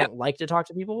not that I don't like to talk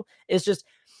to people. It's just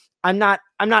I'm not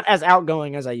as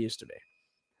outgoing as I used to be.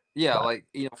 Yeah, but, like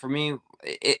for me,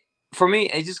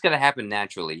 it just gotta happen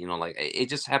naturally. Like it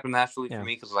just happened naturally for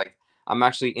me because like I'm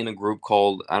actually in a group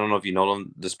called, I don't know if you know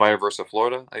them, the Spider-Verse of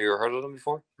Florida. Have you ever heard of them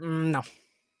before? No.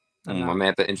 I may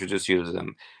have to introduce you to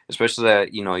them, especially that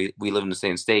we live in the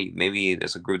same state. Maybe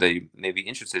there's a group that you may be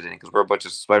interested in, because we're a bunch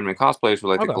of Spider-Man cosplayers who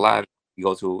like to collab. We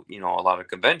go to a lot of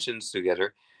conventions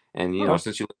together, and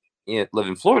since you live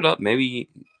in Florida, maybe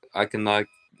I can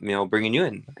bring you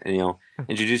in and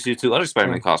introduce you to other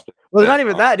Spider-Man cosplayers. Well, it's not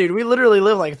even that, dude. We literally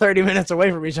live like 30 minutes away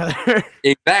from each other.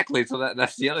 Exactly. So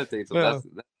that's the other thing. So that's a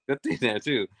good thing there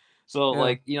too. So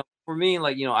like for me,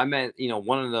 like I met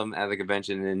one of them at the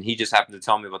convention, and he just happened to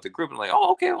tell me about the group, and I'm like,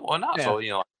 oh, okay, why not? So I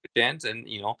took a chance and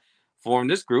form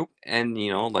this group, and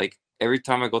like every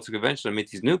time I go to a convention, I meet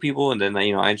these new people, and then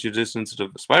I introduce them to the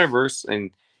Spider-Verse,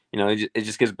 and it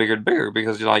just gets bigger and bigger,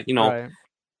 because you're like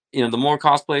the more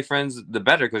cosplay friends, the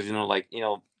better. Because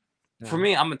for Yeah.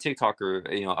 me, I'm a TikToker.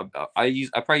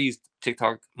 I probably use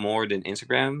TikTok more than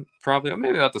Instagram, probably, or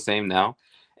maybe about the same now.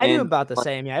 I do And about the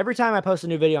same. Yeah. Every time I post a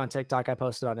new video on TikTok, I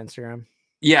post it on Instagram.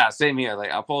 yeah, same here.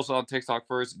 Like I post on TikTok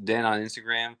first, then on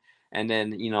Instagram, and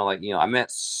then I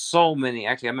met so many.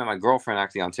 Actually, I met my girlfriend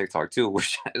actually on TikTok too,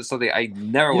 which is something I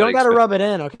never You would don't got to expect. rub it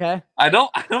in, okay? I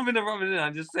don't mean to rub it in.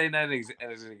 I'm just saying that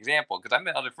as an example because I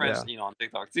met other friends, Yeah. on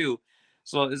TikTok too.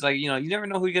 So it's like you never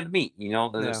know who you're gonna meet, and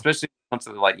Yeah. especially when it comes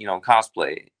to like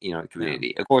cosplay,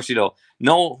 community. Of course,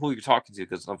 know who you're talking to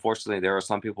because unfortunately there are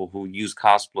some people who use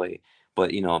cosplay,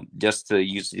 but just to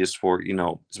use just for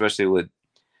especially with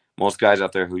most guys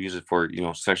out there who use it for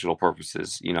sexual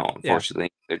purposes,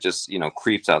 unfortunately they're just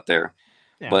creeps out there.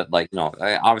 Yeah. But like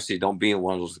I obviously don't be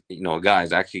one of those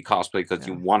guys actually cosplay because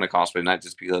you want to cosplay, not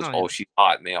just because she's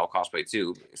hot, may all cosplay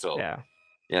too. So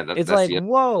yeah, that's like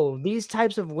whoa, these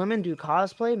types of women do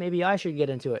cosplay. Maybe I should get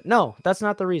into it. No, that's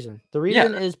not the reason. The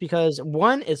reason is because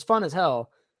one, it's fun as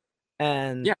hell,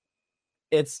 and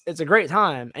it's a great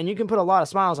time, and you can put a lot of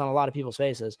smiles on a lot of people's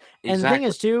faces. And the thing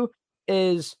is too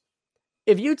is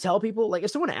if you tell people, like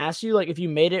if someone asks you like if you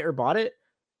made it or bought it,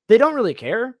 they don't really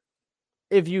care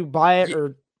if you buy it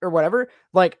or whatever.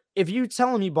 Like if you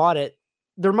tell them you bought it,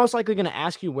 they're most likely going to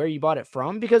ask you where you bought it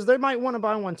from because they might want to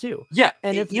buy one too. Yeah.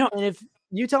 And if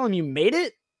you tell them you made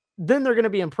it, then they're going to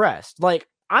be impressed. Like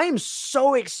I am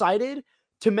so excited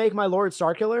to make my Lord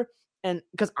Starkiller, and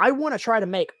because I want to try to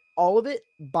make all of it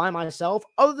by myself,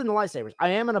 other than the lightsabers. I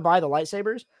am going to buy the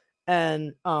lightsabers,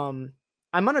 and I'm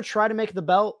going to try to make the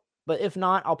belt. But if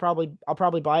not, I'll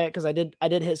probably buy it because I did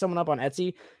hit someone up on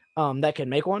Etsy that can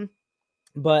make one.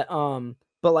 But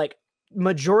like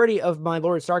majority of my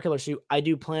Lord Starkiller suit, I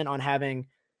do plan on having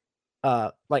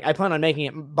like I plan on making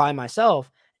it by myself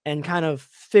and kind of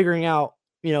figuring out,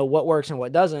 what works and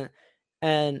what doesn't.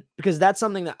 And because that's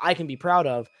something that I can be proud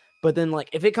of. But then like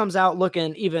if it comes out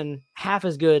looking even half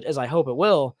as good as I hope it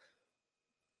will,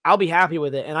 I'll be happy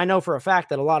with it. And I know for a fact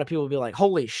that a lot of people will be like,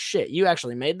 holy shit, you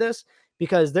actually made this.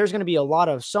 Because there's going to be a lot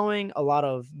of sewing, a lot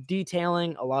of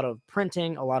detailing, a lot of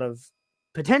printing, a lot of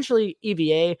potentially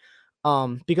EVA.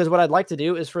 Because what I'd like to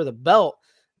do is for the belt,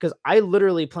 because I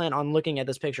literally plan on looking at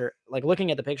the picture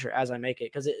as I make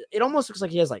it, because it almost looks like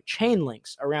he has like chain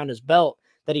links around his belt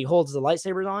that he holds the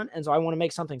lightsabers on. And so I want to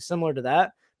make something similar to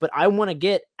that, but I want to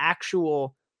get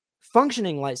actual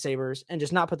functioning lightsabers and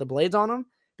just not put the blades on them,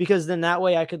 because then that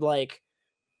way I could like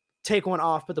take one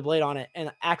off, put the blade on it,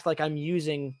 and act like I'm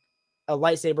using a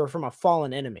lightsaber from a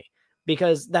fallen enemy,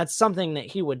 because that's something that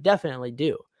he would definitely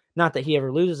do. Not that he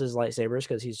ever loses his lightsabers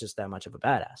because he's just that much of a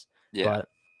badass. Yeah.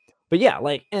 But yeah,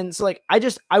 like, and so like,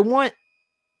 I want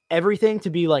everything to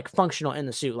be like functional in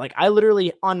the suit. Like I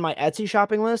literally on my Etsy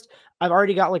shopping list, I've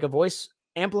already got like a voice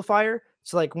amplifier.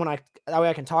 So like that way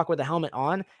I can talk with the helmet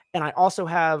on. And I also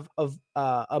have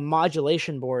a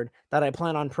modulation board that I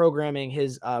plan on programming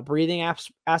his breathing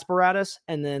apparatus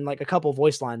and then like a couple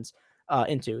voice lines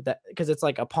into that, because it's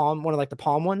like one of like the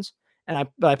palm ones, and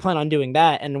I plan on doing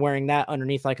that and wearing that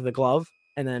underneath like the glove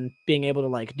and then being able to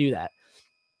like do that.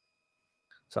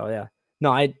 So yeah,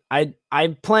 no, I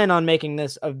plan on making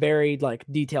this a very like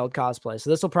detailed cosplay. So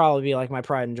this will probably be like my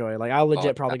pride and joy. Like I'll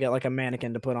legit probably get like a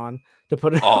mannequin to put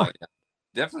it on.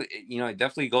 Yeah.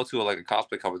 Definitely go to a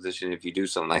cosplay competition if you do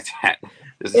something like that.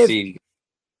 Just to see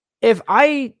if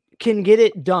I can get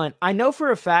it done. I know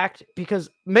for a fact, because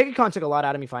MegaCon took a lot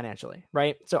out of me financially,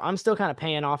 right? So I'm still kind of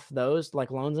paying off those like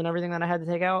loans and everything that I had to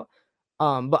take out.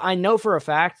 But I know for a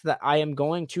fact that I am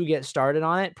going to get started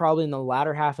on it probably in the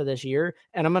latter half of this year,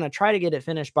 and I'm going to try to get it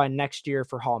finished by next year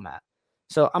for Hallmat.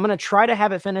 So I'm going to try to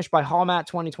have it finished by Hallmat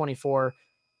 2024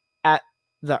 at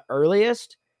the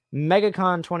earliest,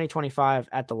 MegaCon 2025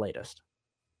 at the latest.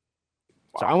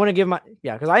 So I want to give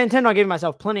because I intend on giving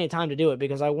myself plenty of time to do it,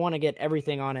 because I want to get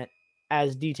everything on it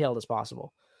as detailed as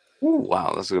possible. Ooh,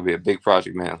 wow, that's gonna be a big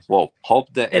project, man. Well,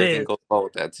 hope that everything goes well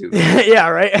with that too. Yeah,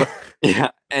 right. Yeah,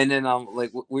 and then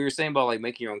like we were saying about like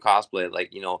making your own cosplay,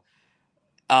 like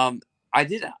I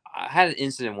had an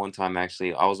incident one time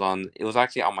actually. It was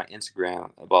actually on my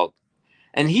Instagram about.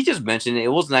 And he just mentioned it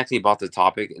wasn't actually about the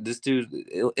topic. This dude,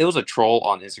 it was a troll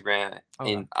on Instagram.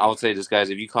 Okay. And I would say this, guys,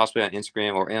 if you cosplay on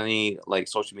Instagram or any like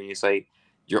social media site,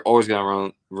 you're always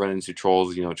gonna run into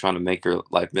trolls, trying to make your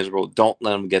life miserable. Don't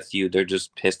let them get to you. They're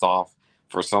just pissed off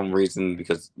for some reason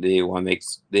because they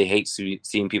hate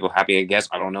seeing people happy, I guess.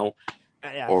 I don't know.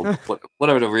 Yeah. Or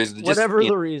whatever the reason. Whatever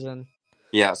the reason.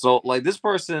 Yeah. So like this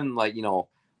person, like,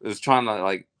 was trying to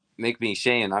like make me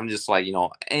shame. I'm just like,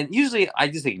 and usually I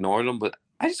just ignore them, but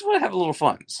I just want to have a little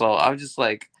fun. So I was just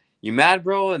like, you mad,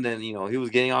 bro? And then, he was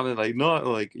getting on it like, no,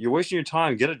 like, you're wasting your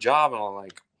time. Get a job. And I'm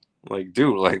like,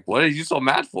 dude, like, what are you so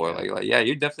mad for? Like, yeah,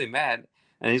 you're definitely mad.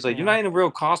 And he's like, you're not even a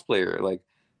real cosplayer. Like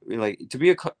to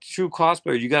be a true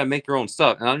cosplayer, you got to make your own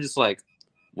stuff. And I'm just like,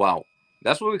 wow,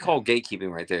 that's what we call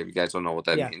gatekeeping right there. If you guys don't know what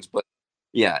that means, but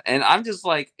yeah. And I'm just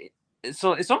like,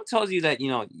 so if someone tells you that,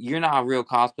 you're not a real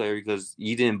cosplayer because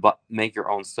you didn't make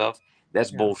your own stuff, that's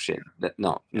bullshit.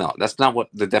 No, that's not what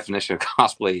the definition of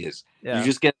cosplay is. You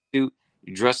just get to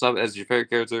you dress up as your favorite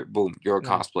character, boom, you're a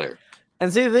cosplayer.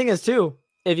 And see, the thing is too,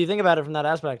 if you think about it from that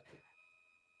aspect,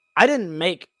 I didn't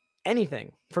make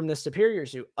anything from this superior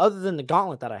suit other than the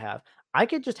gauntlet that I have. I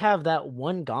could just have that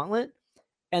one gauntlet,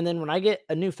 and then when I get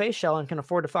a new face shell and can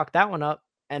afford to fuck that one up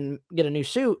and get a new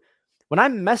suit, when I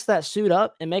mess that suit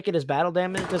up and make it as battle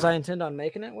damage as I intend on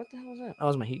making it, what the hell is that? Oh, that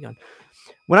was my heat gun.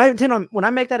 When I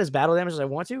make that as battle damage as I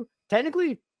want to,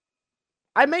 technically,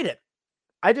 I made it.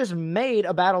 I just made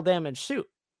a battle damage suit.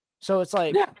 So it's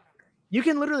like, you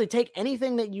can literally take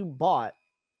anything that you bought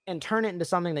and turn it into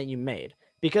something that you made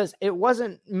because it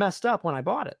wasn't messed up when I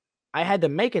bought it. I had to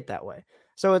make it that way.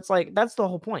 So it's like, that's the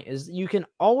whole point, is you can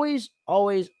always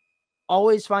find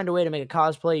a way to make a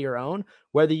cosplay your own,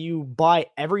 whether you buy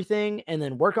everything and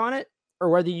then work on it or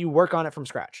whether you work on it from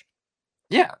scratch.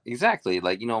 Yeah, exactly.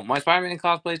 Like, my Spider-Man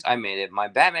cosplays, I made it. My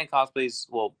Batman cosplays,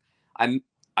 well,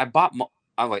 I bought.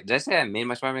 Wait, did I say I made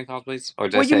my Spider-Man cosplays? Or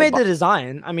you made the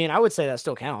design. I mean, I would say that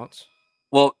still counts.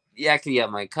 Well, yeah, actually, yeah,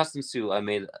 my custom suit, I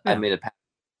made a pattern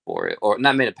for it, or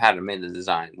not made a pattern, made the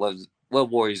design.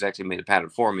 Web Warriors actually made a pattern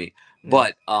for me,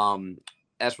 but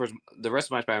as for the rest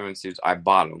of my Spider-Man suits, I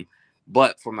bought them.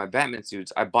 But for my Batman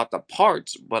suits, I bought the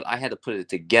parts, but I had to put it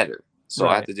together, so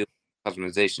I had to do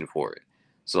customization for it.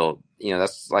 So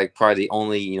that's like probably the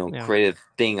only creative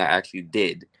thing I actually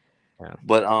did. Yeah.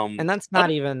 But and that's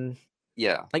not even.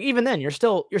 Yeah. Like even then, you're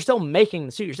still making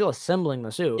the suit. You're still assembling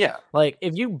the suit. Yeah. Like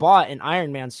if you bought an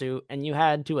Iron Man suit and you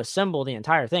had to assemble the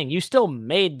entire thing, you still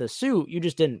made the suit. You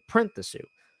just didn't print the suit.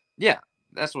 Yeah,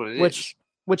 that's what it is.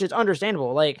 Which is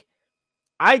understandable. Like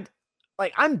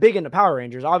I'm big into Power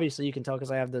Rangers. Obviously, you can tell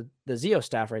because I have the Zeo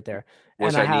staff right there,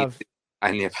 and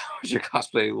I need a Power Ranger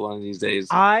cosplay one of these days.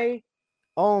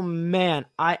 Oh man,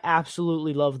 I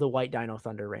absolutely love the White Dino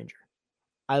Thunder Ranger.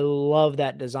 I love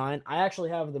that design. I actually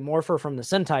have the Morpher from the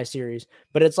Sentai series,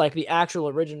 but it's like the actual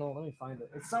original. Let me find it.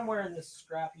 It's somewhere in this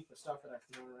scrap heap of stuff that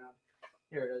I've thrown around.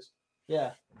 Here it is.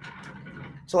 Yeah.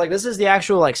 So like this is the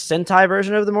actual like Sentai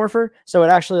version of the Morpher. So it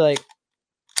actually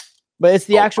but it's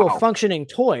the actual functioning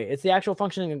toy. It's the actual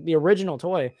functioning, the original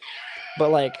toy.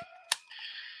 But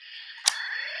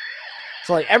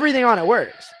so everything on it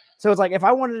works. So it's like if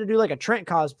I wanted to do like a Trent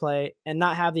cosplay and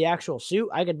not have the actual suit,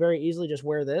 I could very easily just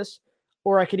wear this.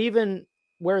 Or I could even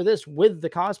wear this with the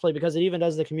cosplay because it even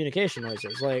does the communication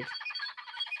noises.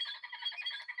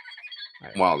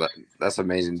 Wow, that's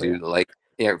amazing, dude.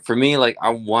 For me, I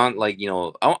want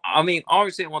I mean,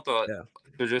 obviously I want the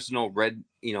traditional red,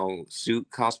 suit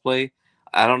cosplay.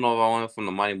 I don't know if I want it from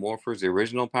the Mighty Morphers, the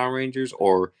original Power Rangers,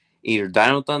 or either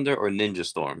Dino Thunder or Ninja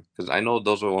Storm, because I know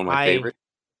those are one of my favorites.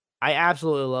 I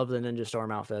absolutely love the Ninja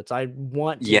Storm outfits. I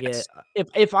want to get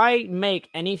if I make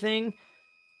anything.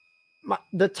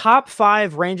 The top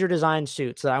 5 Ranger design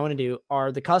suits that I want to do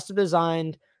are the custom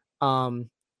designed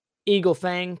Eagle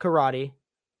Fang Karate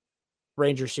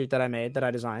Ranger suit that I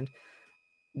designed.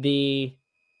 I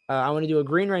want to do a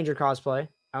Green Ranger cosplay.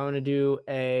 I want to do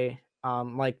a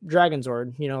like Dragon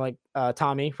Zord,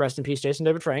 Tommy, rest in peace, Jason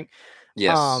David Frank.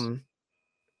 Yes.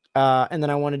 And then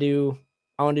I want to do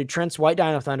Trent's White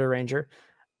Dino Thunder Ranger.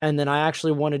 And then I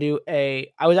actually want to do I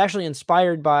was actually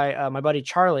inspired by my buddy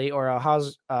Charlie or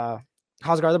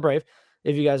Hosgar the Brave,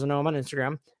 if you guys know him on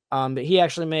Instagram. But he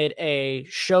actually made a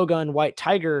Shogun White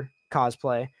Tiger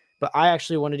cosplay, but I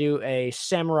actually want to do a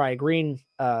Samurai Green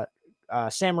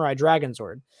Samurai Dragon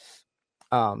Sword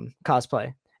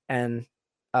cosplay and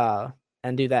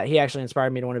do that. He actually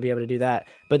inspired me to want to be able to do that,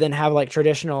 but then have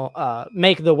traditional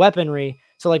make the weaponry.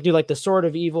 So do the Sword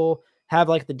of Evil, have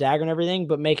the dagger and everything,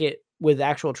 but make it with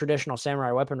actual traditional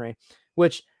samurai weaponry,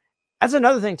 which that's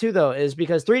another thing too, though, is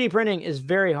because 3D printing is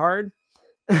very hard.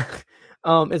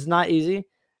 It's not easy,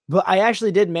 but I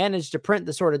actually did manage to print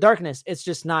the Sword of Darkness. It's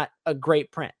just not a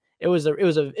great print. It's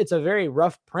a very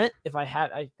rough print. I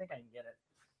think I can get it,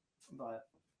 but come on.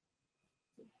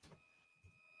 There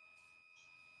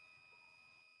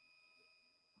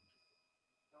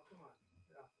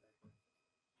we go.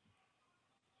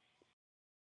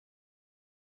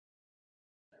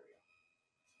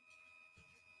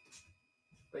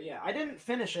 But yeah, I didn't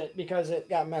finish it because it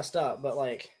got messed up, but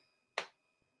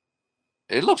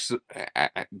it looks,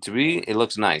 to me, it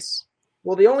looks nice.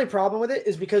 Well, the only problem with it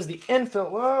is because the infill.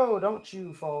 Whoa! Don't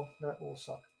you fall? That will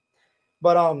suck.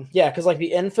 But yeah, because like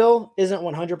the infill isn't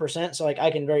 100%, so like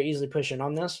I can very easily push in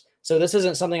on this. So this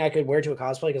isn't something I could wear to a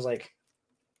cosplay because like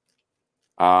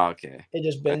Okay. it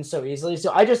just bends so easily.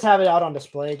 So I just have it out on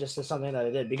display just as something that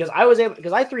I did because I was able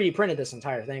because I 3D printed this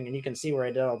entire thing and you can see where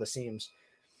I did all the seams.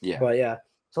 Yeah. But yeah,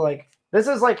 so like this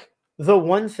is like the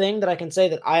one thing that I can say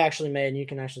that I actually made, and you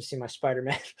can actually see my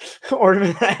Spider-Man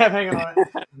ornament that I have hanging on it.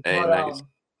 Hey, but, nice.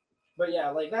 But yeah,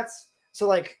 like that's so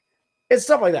like it's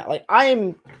stuff like that. Like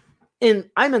I'm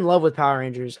in love with Power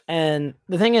Rangers, and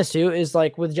the thing is too is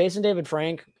like with Jason David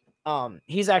Frank,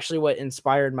 he's actually what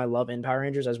inspired my love in Power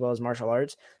Rangers as well as martial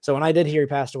arts. So when I did hear he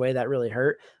passed away, that really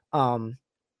hurt.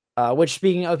 Which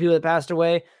speaking of people that passed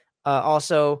away,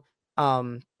 also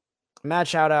mad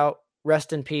shout out,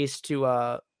 rest in peace to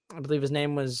I believe his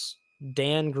name was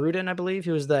Dan Gruden. I believe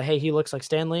he was the hey he looks like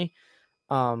Stanley.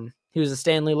 He was a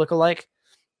Stanley lookalike.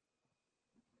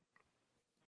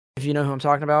 If you know who I'm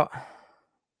talking about.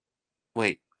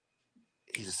 Wait,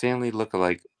 he's a Stanley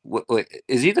lookalike. Wait,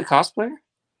 is he the cosplayer?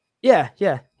 Yeah.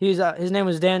 He's his name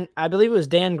was Dan. I believe it was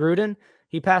Dan Gruden.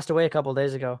 He passed away a couple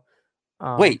days ago.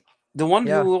 Wait, the one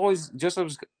yeah. who always just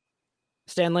was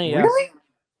Stanley. Yeah. Really?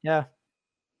 Yeah.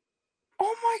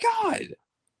 Oh my god.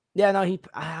 Yeah. No, he.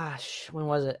 When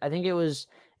was it? I think it was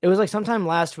like sometime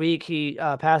last week. He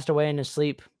passed away in his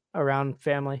sleep around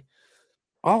family.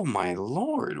 Oh my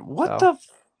lord! What the?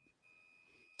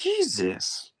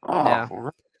 Jesus! Oh, yeah.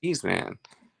 Jeez, man.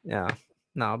 Yeah.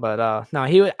 No, but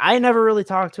no, I never really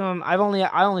talked to him. I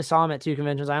only saw him at 2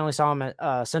 conventions. I only saw him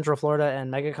at Central Florida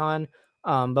and MegaCon,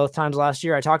 both times last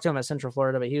year. I talked to him at Central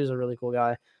Florida, but he was a really cool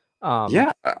guy.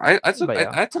 Yeah, I took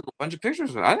a bunch of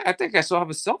pictures of him. I think I still have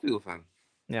a selfie with him.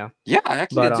 Yeah. Yeah, I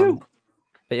actually did too.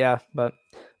 But yeah, but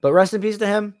rest in peace to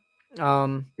him.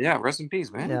 Yeah, rest in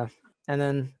peace, man. Yeah. And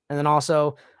then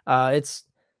also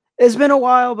it's been a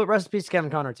while, but rest in peace to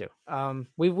Kevin Conroy too.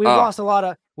 We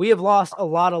have lost a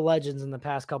lot of legends in the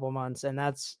past couple months, and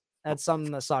that's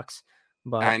something that sucks.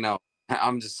 But I know.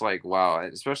 I'm just like, wow.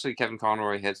 Especially Kevin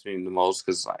Conroy hits me the most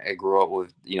because I grew up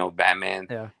with Batman.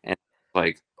 Yeah. And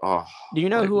like, oh. Do you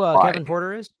know who Kevin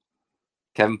Porter is?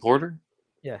 Kevin Porter?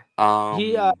 Yeah.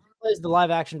 He plays the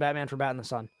live action Batman for Bat in the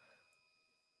Sun.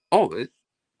 Oh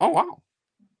wow.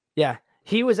 Yeah.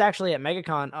 He was actually at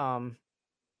MegaCon.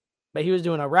 But he was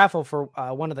doing a raffle for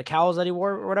one of the cowls that he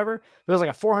wore or whatever. It was like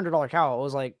a $400 cowl.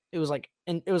 It was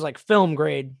like film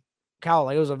grade cowl.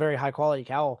 Like it was a very high quality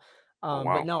cowl. Wow.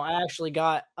 But no, I actually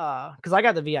got because I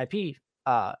got the VIP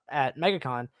at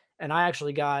MegaCon, and I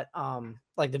actually got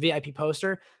like the VIP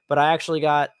poster. But I actually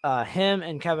got him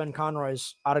and Kevin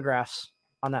Conroy's autographs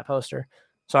on that poster,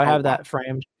 so I have that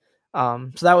framed. So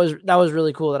that was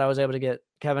really cool that I was able to get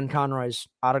Kevin Conroy's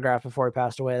autograph before he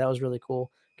passed away. That was really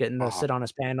cool. Getting to sit on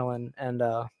his panel and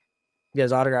get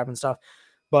his autograph and stuff.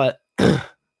 But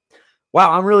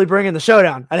wow, I'm really bringing the show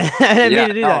down. I didn't mean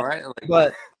to do that. Right?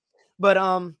 Like,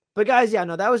 but guys, yeah,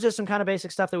 no, that was just some kind of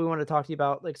basic stuff that we wanted to talk to you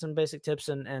about, like some basic tips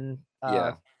and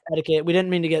etiquette. We didn't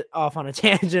mean to get off on a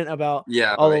tangent about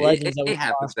all the legends that we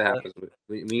happens. Lost, happens.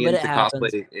 Me and the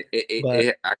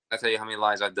cosplay. I tell you how many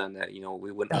lives I've done that.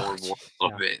 We went over a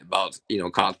little bit about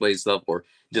cosplay stuff or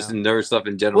just nerd stuff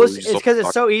in general. Well, it's because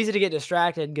it's so easy to get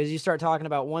distracted because you start talking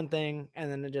about one thing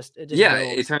and then it just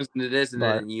it turns into this, and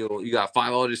then you got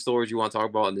 5 other stories you want to talk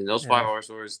about, and then those 5 other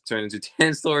stories turn into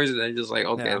 10 stories, and then just like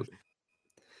okay.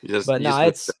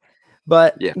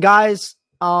 Guys,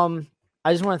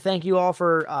 I just want to thank you all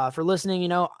for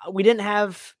listening. We didn't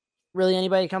have really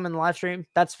anybody come in the live stream.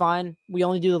 That's fine. I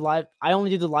only do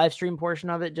the live stream portion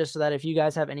of it just so that if you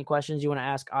guys have any questions you want to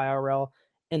ask IRL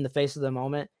in the face of the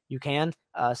moment, you can.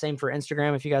 Same for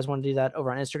Instagram. If you guys want to do that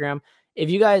over on Instagram. If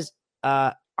you guys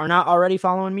are not already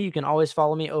following me, you can always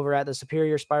follow me over at the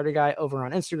Superior Spider Guy over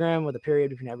on Instagram with a period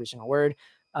between every single word.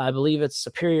 I believe it's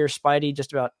Superior Spidey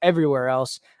just about everywhere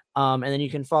else. And then you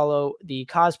can follow the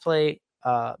cosplay,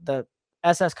 the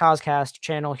SS Coscast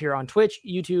channel here on Twitch,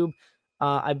 YouTube.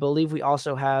 I believe we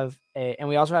also have an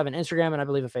Instagram and I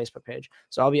believe a Facebook page.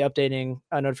 So I'll be updating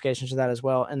notifications to that as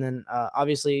well. And then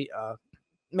obviously,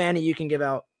 Manny, you can give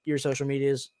out your social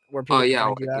medias where people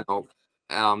can find you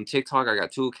at. TikTok, I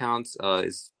got 2 accounts.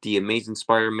 It's the Amazing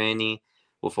Spider Manny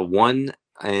with a 1.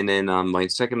 And then my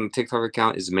second TikTok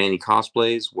account is Manny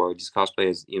Cosplays, where I just cosplay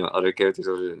as other characters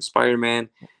other than Spider-Man.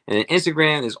 And then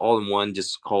Instagram is all in one,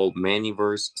 just called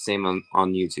Mannyverse. Same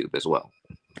on YouTube as well.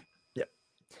 Yep.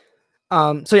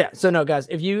 So no, guys,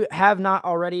 if you're not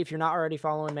already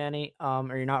following Manny,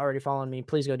 or you're not already following me,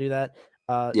 please go do that.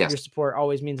 Yes. Your support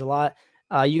always means a lot.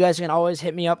 You guys can always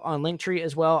hit me up on Linktree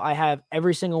as well. I have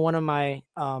every single one of my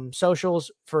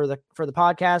socials for the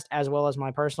podcast, as well as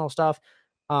my personal stuff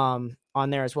on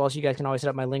there as well. So you guys can always hit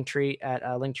up my Linktree at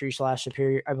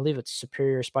Linktree/Superior. I believe it's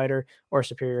Superior Spider or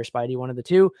Superior Spidey, one of the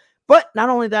two. But not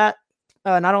only that,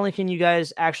 not only can you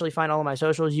guys actually find all of my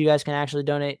socials, you guys can actually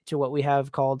donate to what we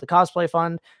have called the Cosplay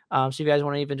Fund. So if you guys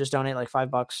want to even just donate like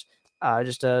 $5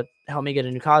 just to help me get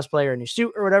a new cosplay or a new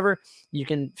suit or whatever, you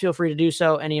can feel free to do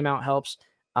so. Any amount helps.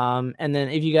 And then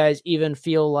if you guys even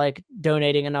feel like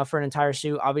donating enough for an entire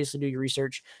suit, obviously do your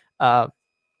research.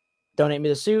 Donate me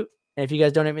the suit. And if you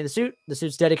guys donate me the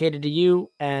suit's dedicated to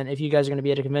you. And if you guys are going to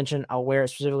be at a convention, I'll wear it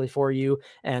specifically for you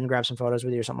and grab some photos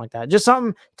with you or something like that. Just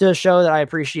something to show that I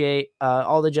appreciate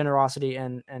all the generosity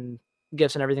and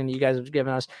gifts and everything that you guys have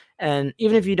given us. And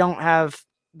even if you don't have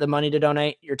the money to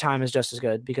donate, your time is just as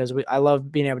good, because I love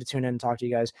being able to tune in and talk to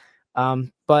you guys.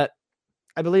 But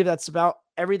I believe that's about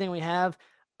everything we have.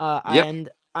 And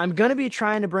I'm going to be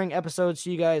trying to bring episodes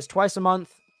to you guys twice a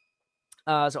month.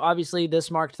 So obviously this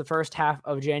marked the first half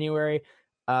of January.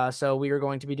 So we are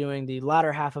going to be doing the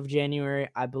latter half of January.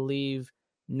 I believe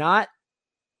I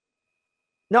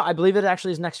believe it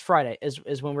actually is next Friday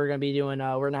is when we're going to be doing,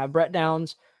 we're going to have Brett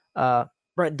Downen.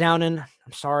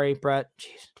 I'm sorry, Brett.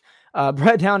 Jeez.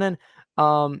 Brett Downen.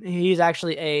 He's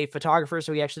actually a photographer.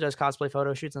 So he actually does cosplay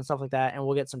photo shoots and stuff like that. And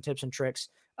we'll get some tips and tricks,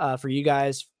 for you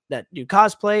guys that do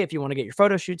cosplay, if you want to get your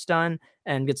photo shoots done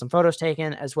and get some photos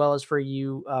taken, as well as for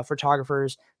you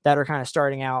photographers that are kind of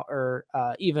starting out or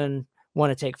even want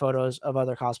to take photos of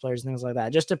other cosplayers and things like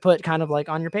that, just to put kind of like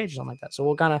on your page or something like that. So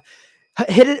we'll kind of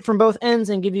hit it from both ends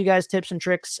and give you guys tips and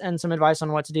tricks and some advice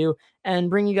on what to do, and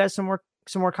bring you guys some more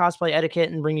cosplay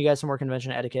etiquette and bring you guys some more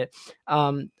convention etiquette.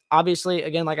 Obviously,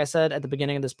 again, like I said at the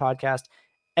beginning of this podcast,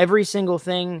 every single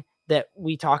thing that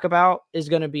we talk about is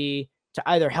going to be to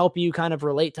either help you kind of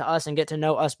relate to us and get to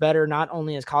know us better, not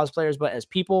only as cosplayers, but as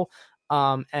people,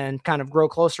 and kind of grow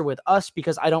closer with us,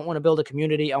 because I don't want to build a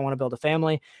community. I want to build a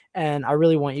family. And I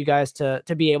really want you guys to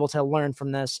be able to learn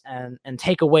from this and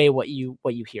take away what you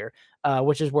hear,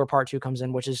 which is where part 2 comes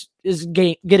in, which is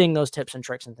getting those tips and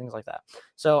tricks and things like that.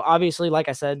 So obviously, like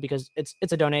I said, because it's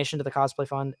a donation to the Cosplay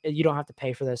Fund, you don't have to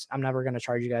pay for this. I'm never going to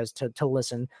charge you guys to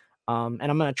listen. And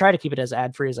I'm going to try to keep it as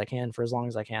ad free as I can for as long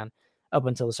as I can, up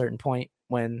until a certain point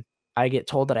when I get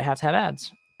told that I have to have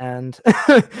ads, and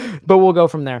but we'll go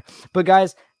from there. But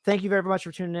guys, thank you very much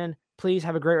for tuning in. Please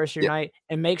have a great rest of your night,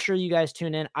 and make sure you guys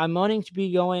tune in. I'm wanting to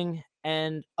be going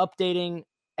and updating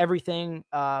everything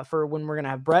for when we're going to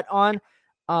have Brett on.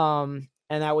 And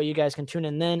that way you guys can tune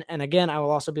in then. And again, I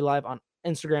will also be live on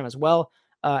Instagram as well.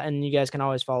 And you guys can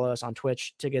always follow us on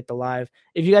Twitch to get the live.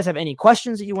 If you guys have any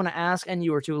questions that you want to ask and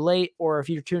you were too late, or if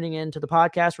you're tuning in to the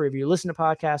podcast, or if you listen to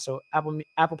podcasts, so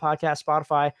Apple Podcasts,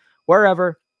 Spotify,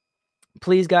 wherever,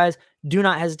 please, guys, do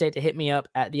not hesitate to hit me up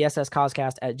at the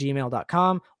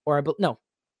sscoscast@gmail.com, or no,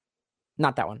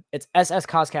 not that one. It's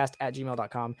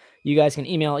sscoscast@gmail.com. You guys can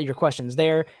email your questions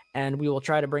there, and we will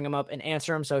try to bring them up and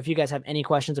answer them. So if you guys have any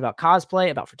questions about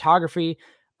cosplay, about photography,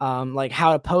 like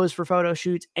how to pose for photo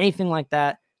shoots, anything like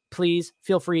that, please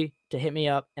feel free to hit me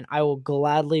up, and I will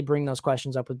gladly bring those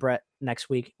questions up with Brett next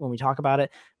week when we talk about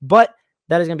it. But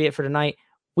that is going to be it for tonight.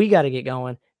 We got to get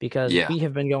going, because we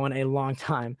have been going a long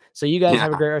time. So you guys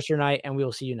have a great rest of your night, and we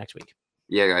will see you next week.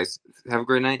 Yeah, guys, have a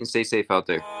great night and stay safe out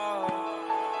there.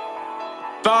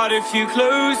 But if you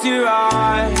close your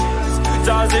eyes,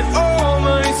 does it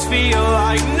almost feel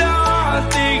like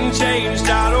nothing changed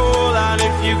at all? And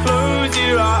if you close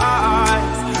your eyes,